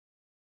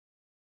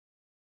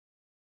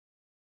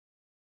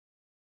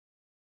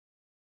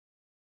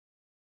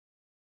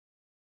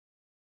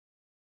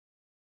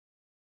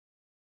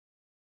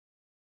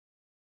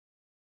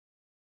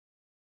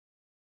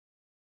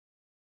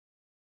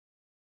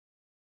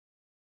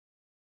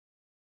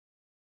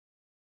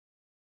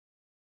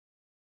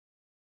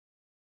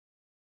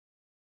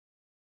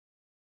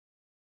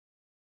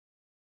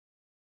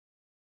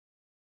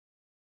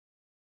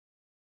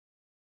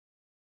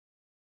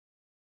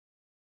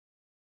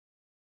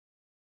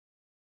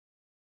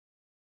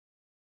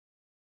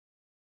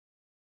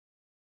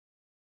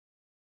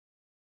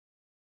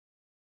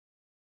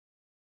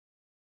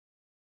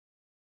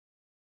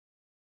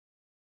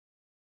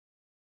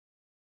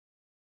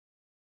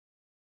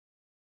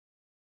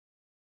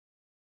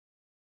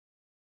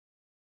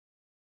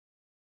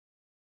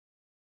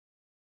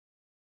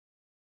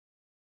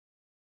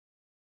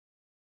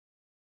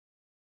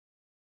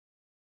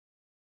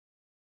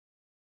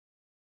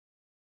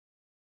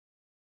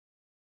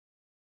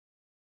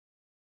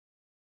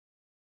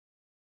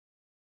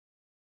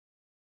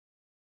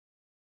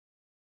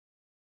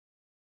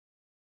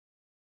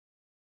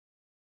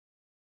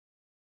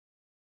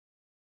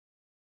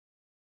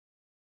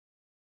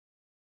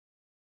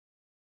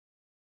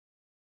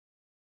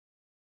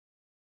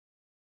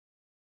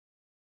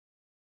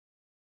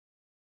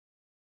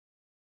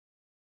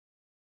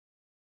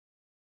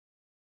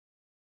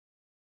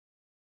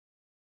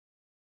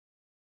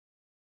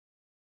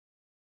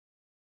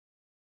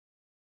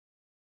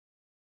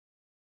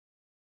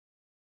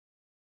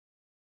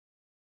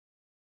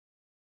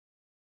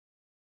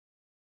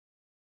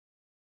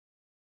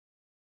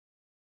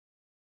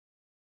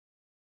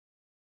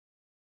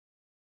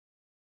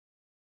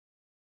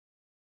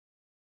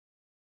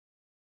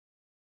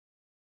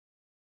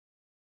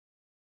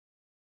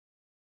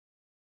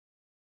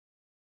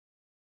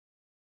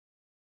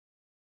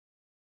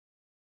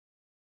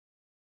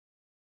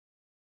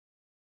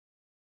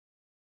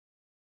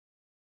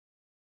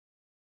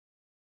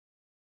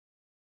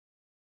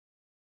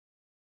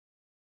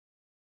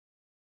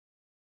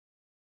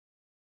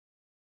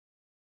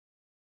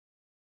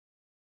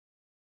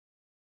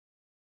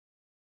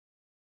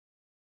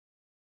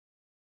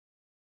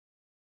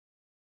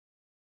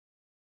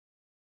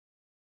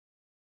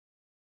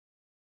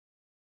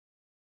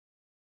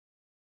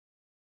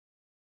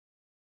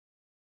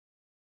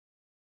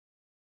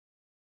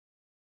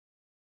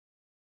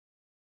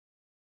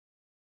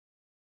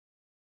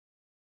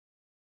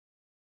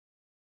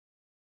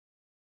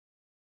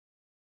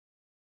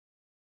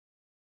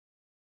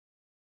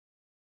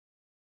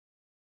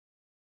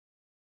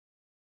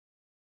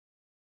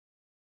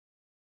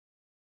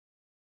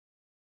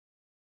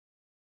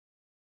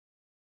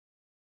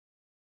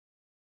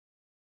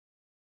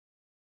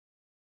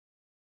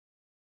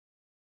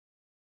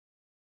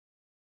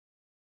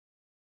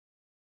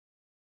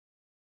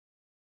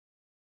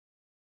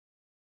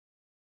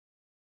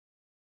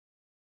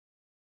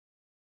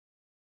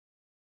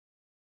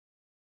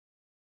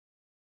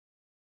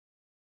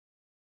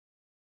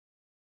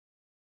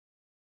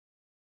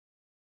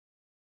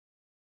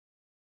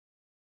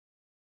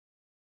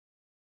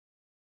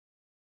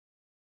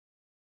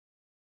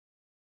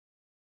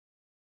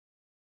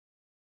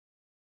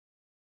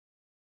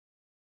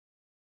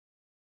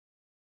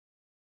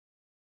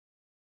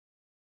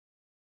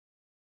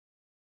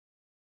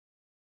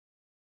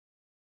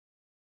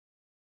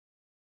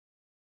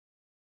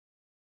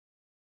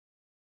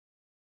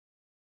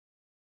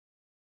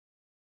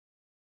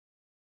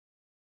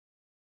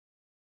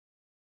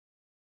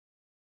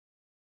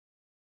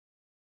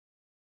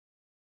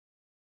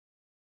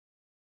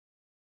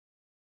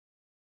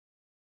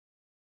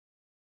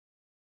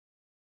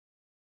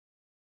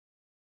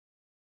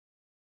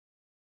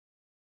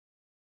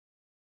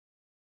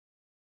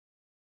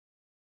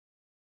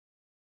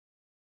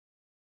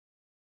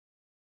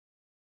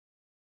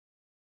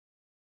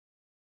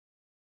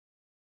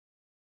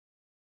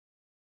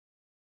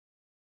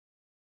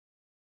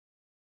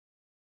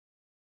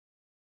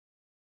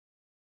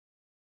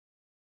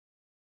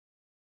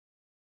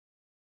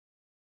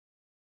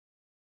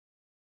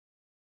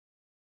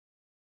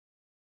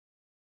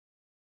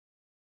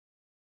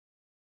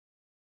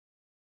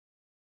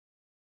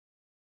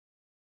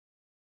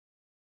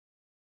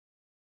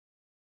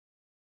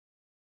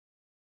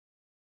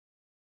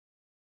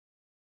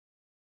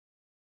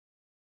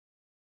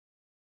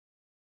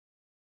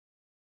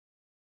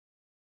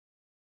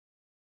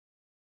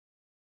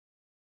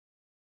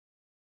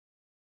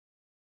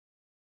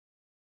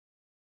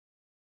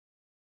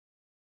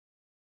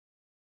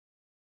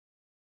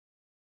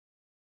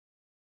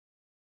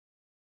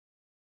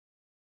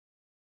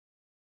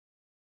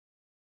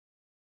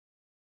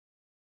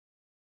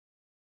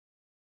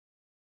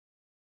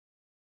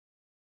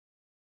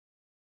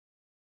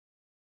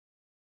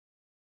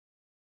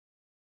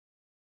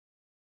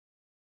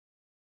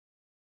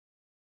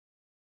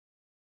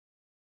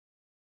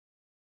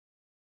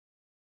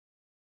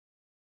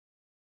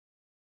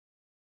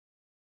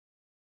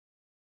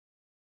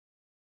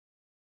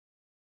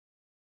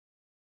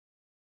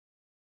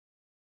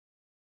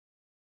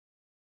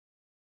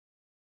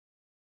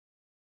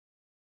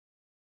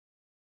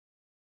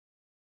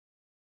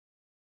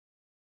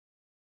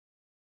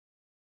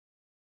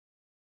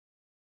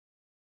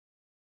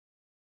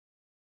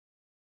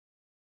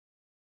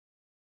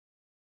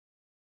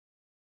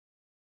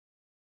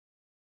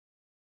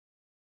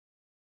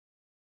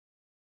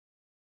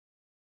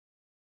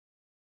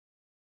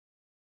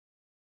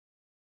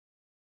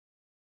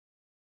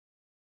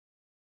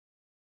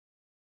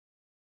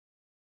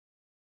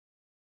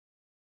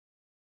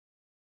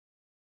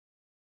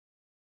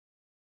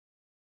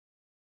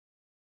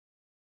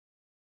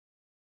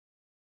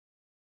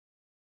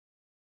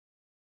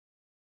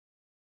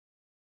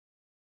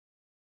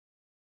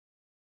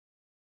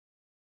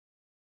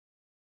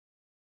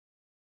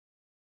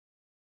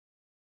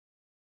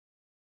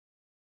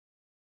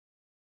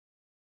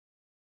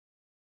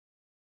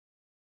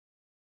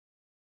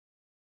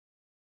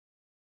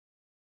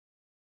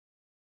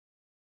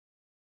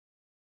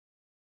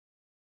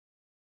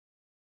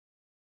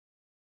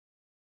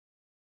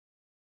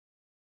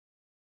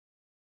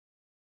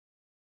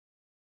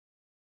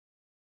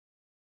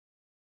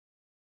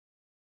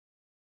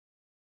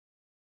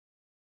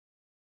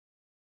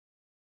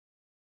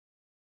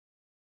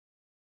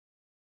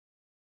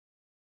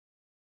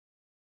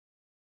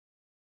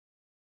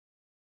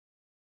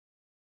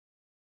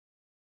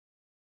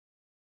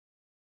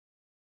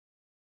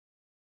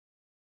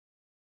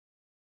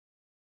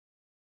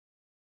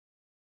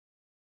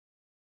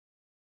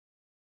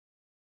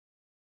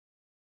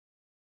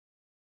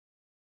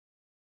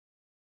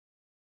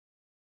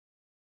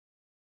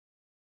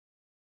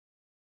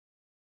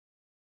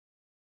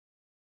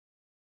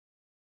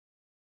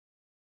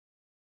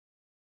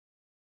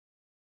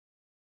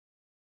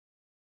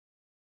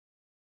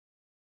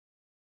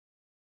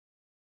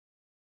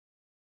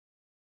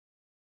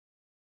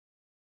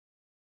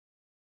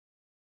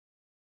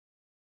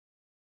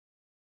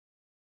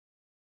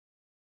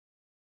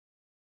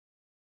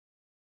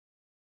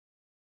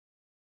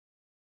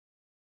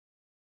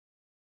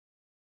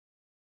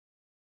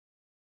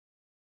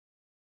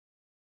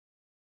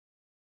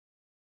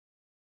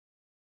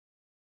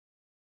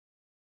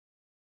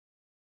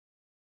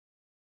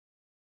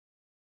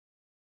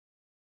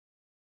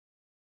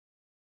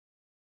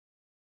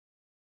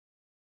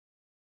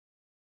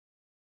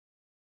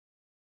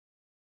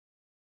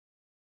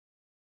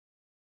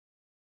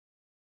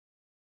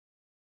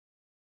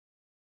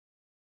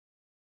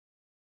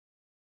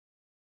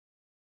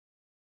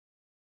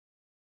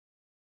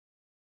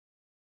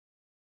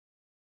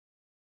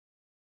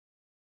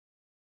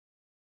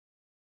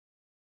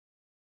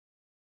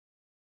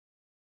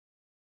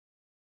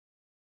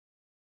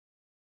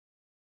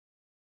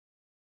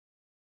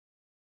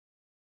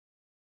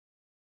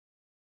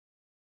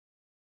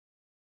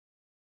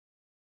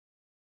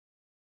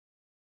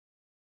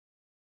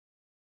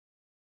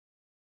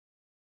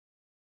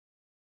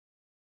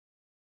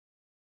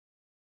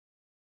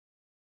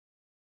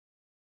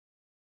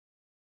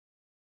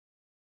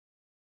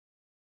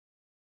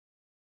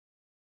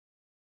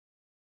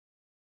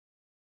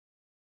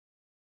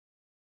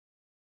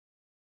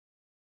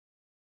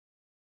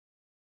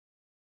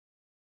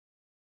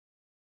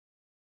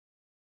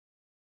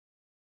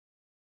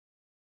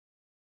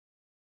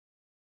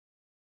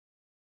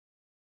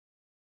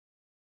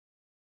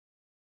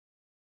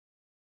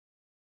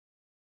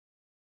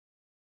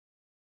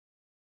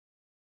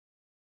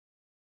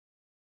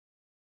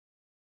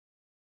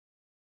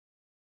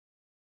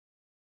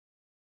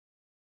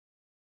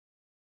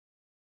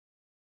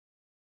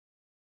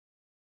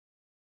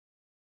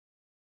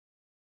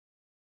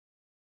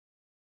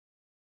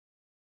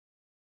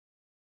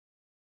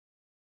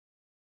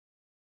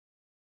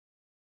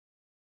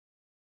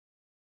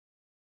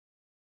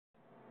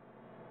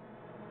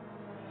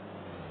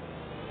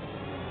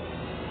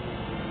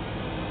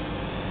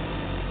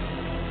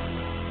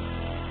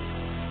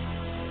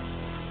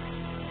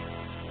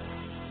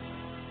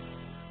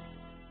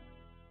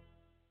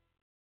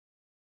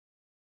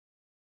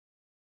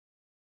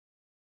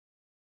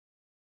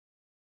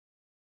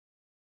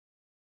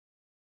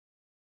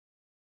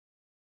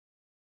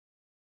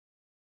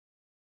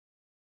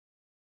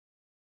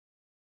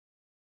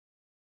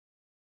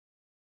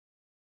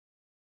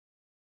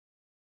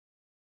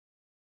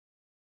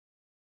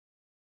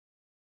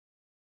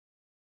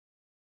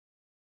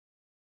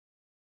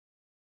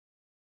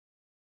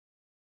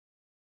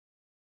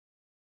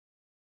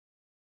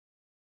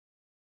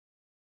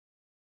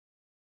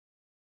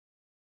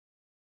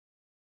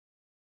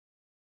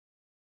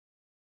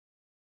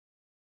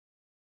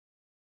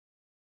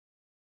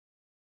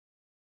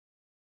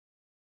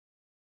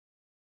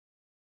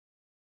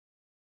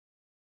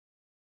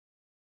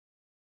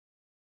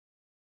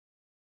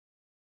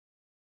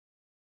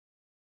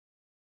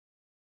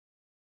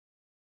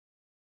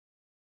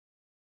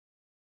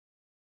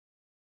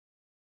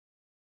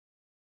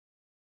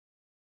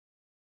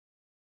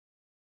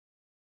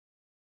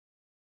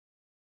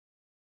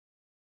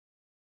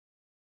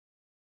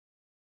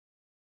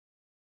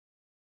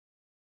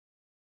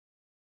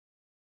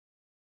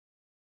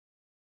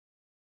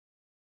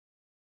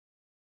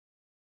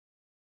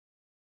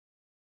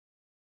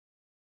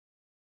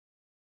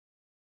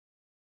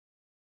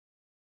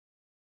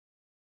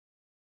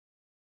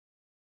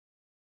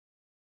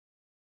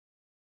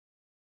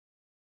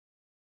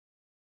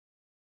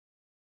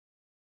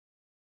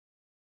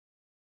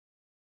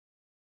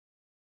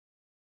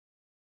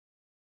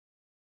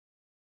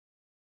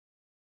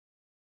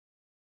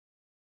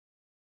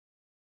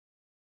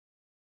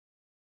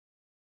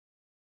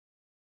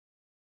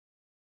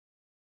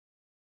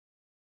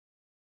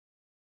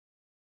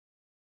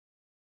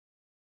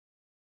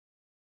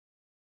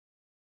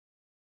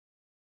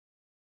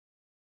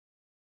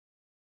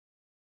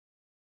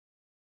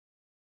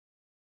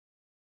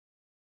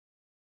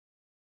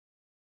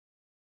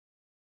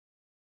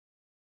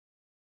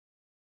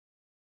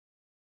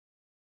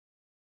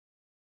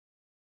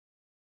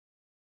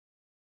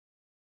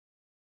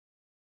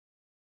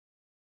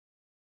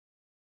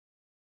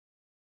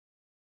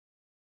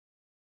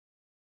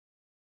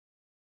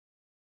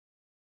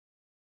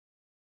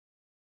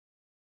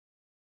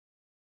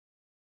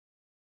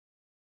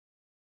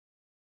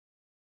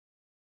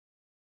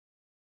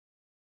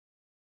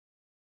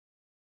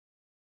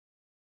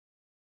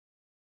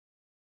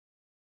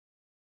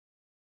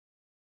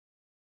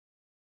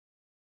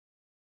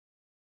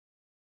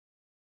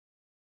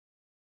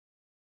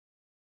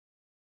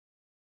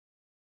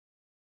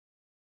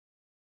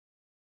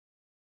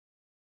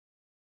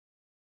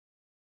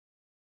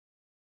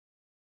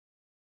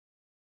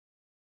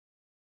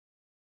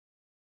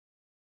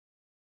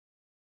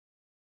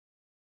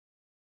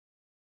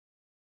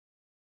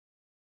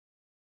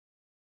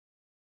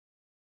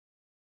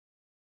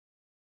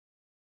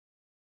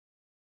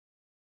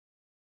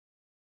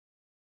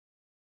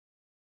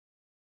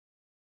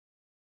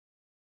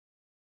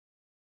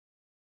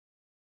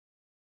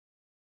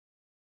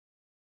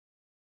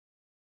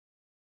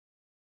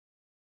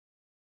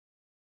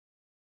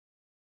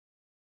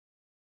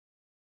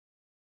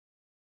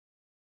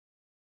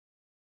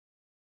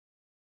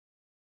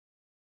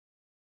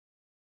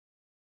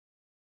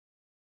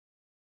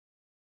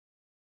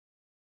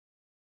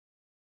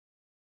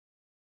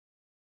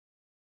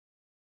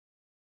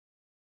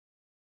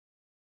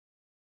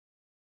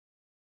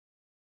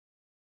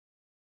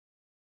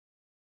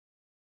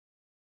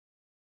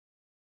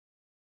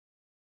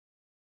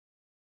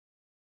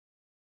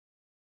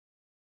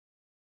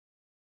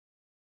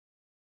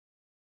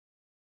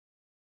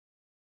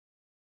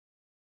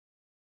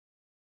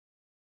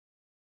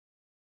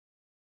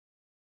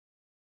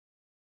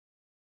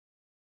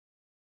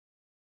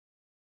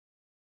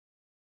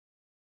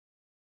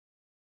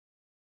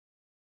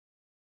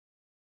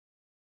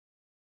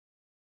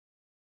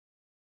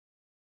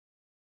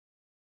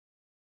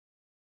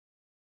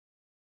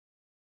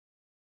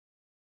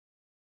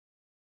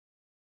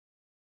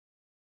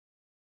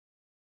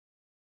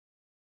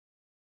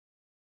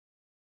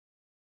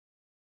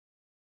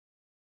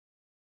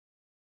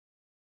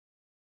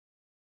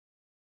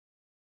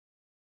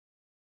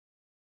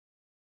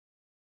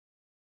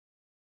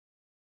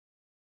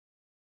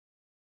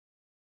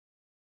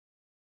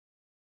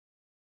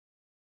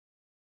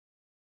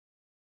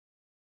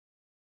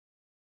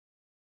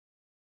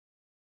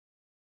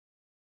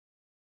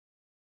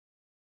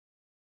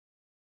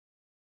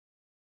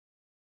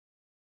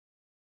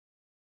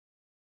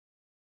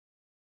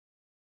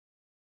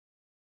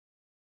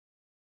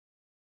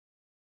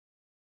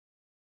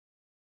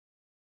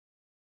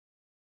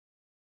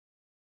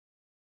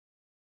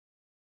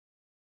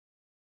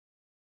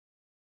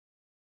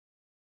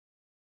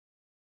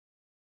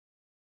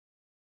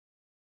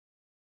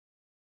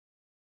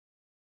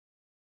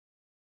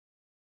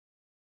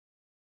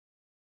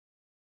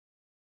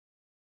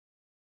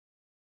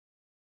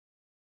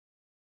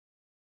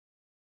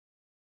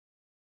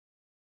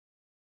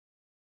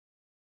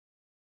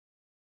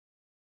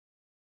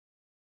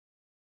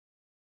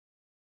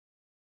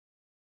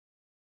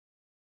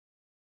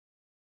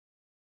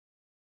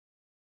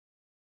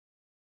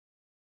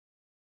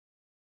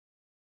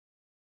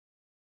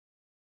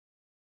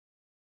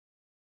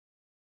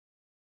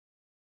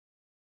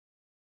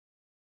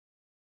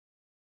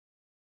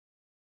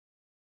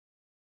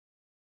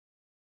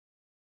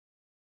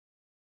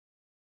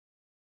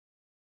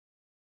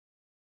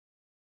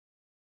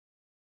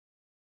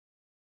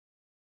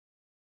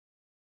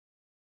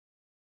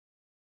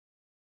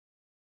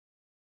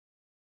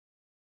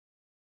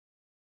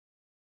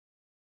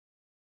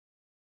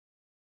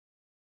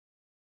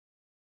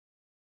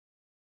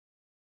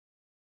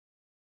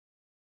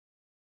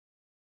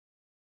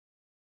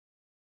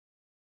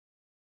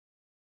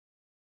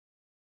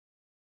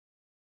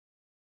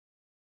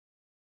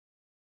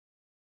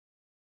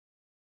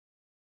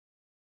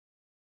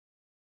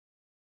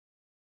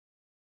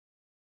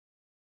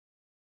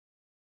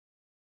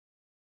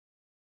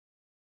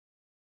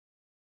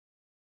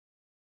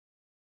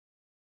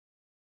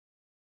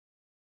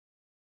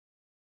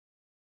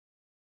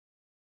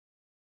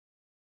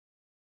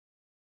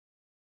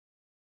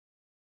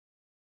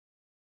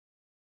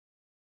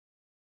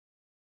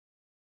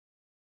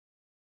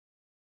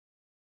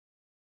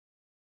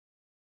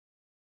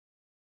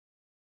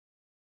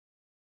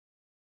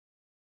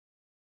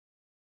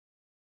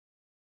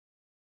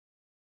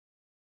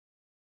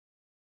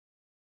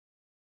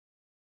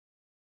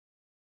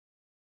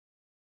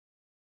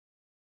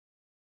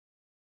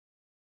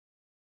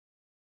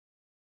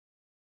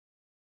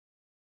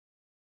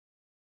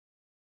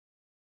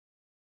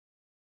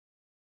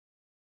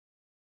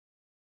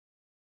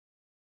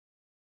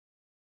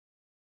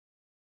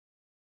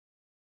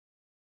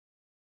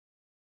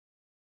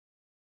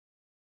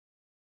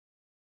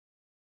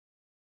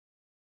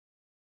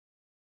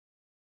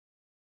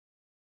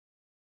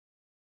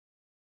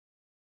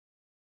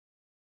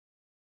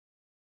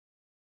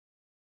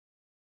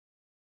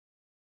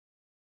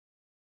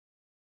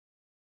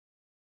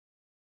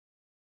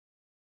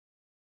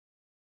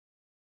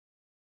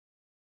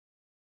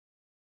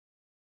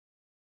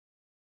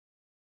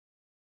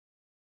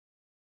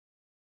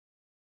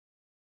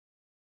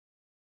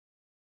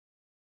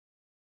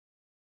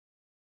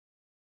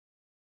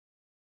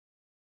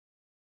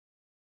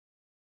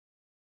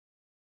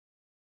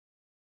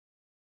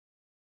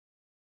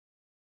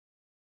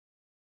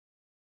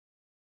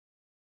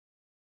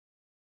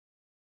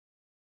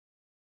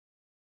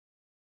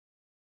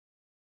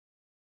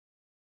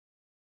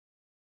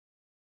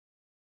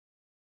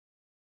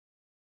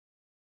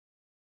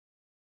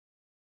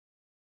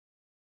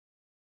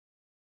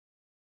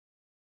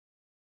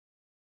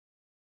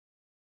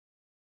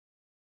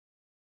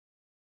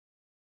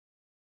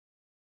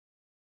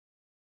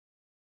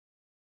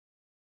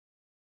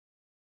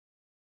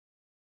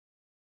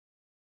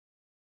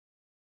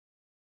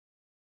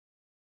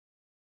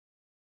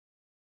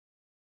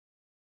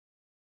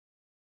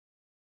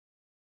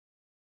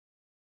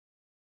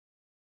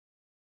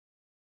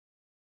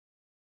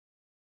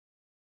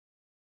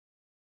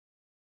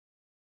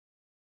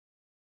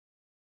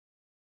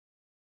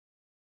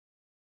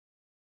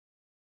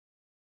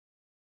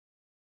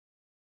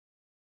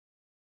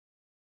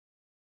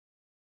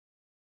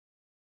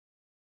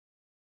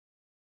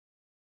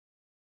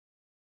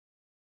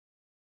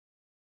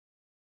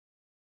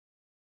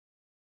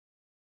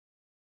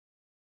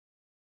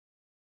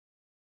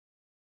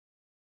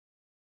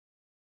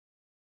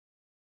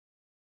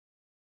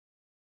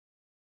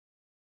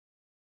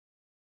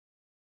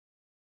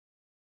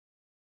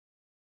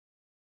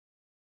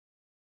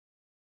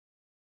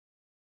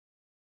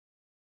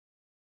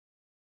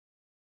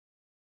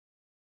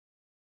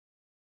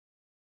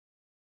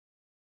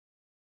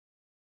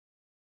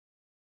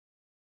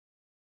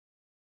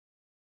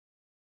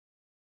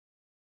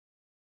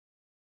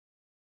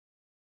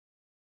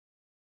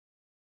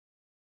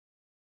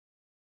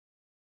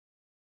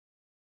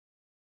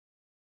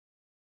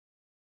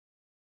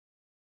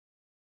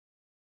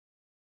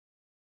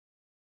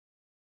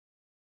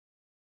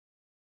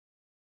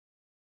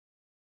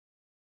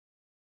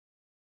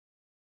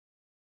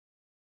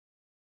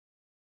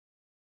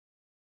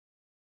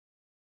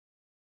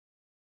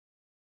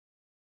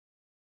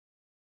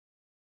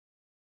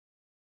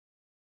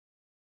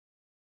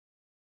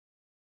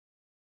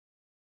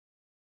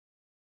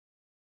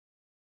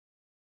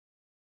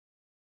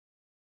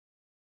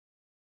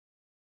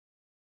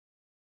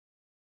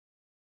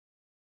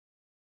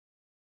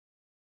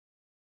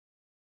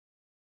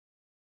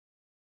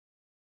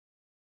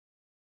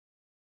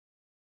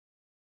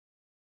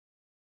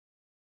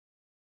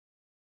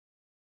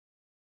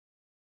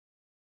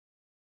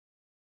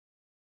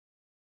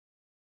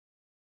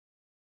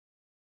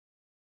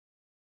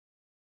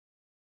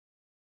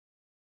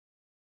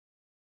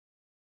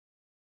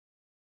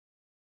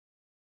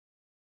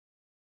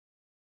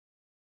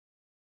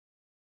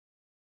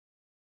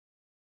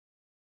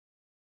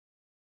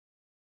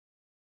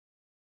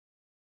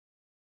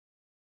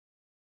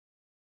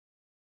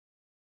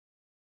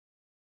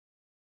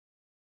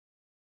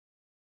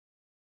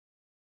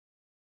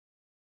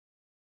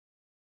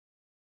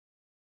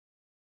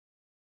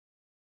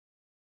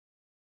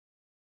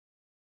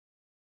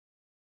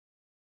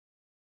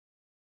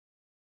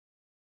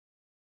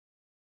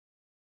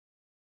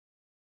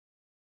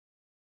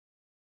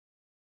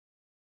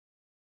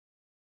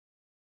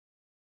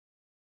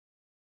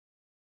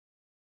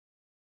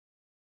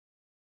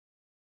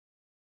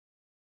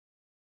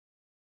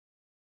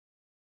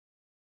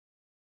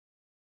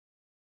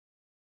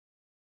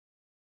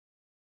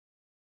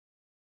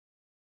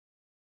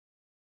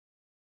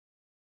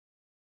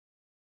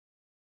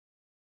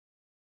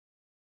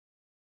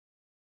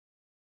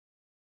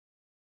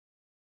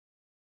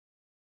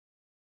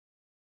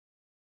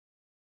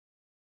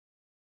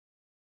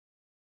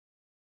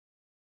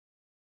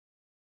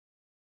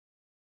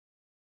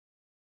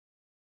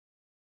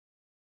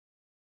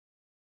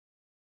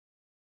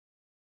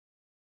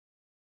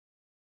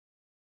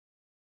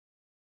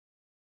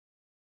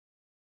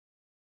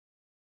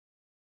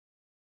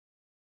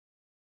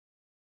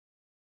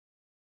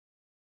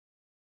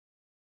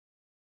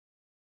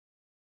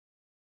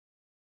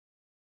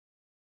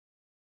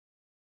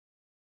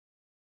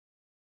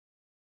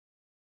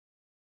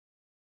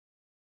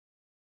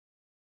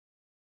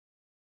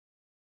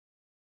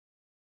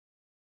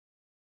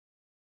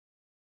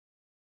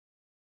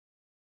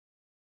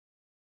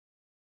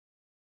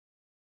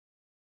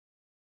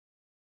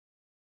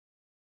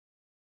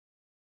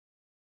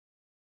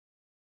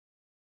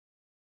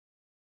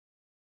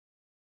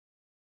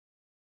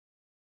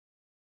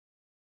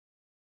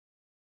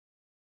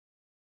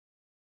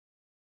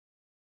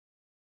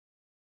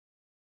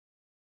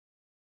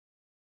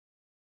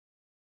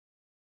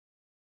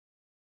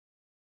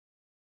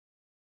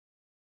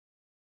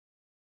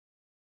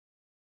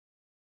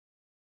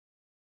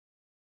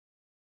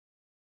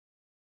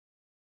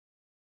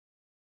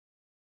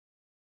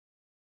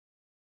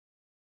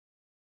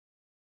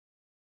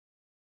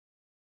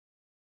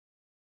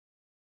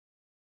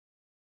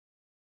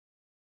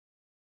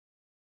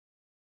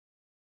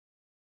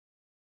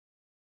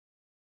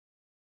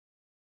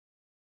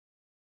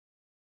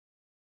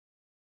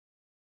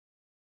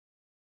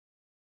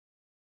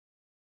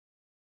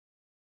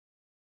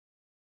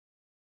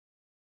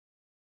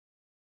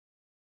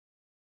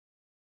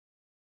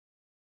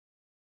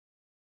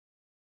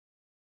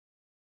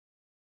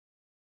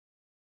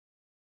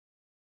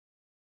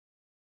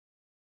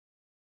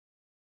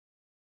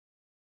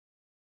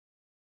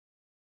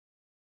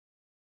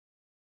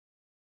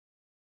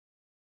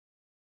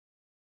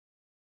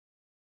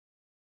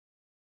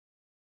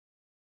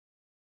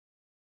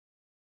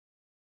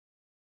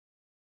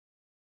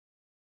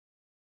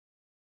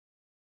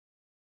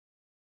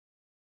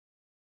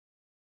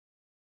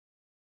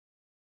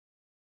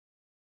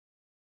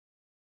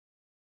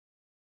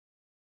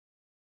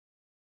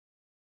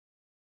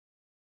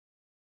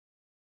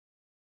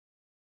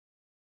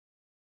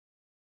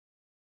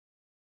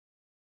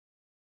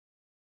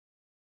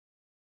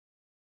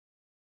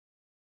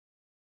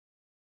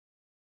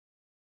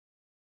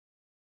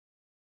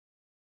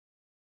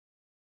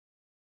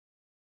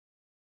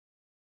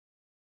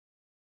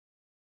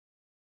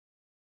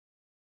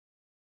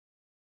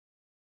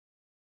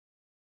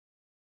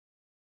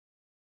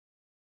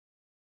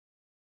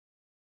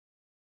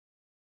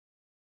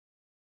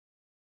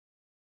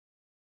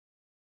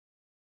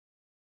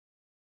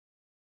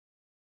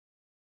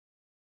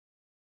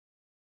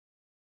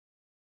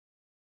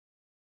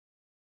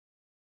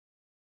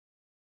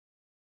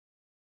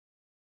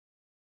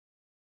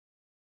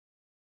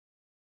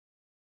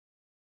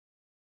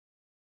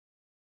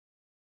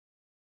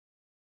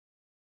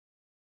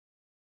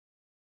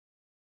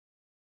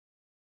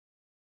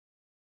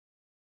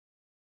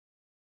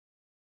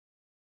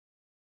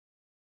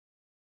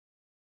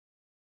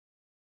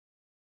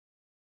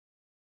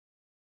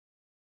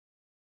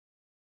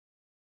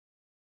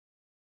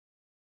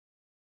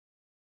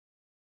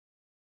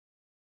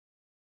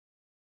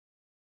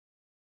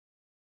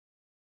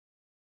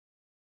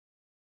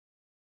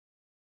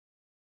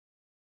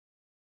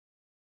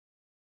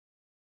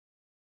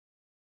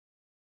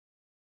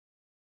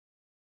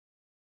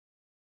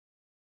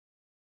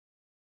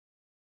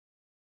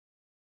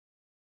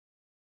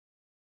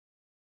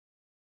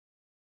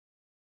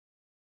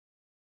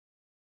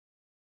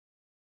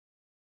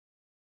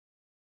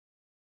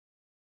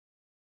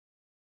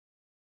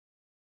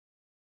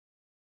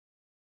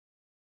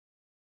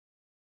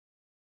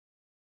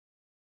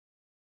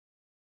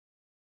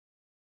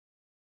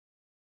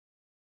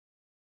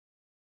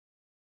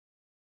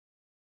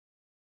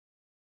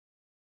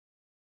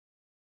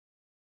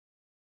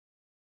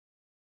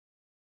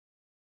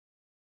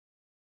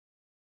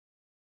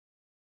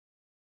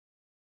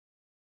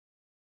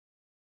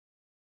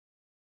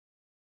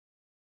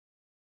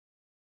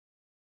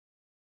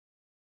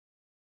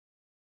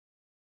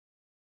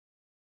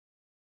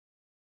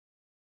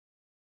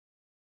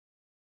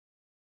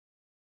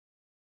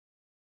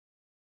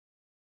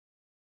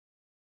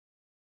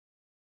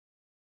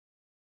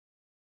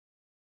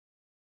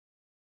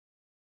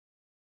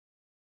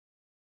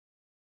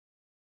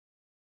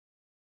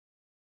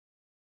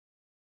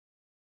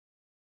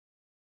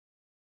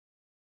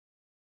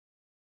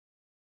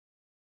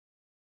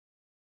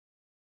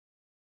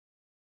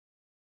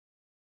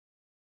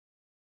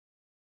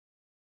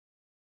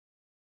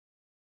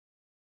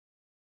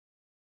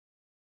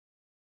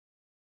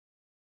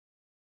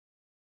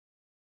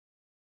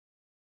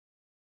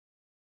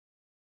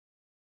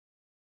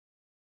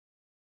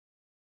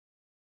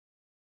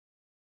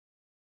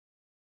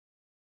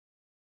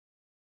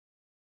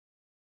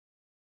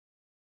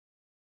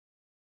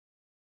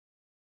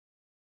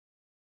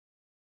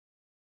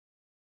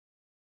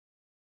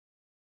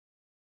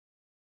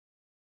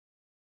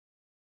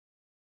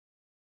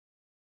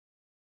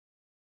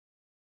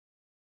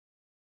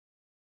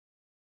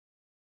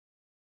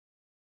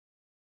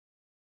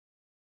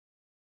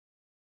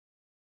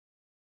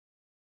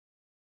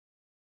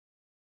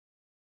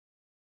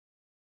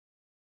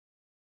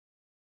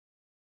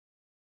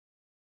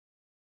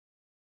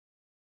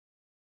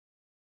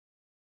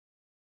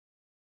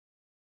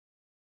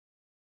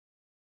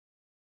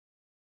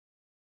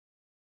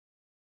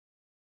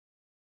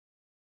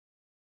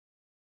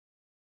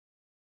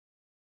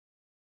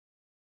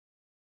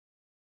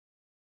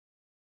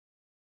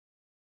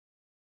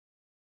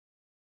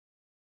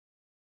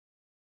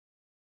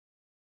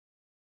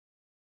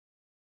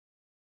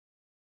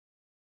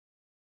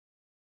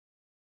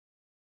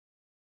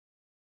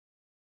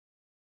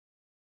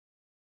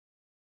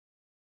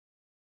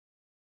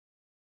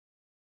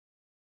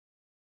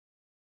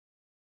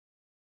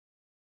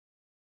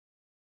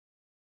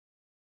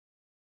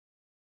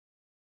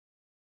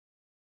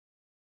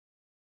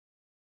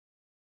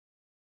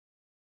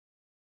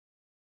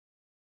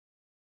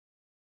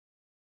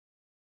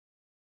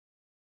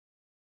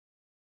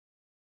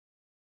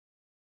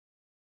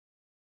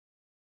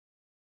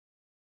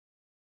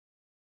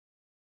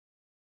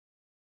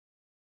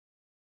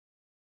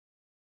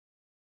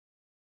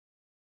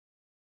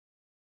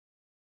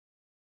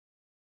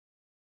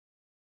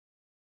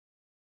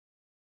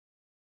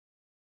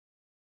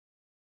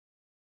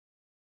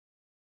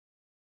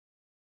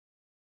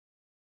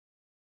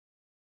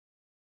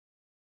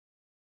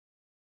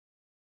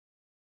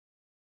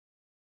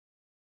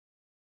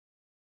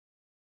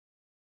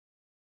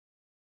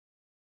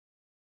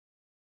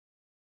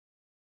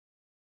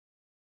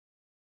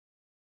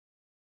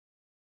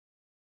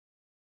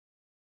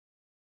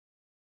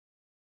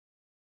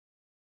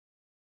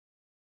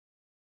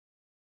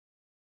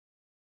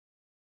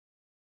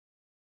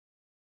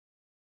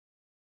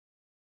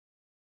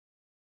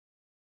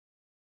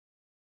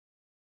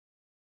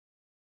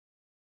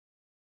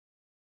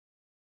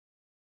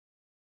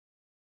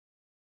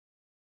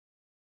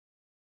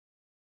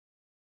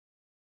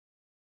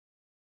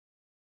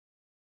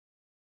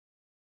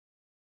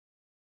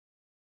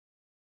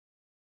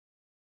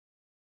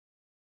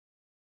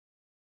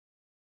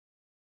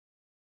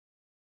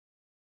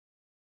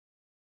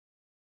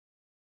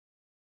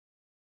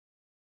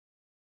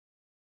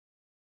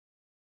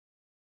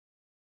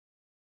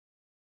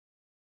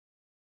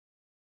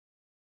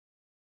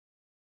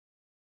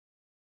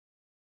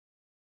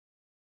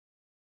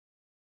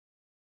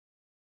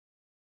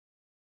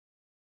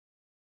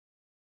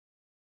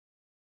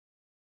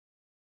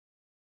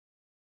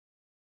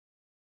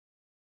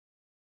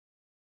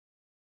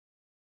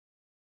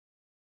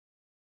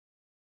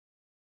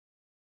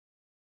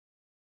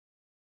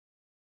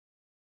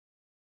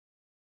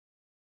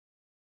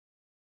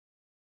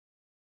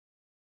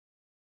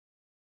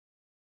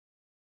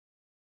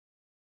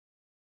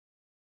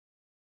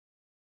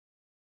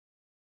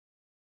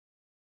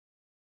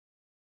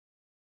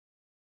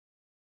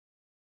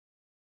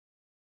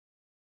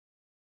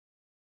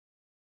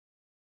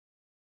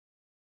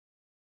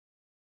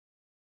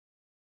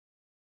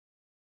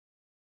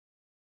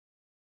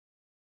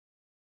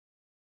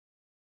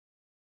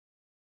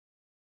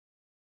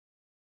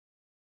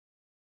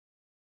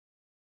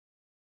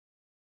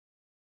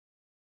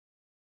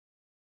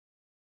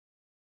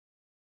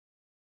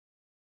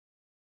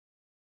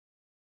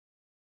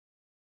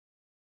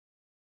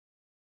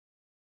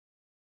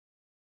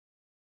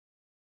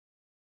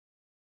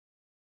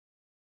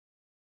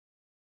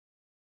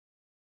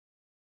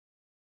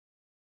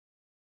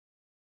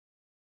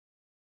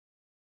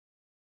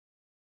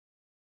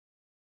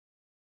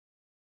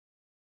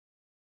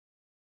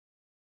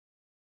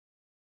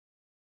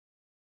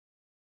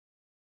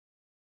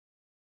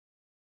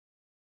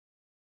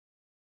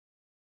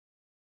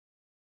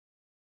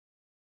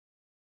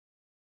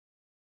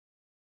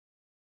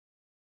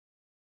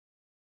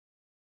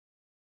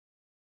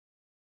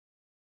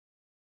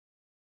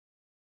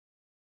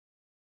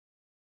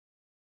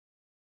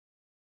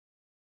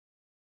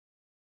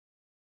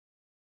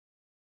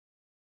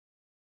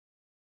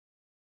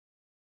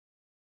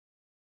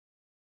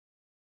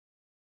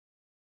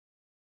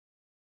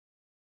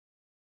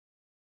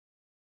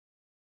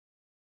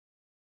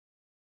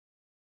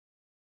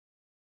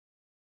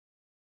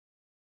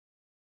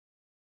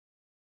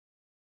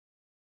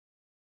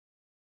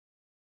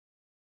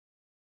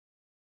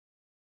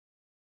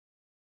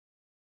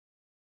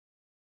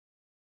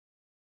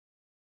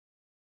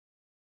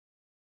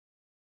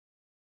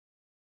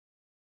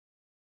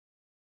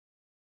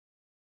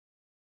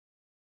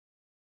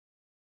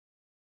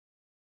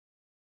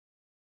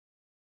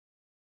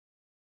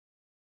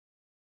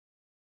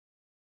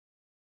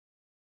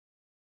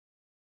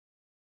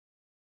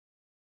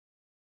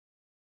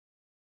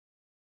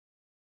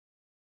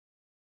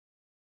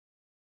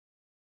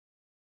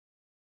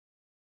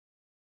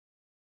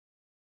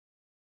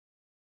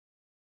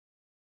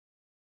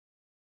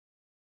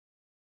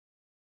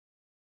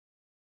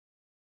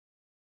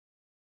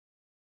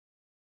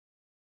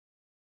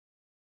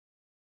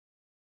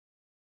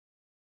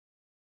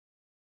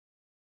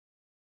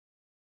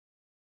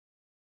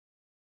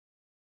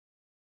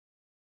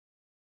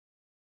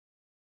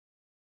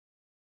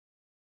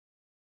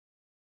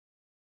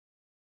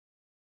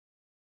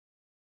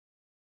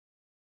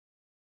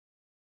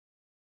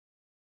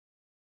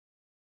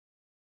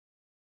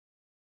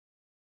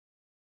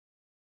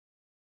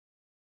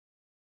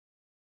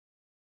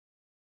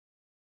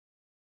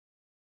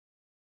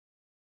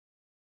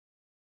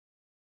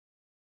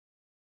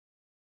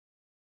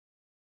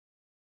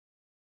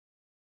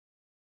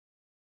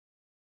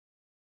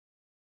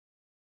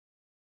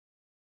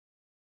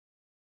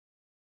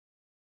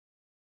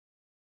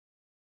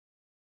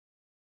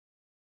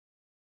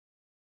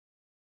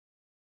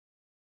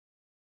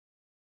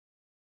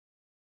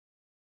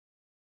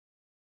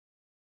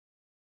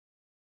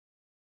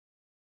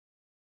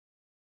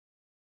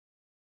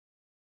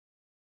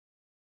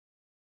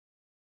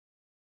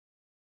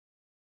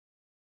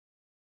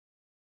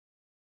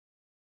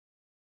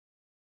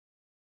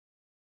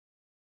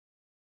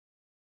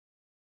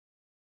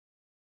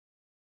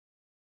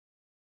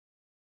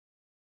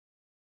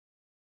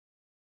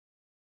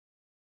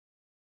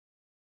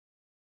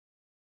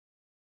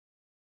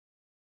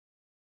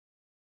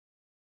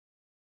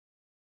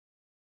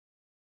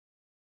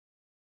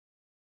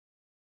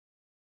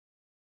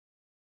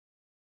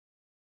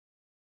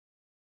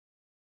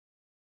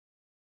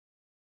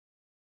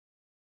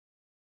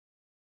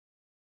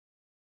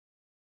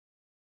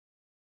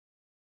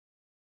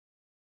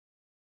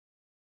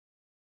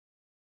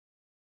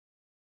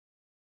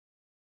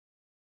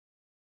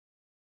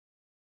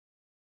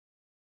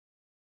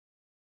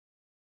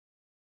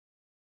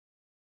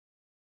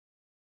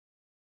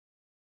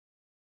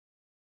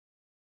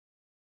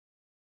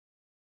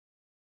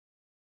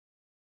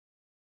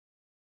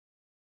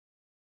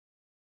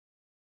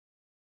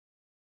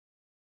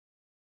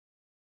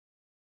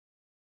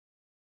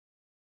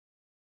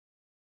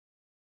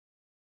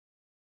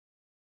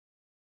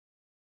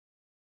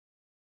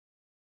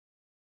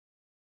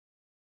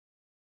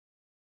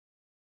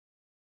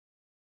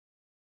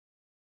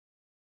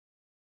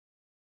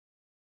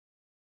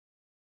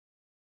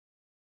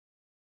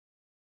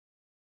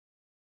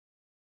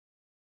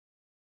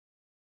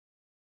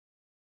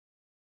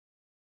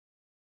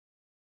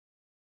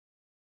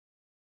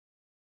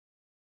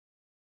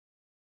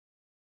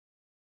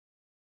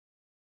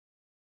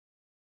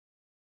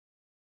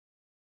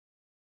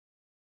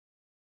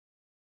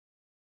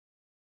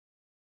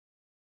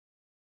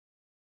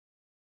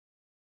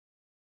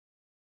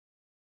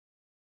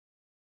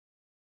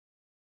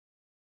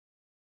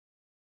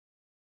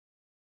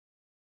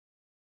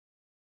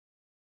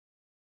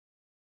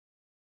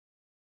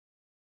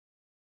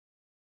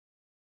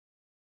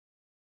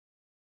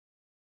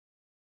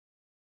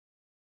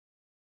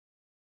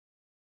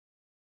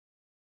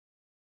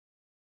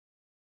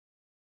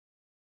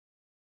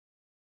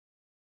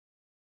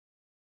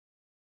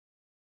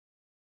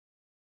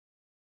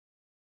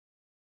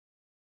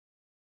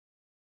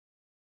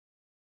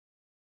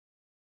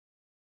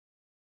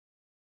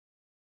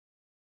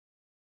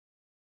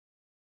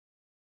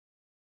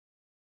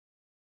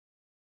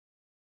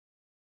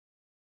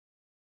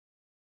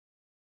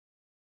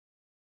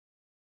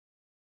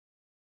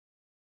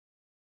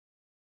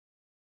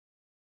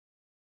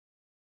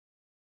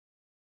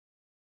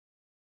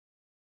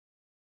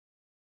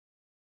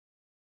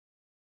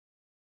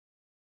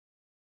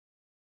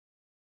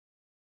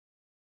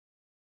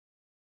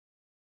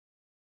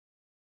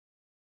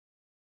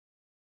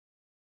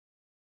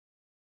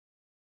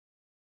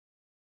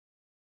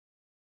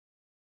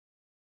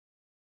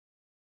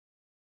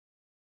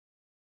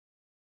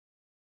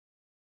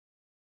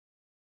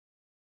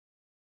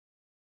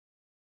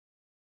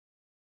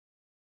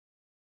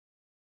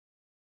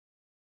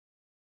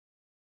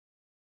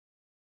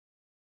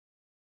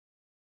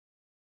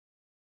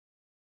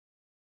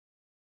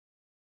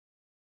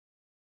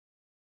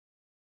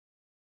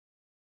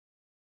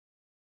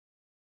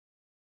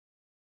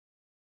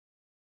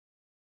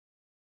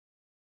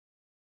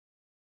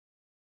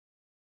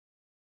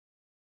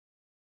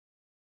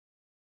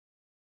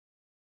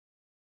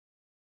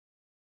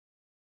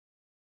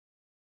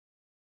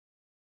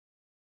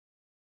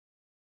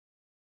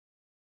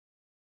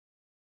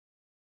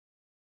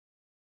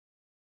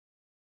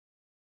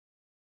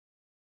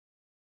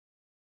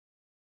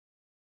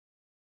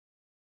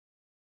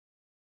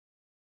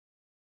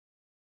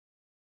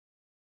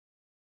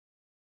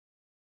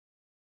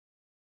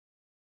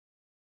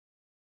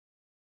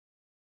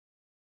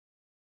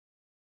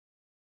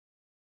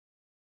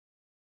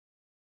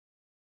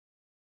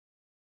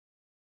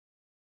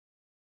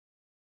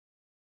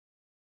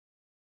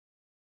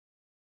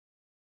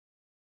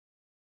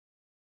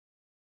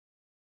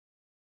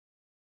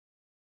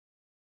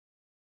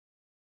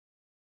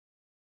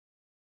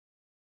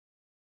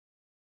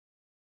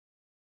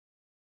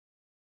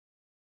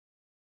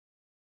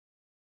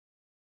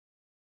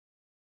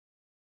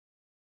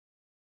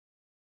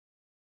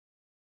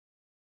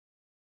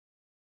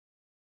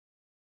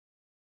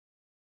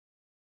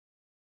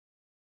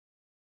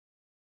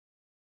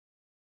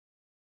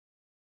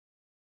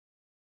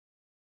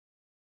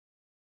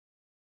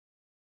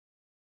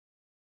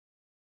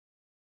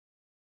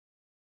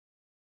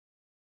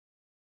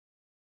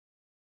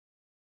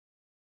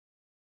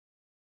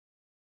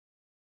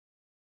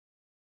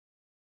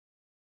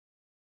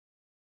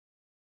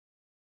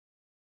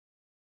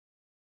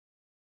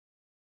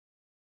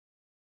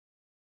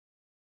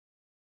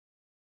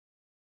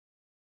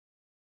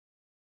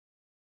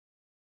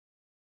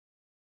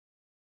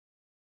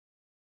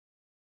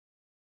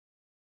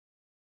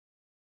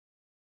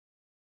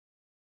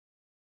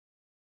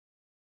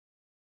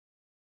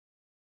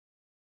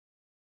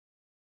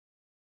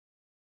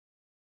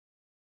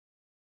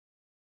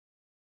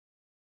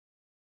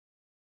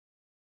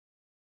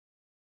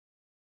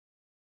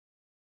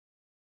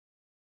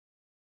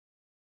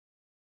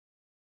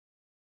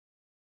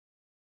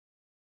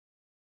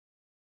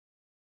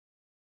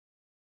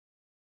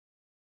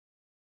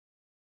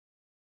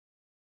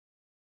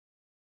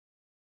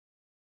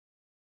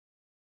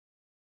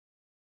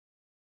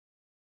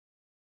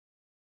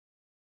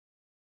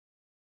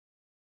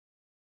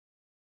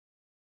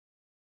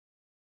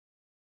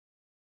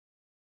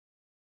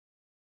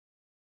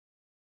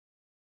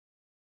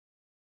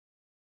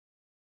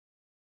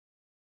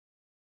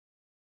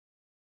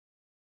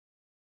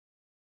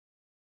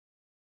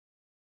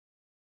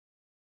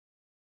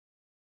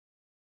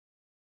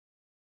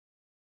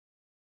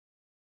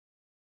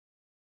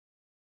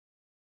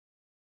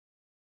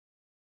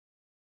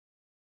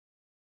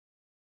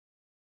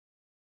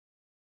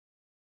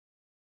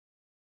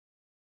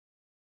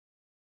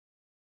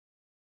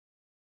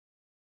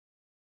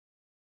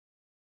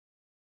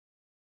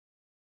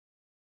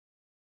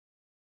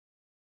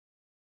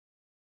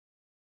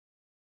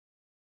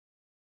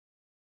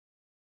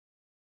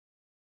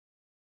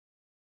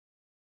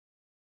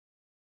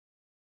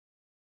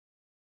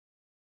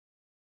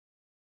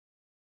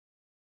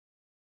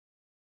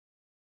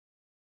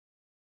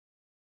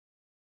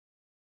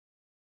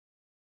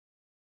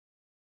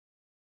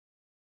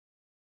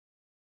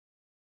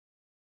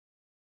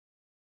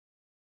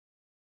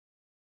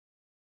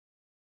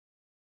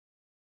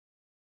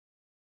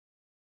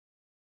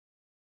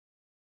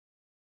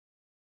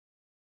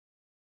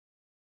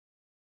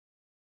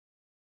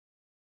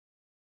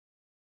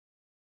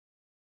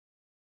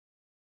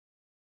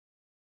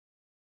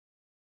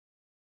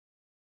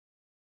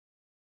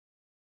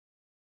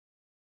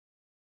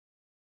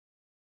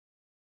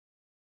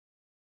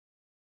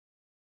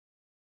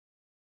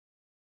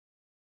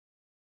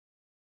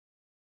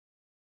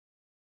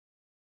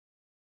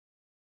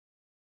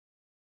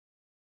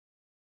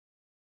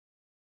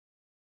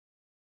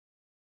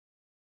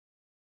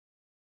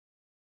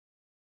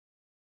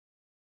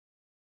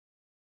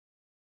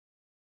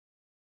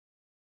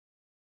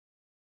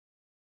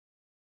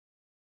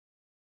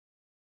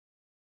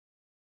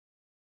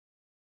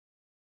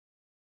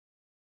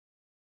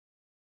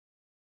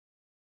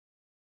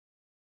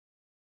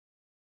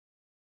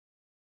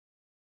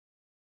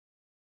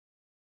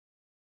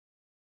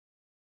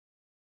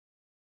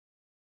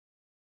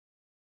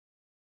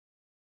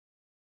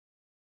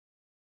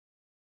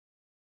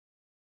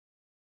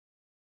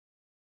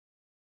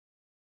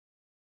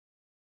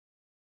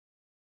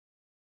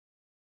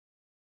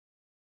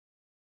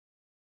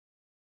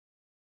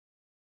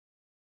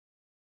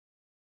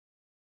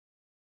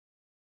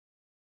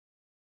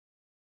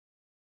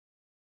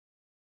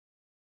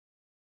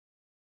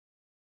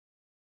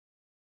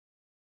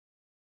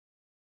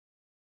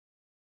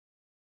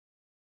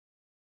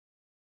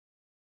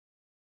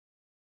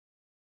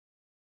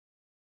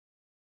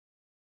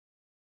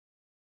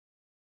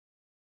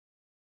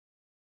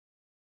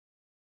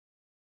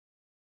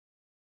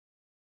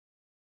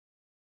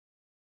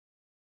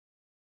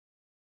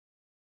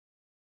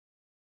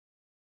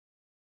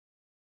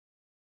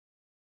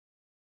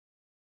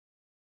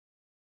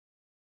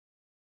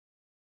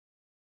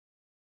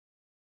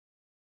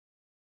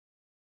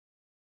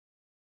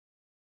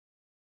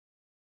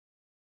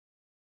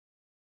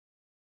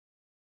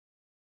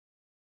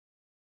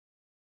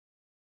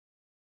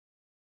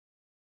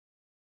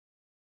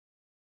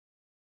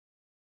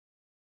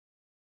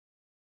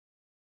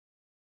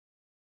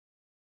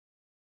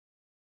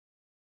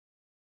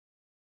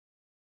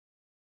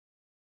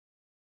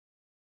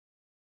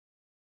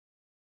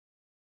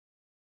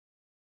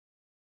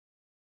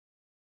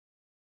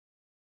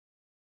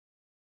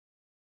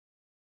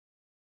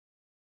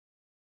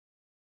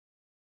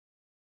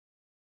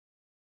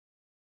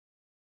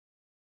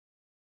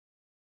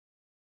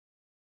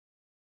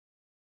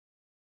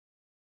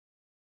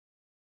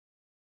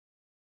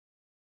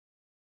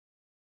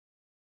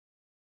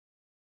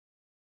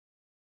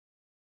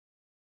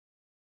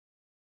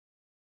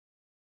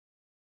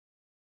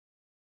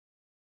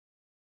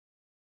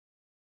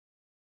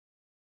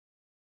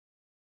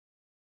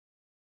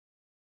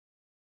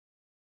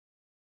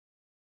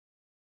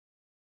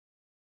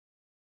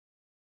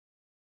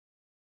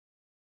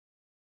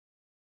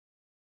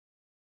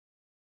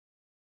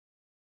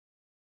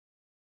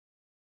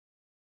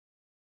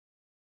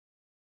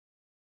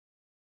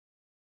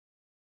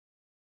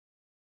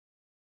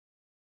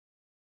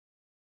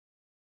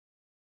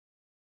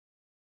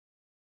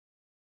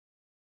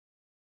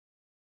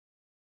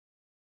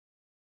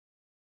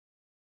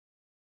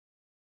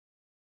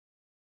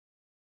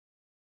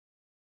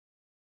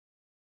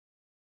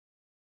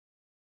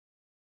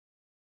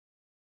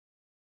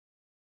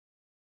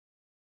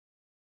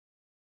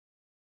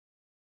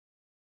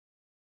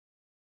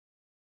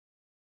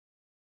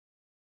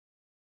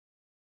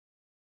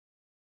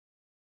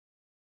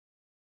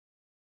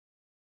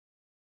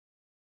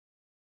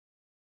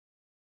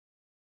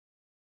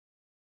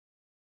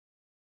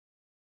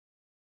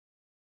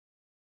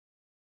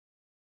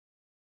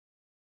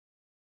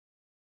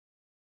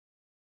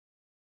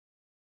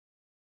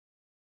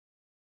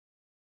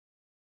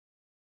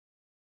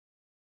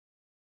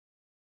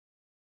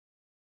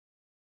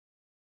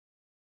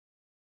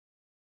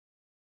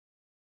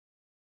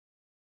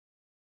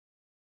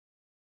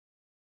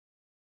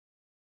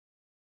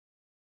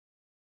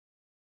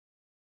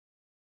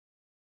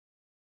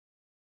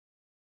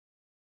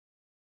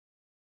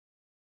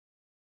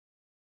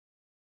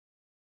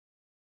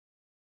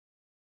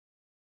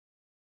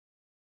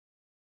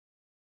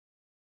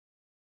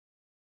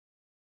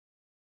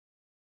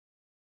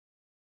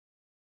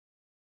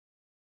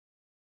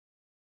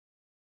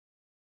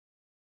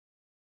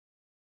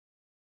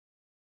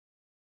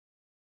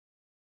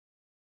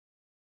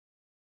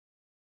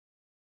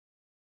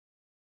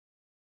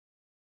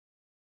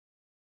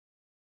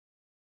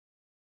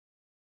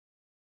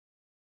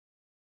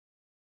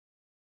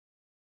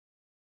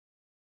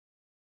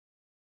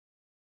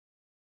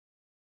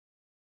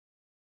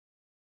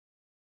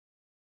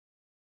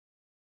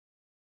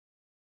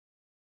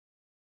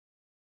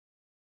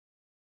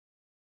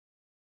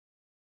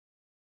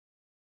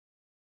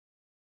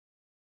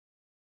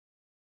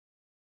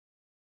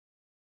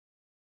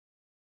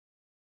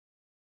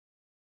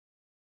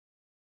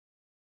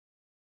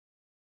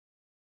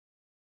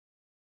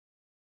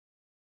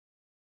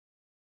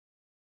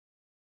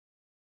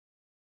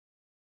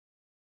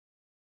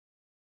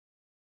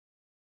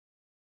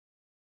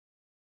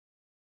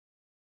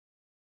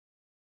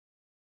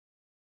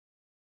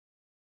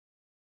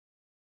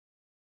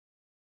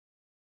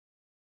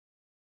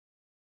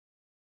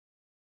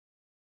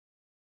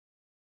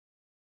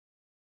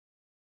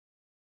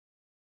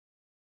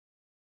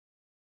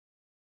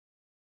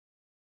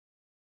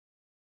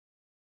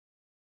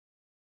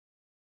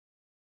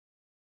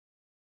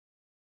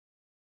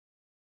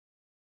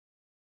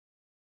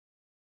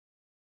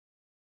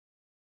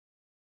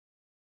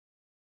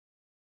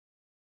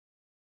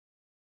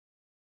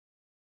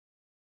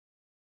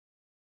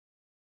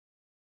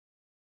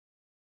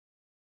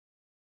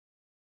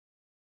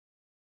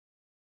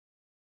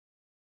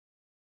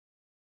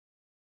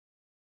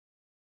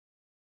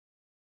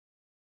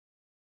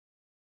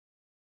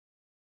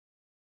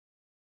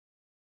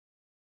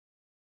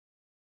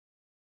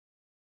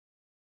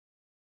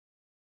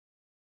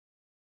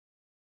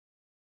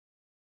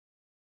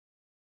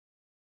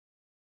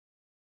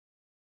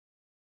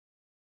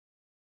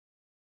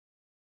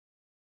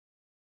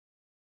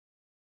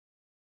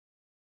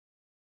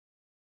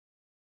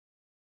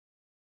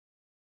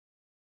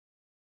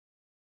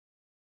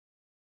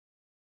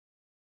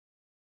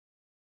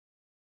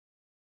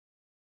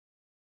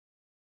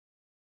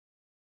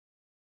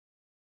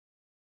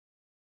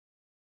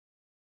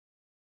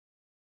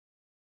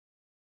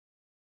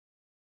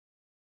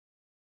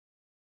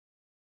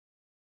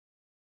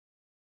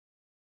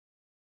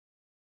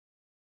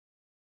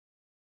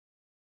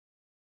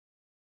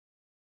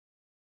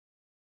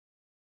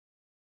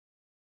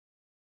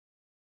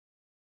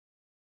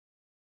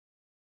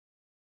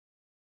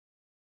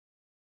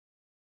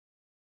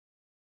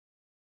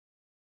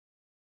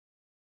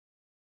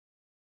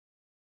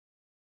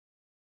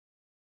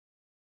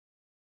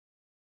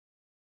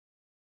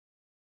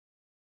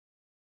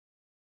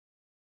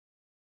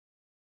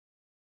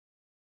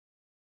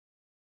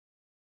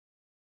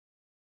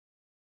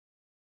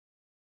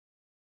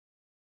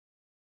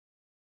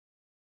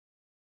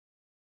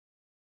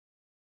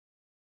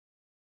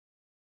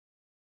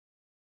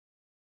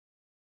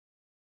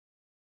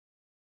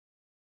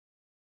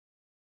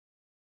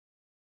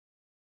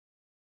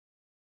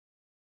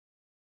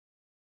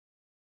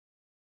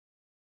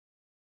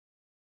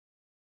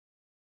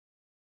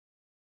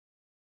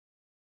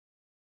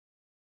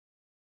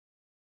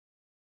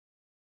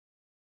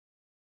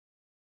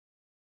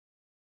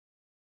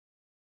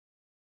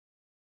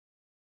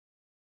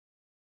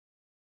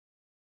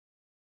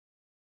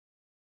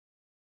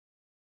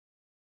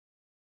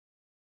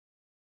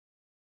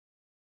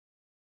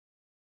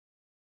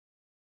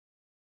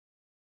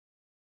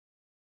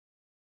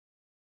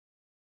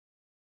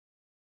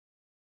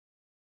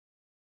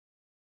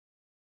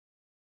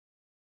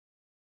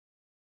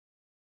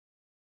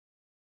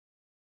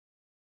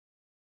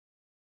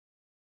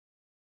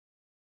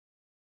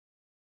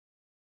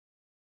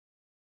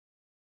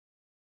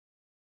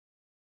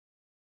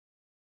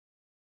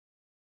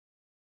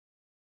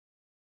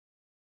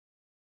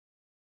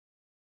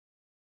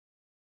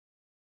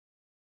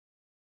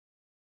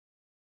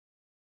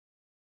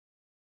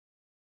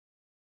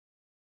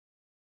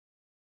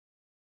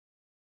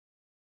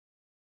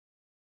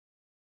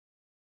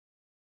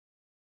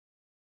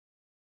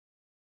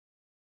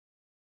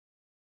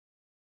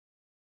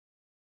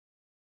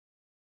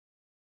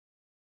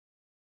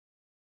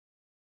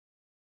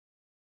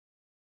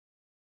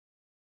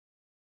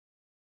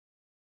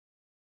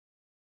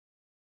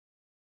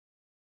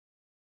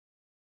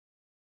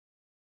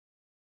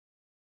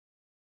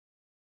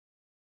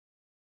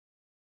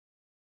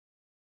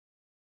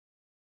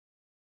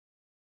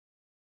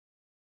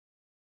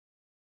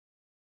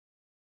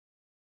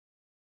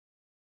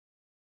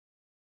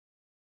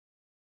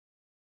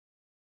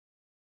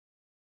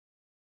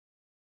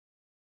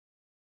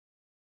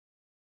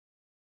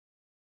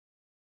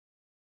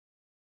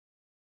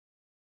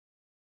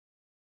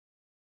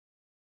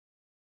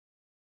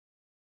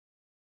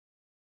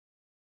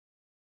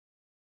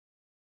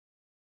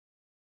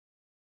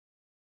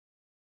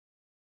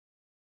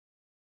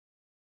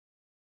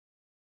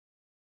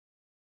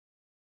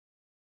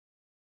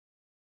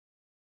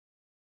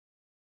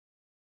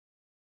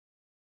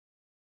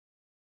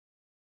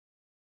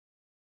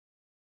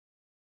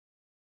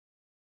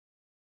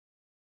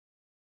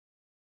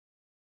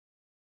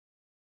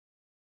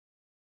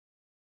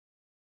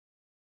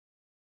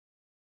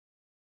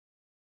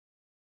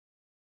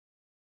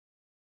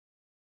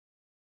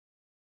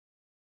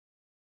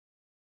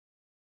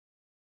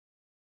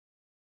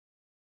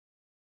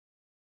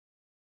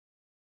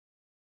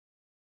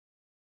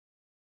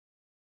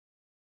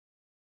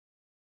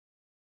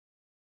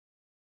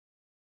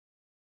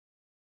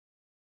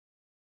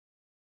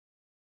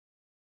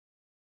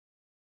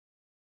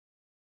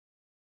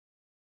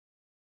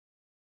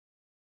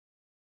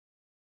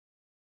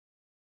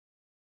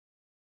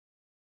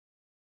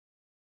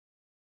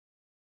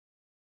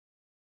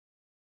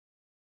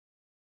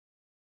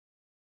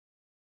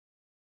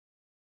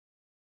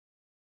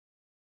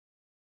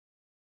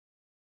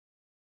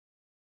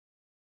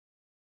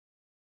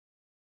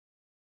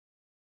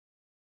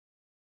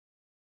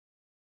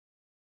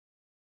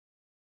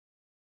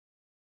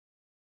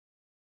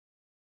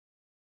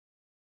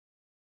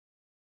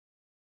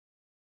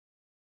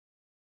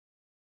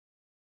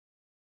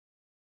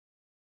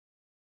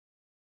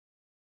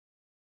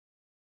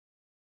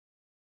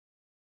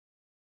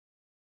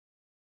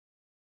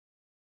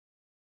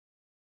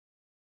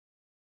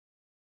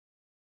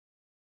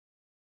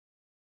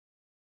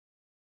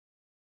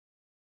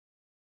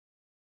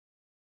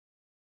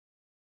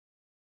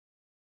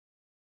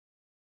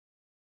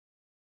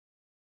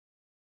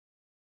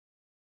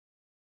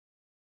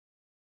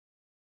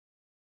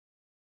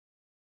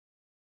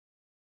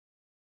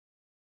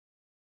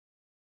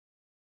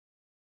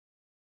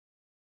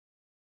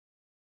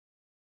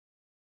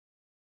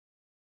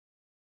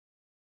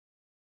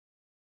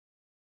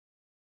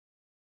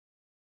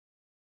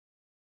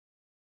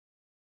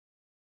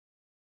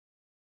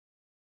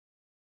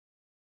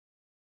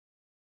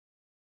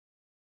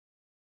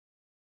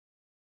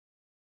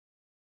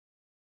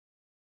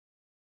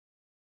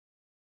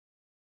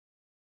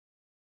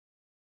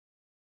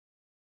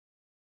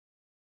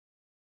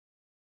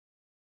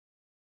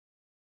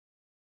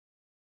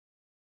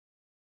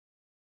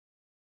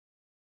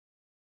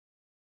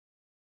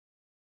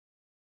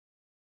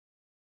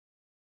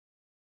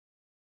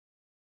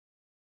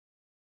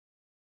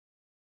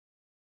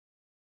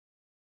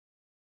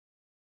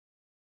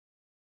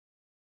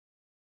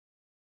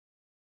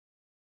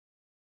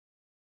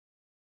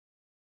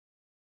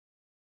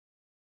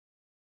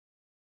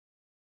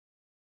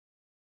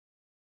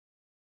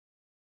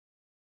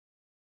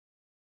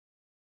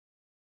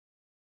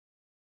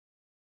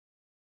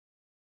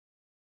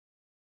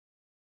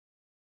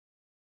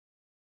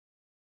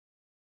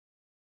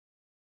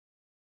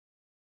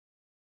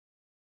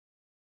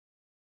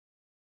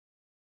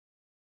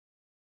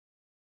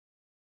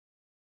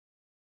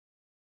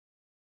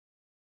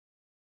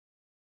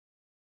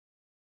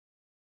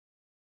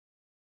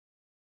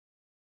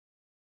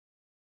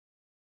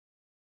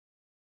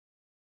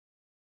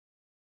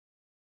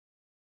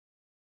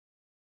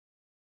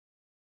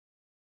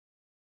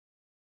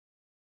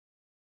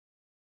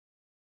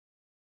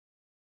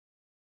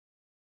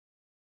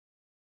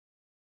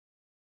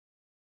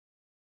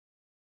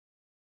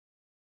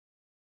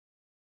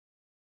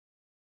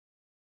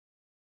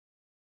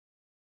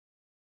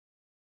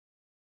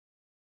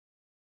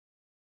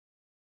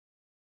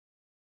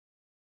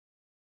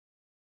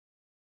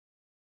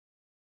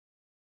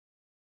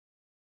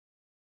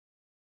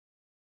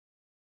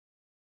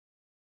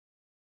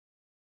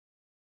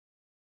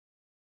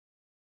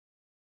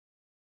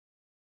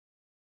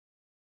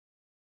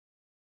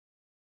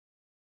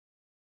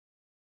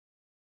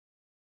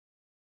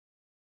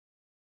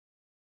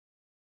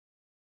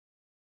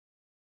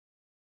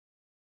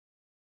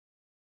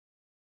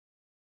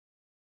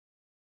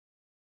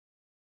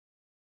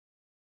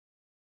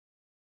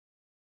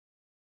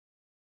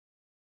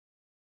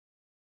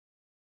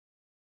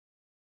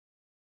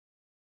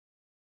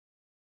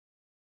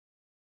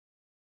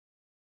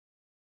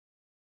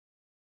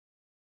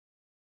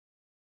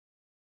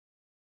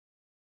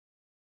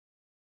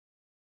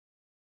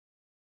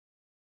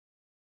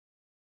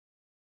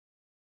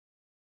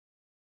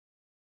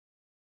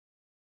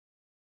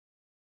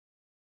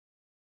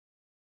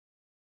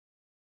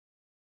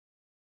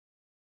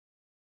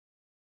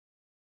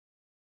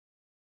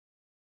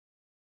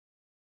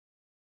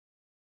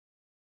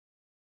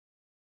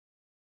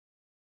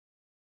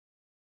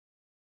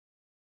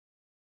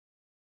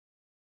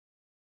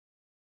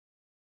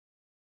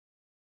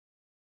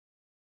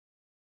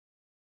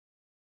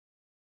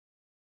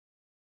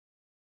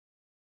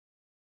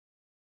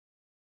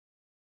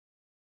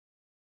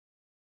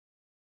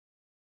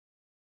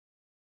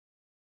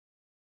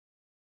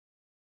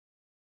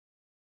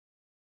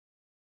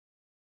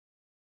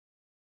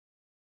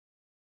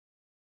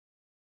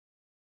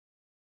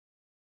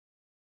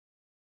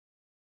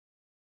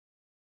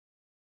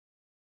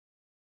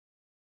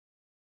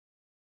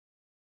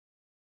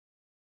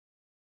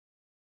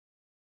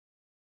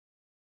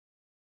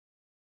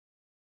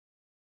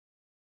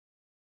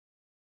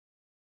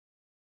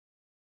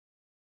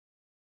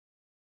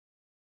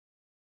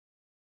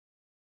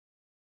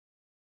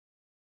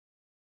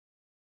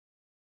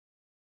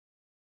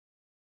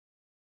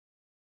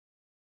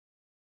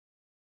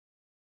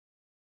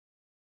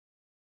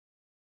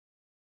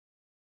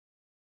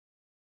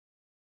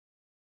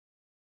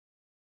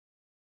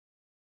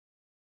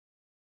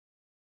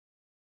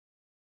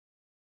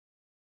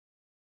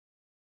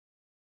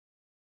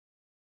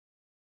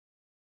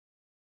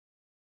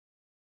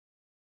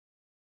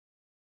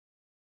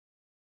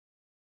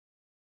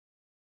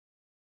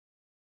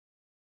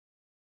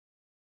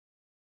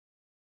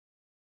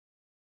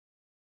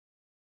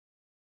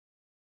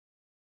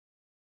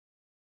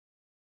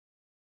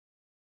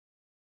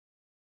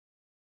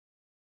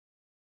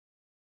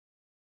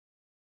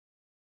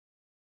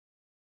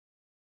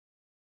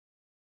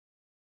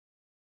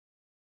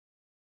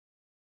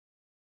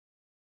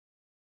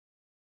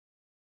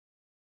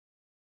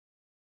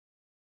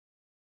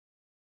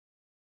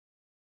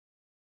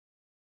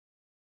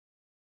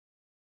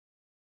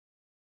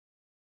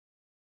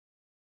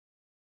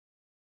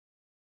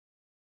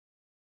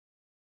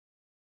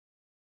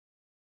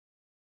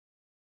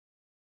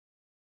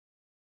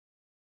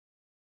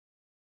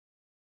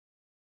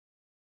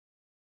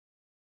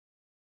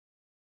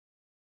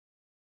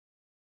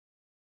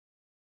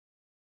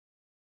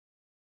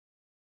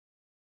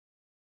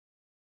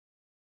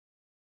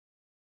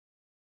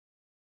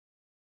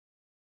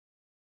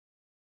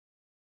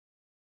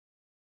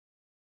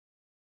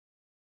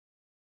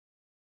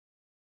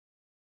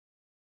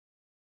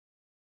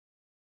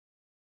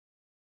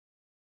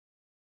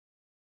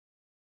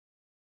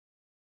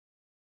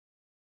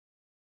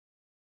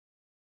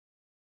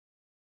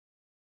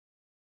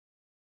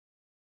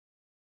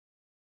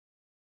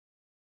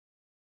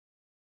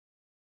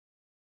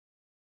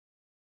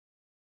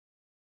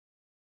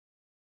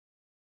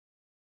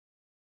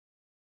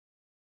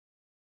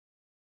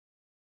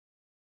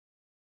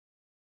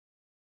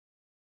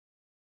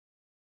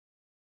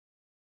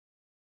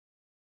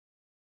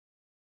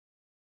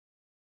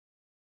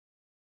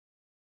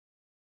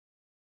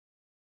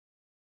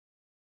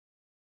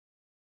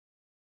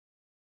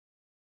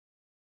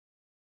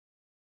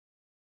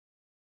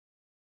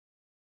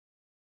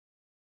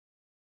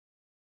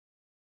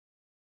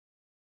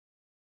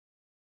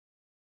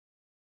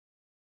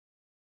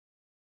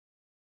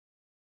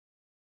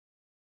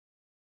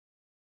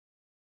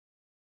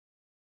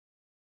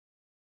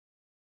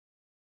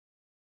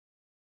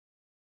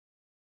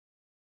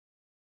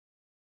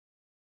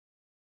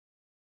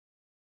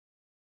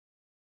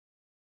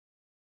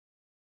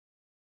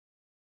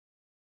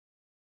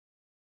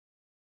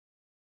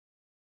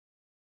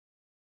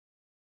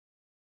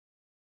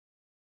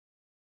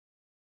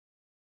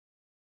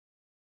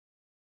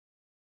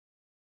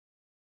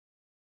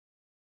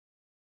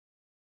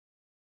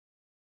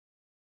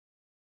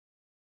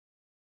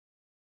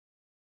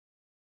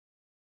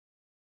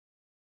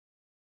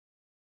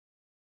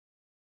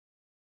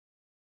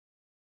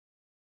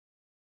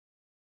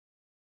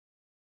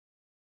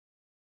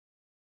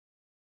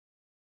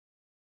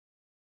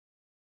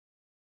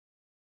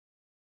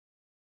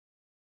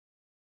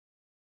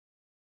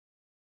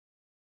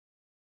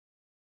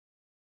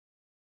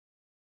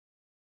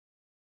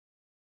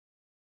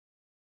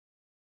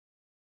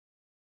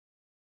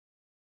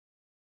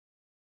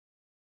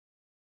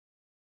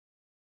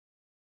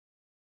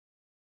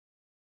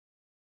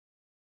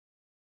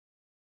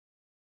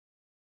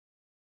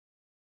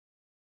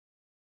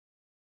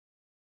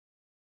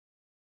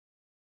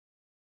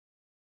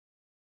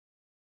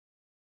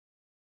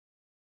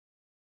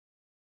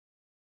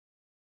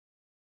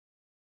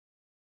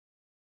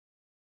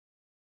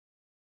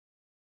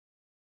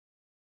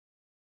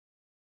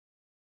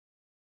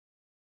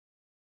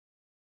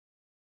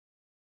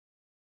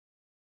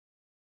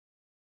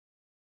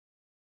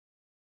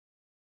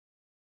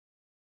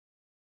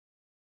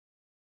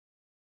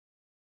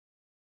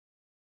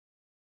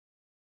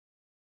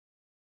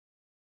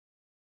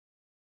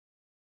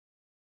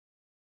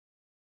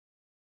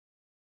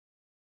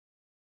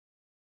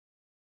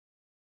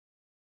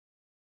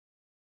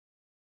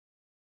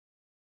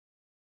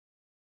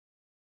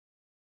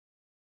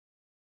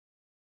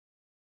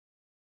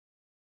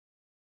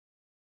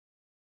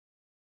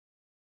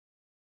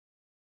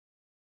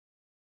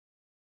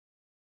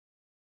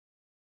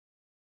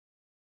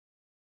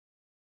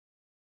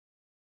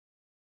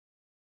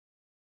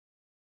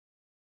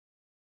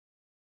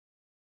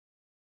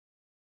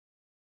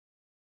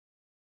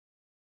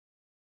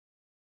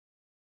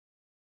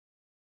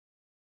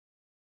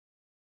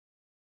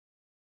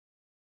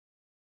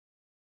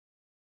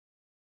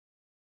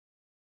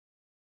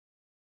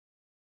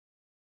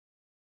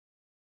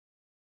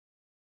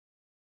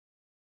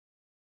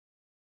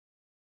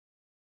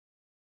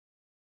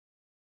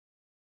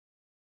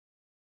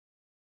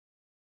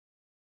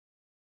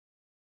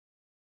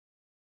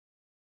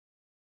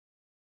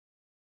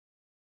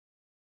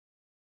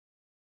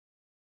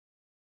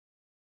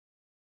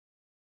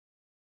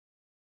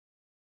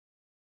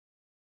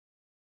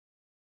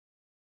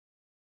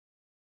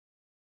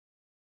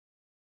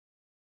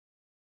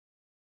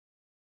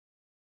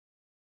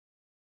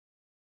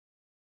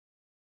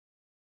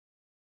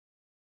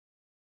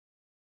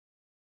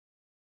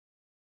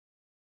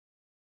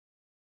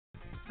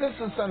 This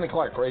is Sonny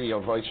Clark,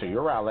 radio voice of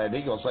your Rowlett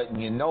Eagles,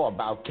 letting you know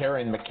about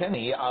Karen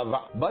McKinney of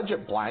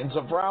Budget Blinds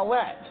of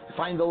Rowlett.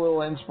 Find a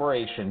little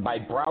inspiration by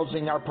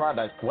browsing our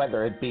product,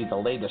 whether it be the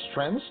latest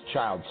trends,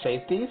 child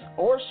safety,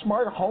 or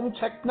smart home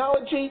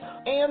technology,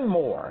 and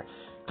more.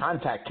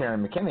 Contact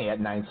Karen McKinney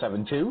at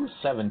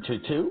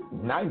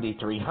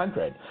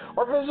 972-722-9300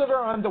 or visit her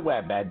on the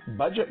web at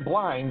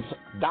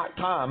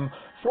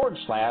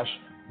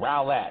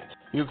budgetblinds.com/Rowlett.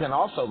 You can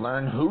also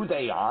learn who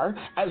they are,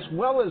 as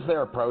well as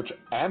their approach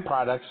and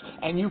products,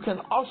 and you can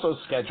also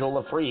schedule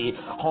a free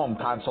home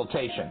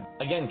consultation.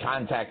 Again,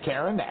 contact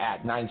Karen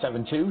at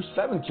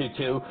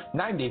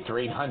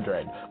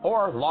 972-722-9300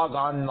 or log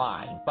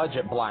online,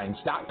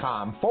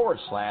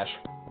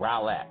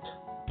 budgetblinds.com/Rowlett.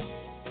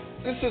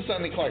 This is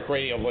Sonny Clark,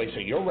 radio voice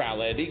of your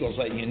Rowlett Eagles,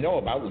 letting you know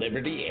about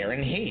Liberty Air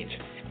and Heat.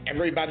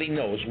 Everybody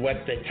knows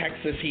what the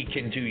Texas Heat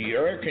can do,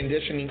 your air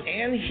conditioning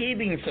and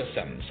heating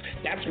systems.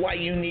 That's why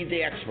you need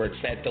the experts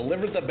that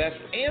deliver the best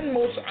and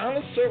most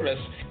honest service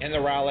in the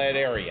Rowlett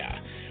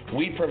area.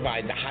 We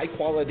provide the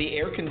high-quality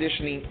air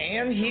conditioning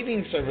and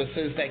heating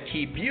services that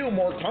keep you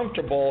more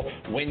comfortable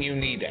when you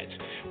need it.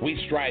 We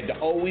strive to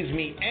always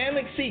meet and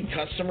exceed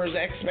customers'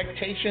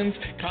 expectations,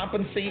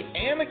 competency,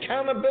 and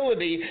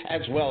accountability,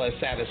 as well as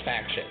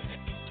satisfaction.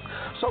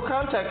 So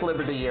contact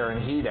Liberty Air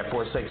and Heat at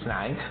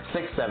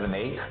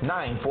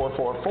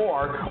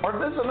 469-678-9444 or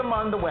visit them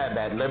on the web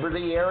at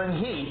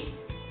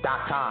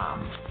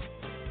libertyairandheat.com.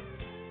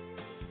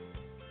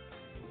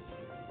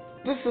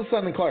 This is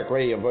Sonny Clark,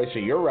 radio voice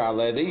of your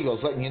Rowlett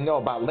Eagles, letting you know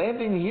about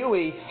Landon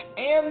Huey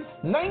and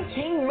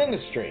 19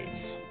 Ministries.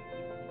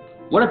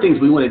 One of the things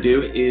we want to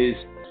do is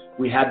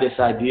we have this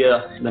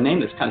idea, the name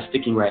that's kind of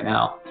sticking right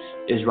now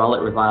is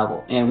Rowlett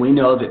Revival. And we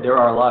know that there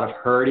are a lot of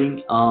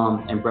hurting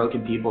and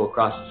broken people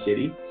across the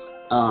city.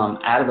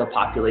 Out of a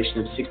population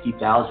of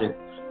 60,000,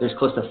 there's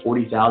close to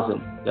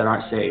 40,000 that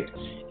aren't saved.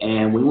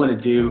 And we want to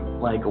do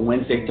like a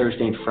Wednesday,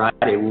 Thursday, and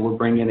Friday where we'll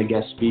bring in a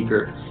guest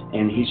speaker,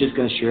 and he's just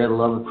going to share the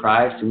love of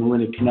Christ, and we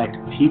want to connect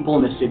people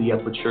in the city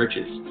up with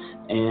churches,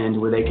 and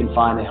where they can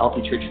find a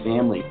healthy church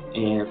family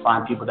and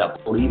find people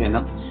that believe in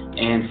them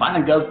and find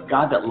a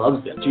God that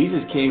loves them.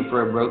 Jesus came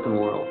for a broken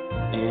world,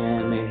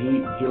 and man,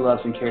 he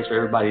loves and cares for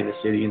everybody in the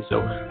city. And so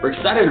we're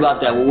excited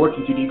about that. We're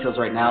working through details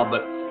right now,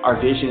 but our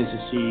vision is to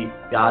see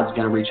God's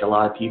going to reach a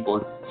lot of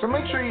people. So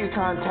make sure you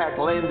contact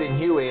Landon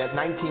Huey at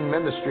 19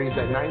 Ministries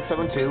at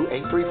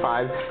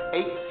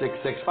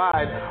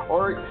 972-835-8665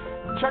 or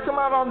check them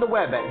out on the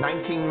web at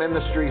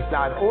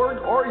 19ministries.org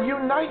or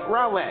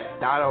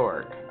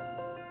uniterowlett.org.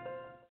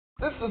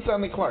 This is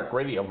Sonny Clark,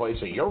 radio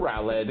voice of your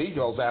Rowlett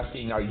Eagles,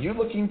 asking, are you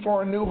looking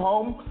for a new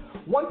home?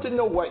 Want to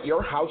know what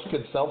your house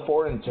could sell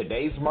for in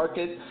today's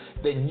market?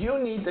 Then you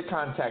need to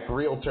contact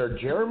Realtor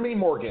Jeremy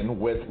Morgan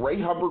with Ray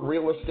Hubbard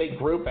Real Estate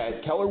Group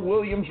at Keller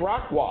Williams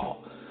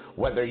Rockwall.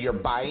 Whether you're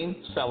buying,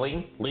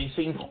 selling,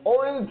 leasing,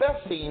 or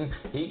investing,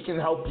 he can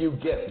help you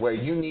get where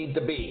you need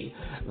to be.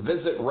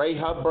 Visit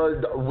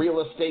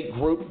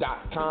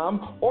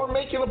RayHubbardRealEstateGroup.com or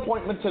make an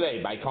appointment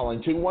today by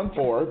calling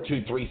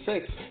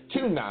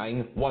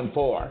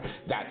 214-236-2914.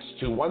 That's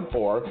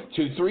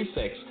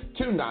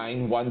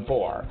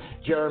 214-236-2914.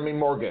 Jeremy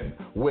Morgan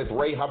with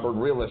Ray Hubbard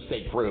Real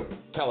Estate Group,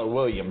 Keller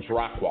Williams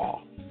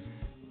Rockwall.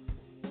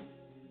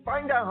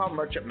 Find out how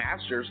Merchant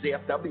Masters,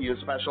 DFW,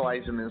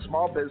 specializing in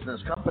small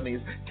business companies,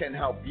 can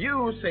help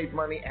you save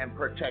money and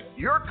protect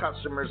your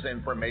customers'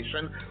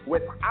 information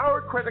with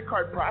our credit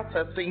card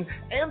processing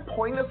and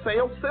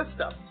point-of-sale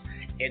systems.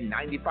 In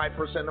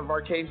 95% of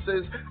our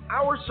cases,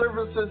 our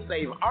services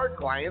save our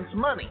clients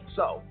money.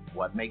 So,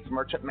 what makes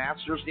Merchant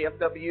Masters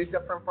DFW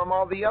different from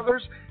all the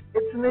others?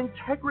 It's an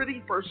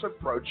integrity-first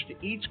approach to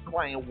each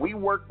client we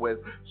work with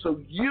so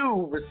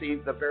you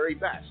receive the very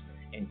best,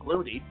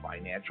 including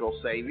financial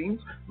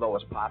savings,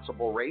 lowest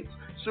possible rates,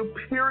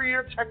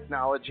 superior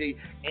technology,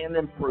 and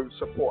improved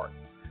support.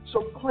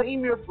 So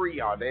claim your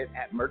free audit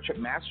at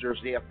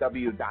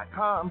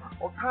merchantmastersdfw.com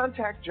or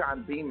contact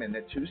John Beeman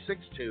at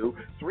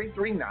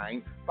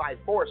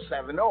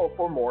 262-339-5470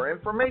 for more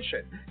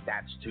information.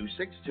 That's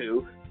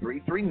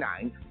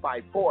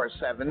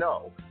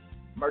 262-339-5470.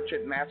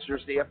 Merchant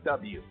Masters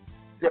DFW,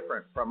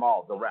 different from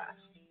all the rest.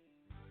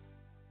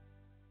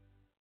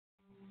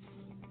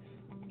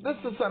 This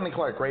is Sonny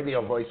Clark,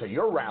 radio voice of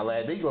your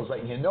Rowlett Eagles,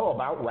 letting you know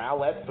about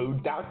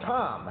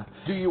RowlettFood.com.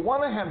 Do you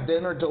want to have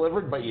dinner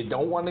delivered but you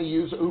don't want to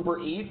use Uber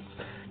Eats?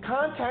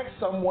 Contact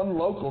someone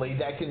locally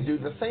that can do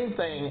the same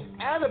thing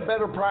at a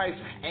better price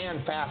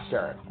and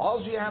faster.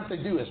 All you have to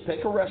do is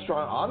pick a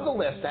restaurant on the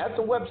list at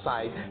the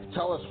website,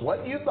 tell us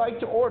what you'd like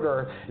to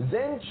order,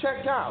 then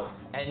check out,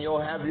 and you'll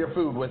have your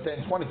food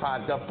within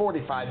 25 to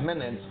 45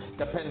 minutes,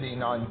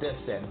 depending on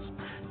distance.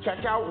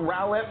 Check out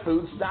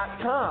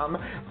RowlettFoods.com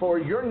for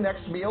your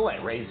next meal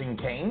at Raising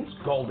Cane's,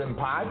 Golden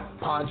Pot,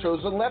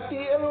 Ponchos and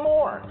Lefty, and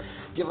more.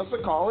 Give us a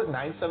call at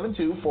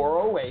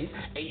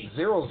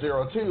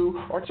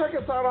 972-408-8002 or check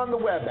us out on the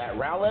web at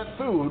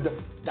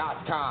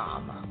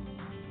RowlettFood.com.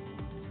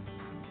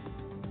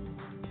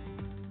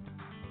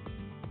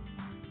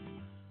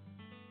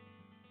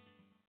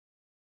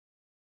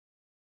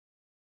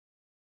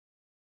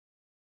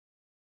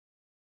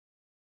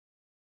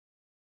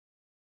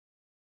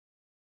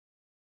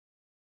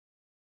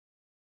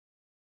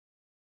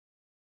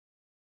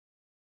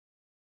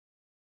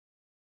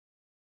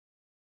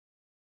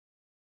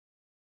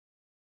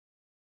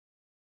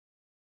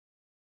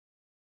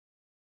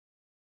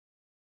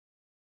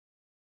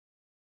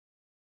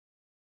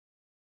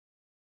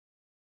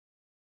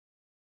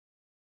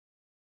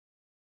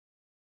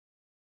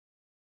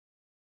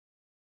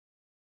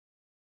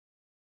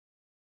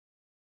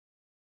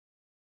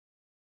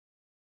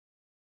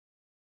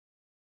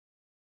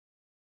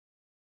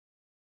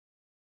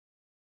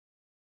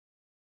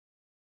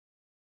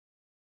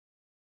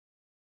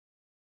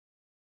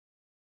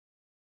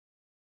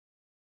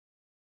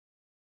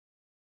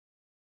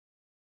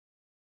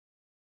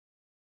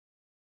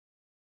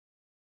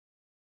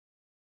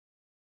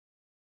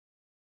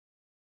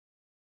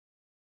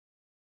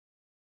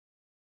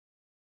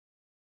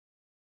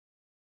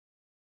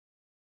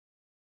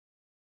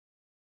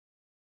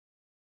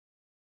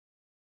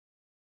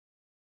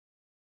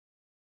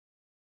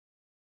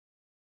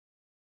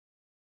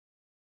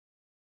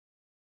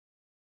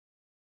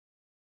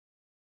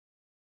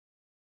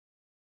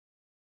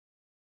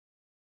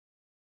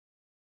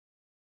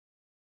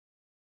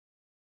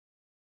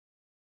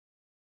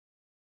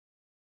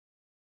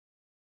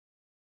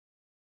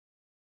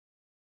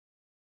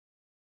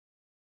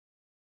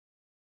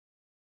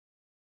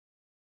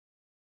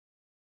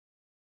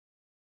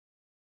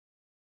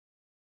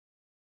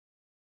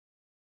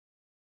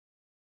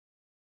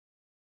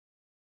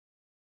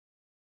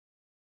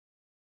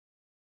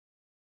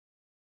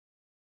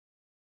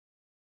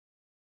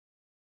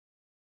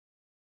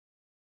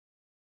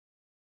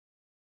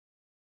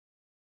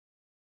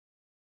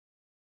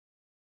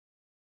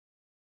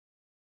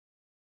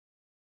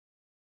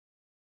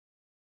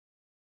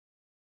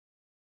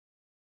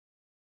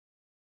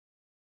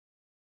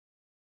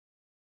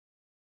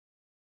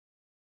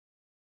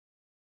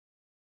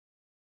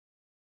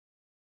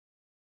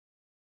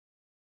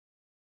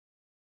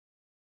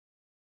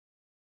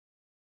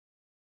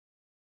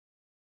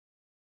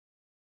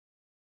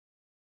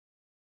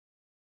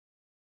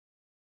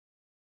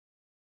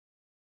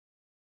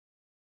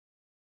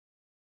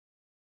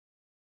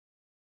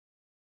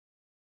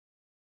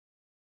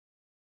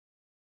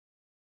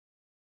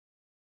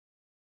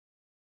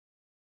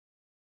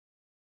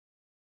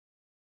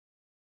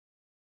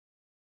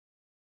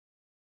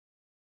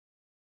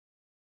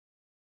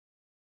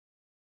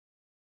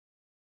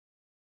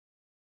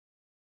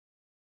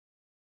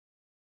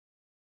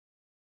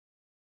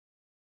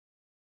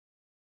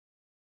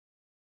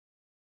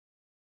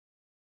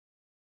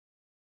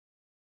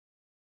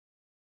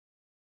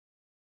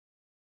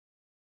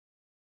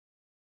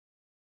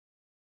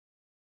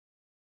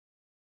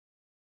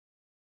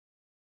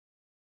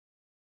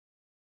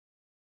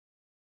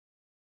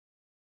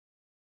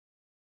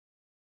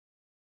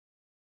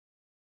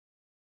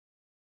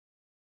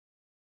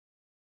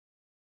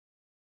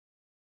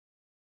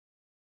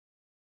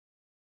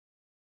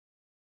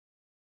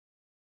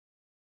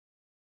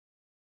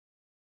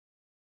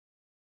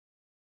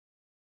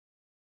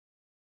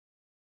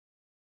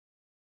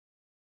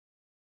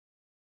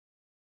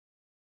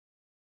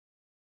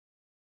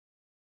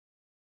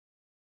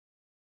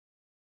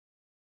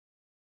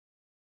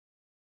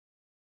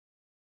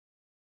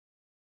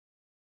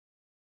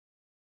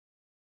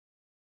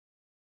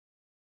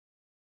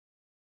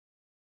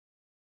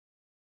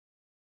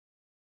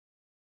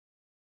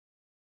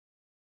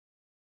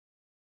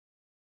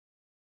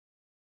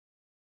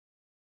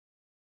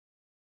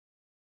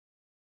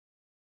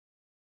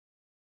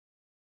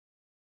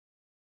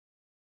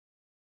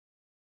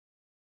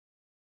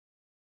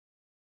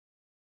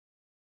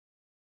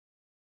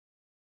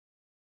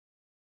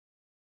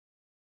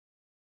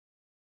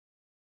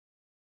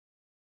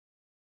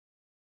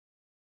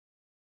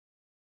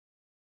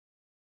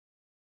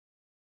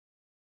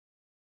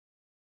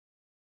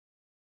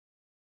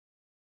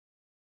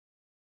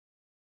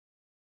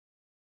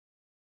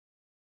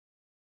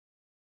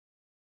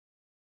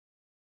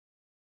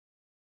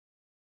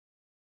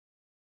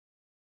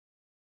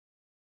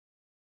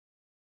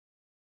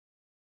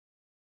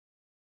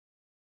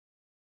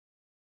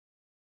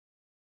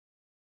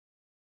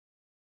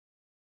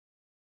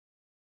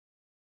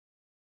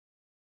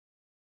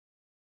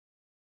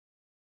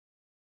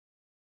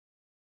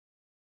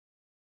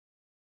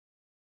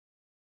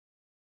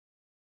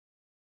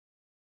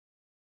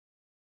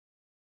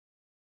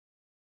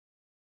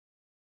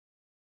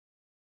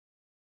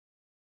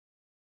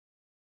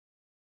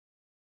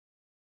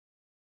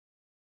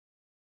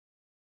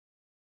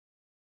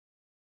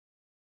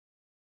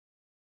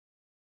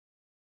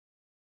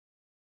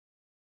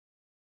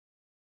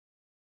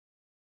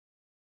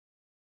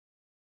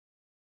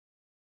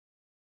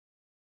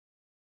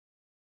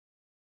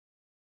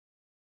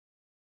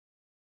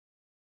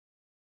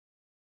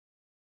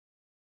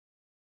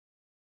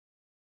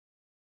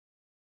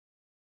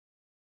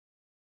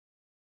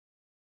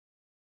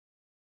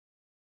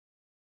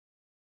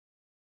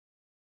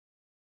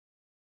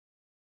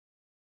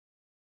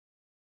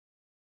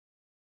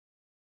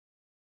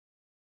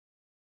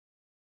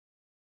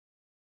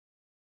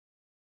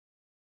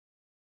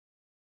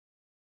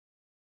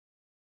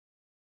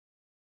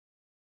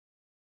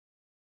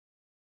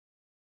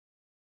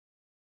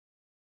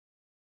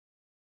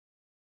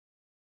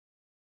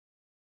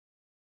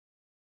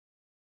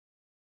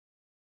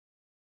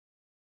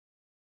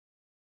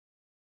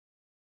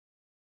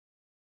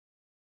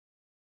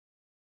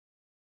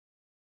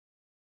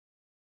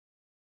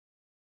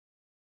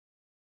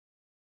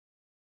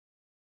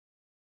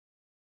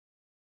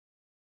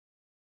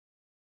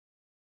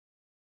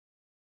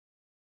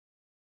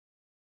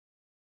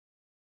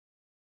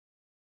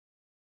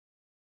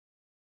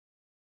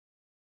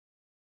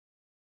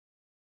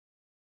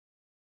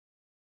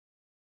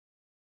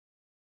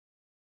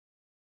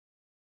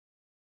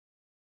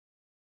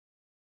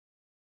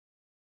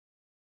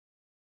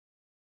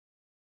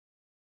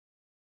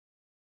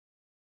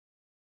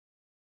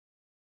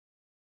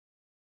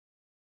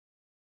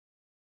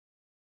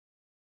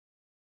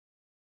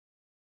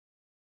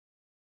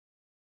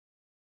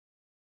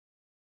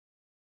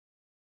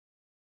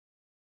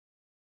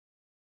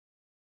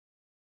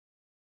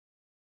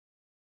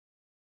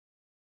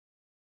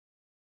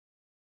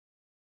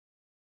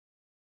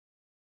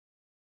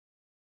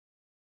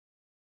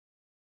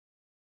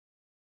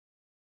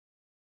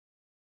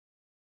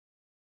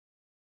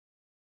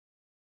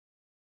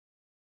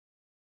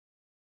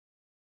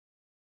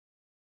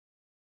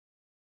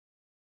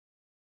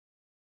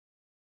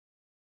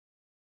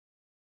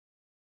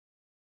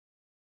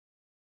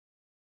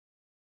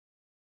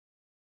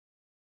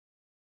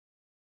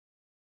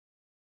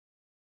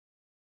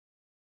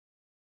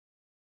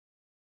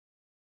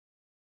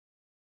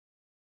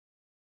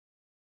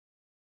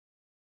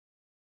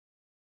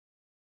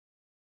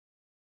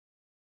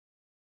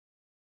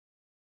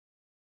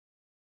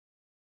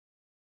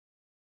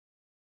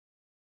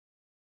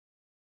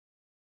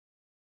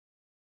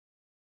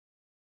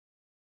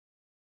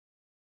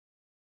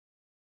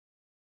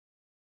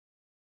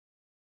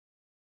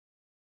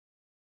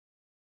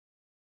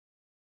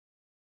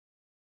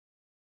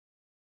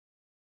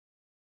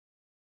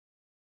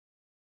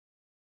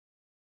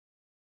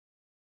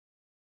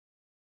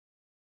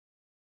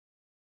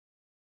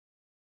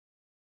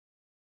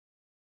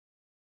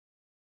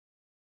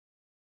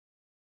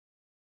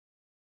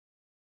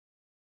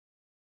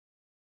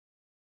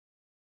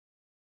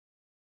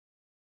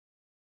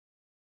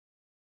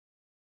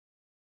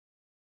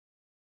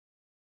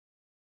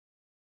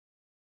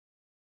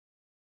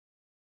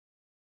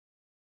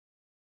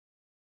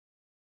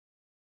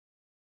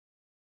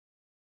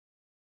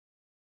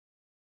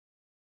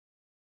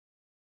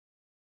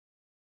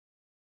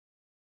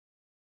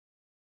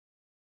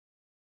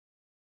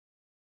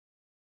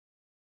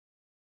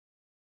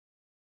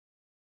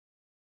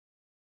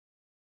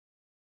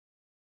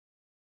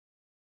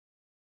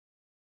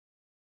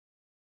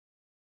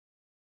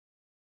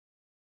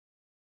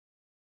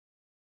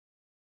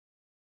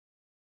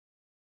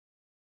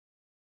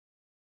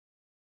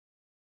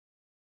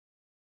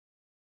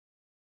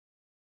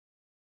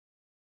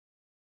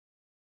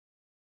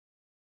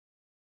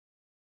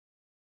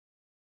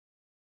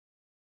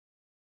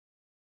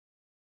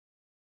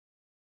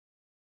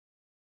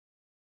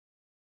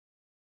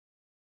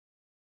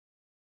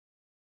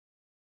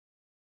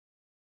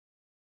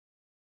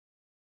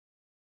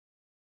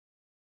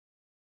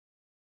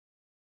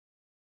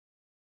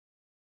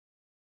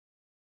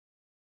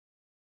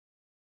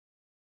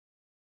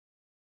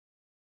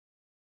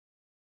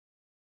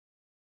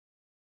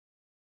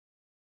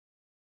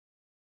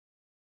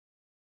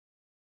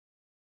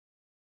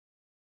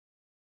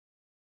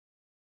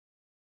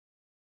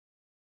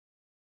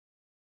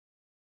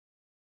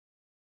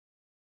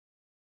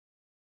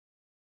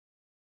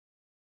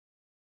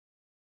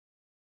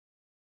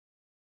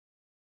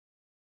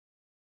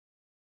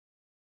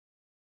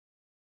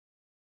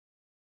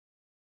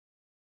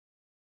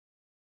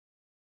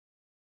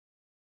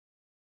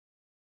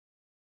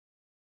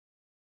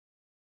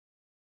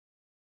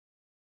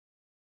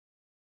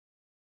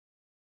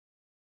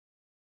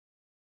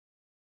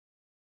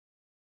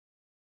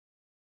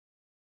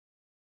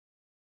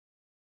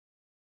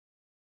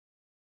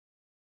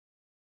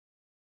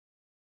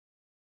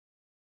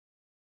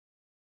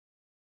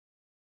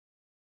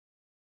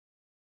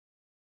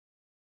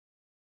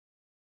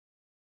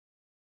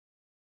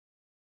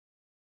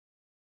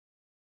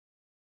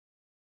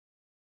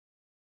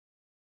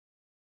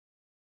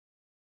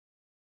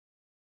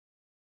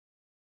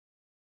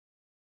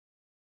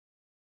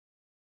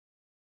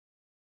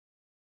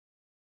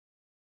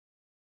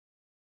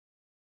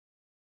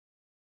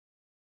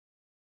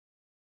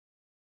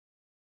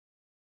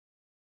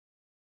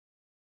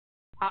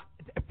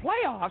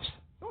 Playoffs?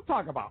 Don't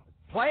talk about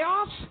it.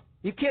 Playoffs?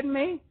 You kidding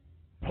me?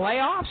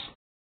 Playoffs?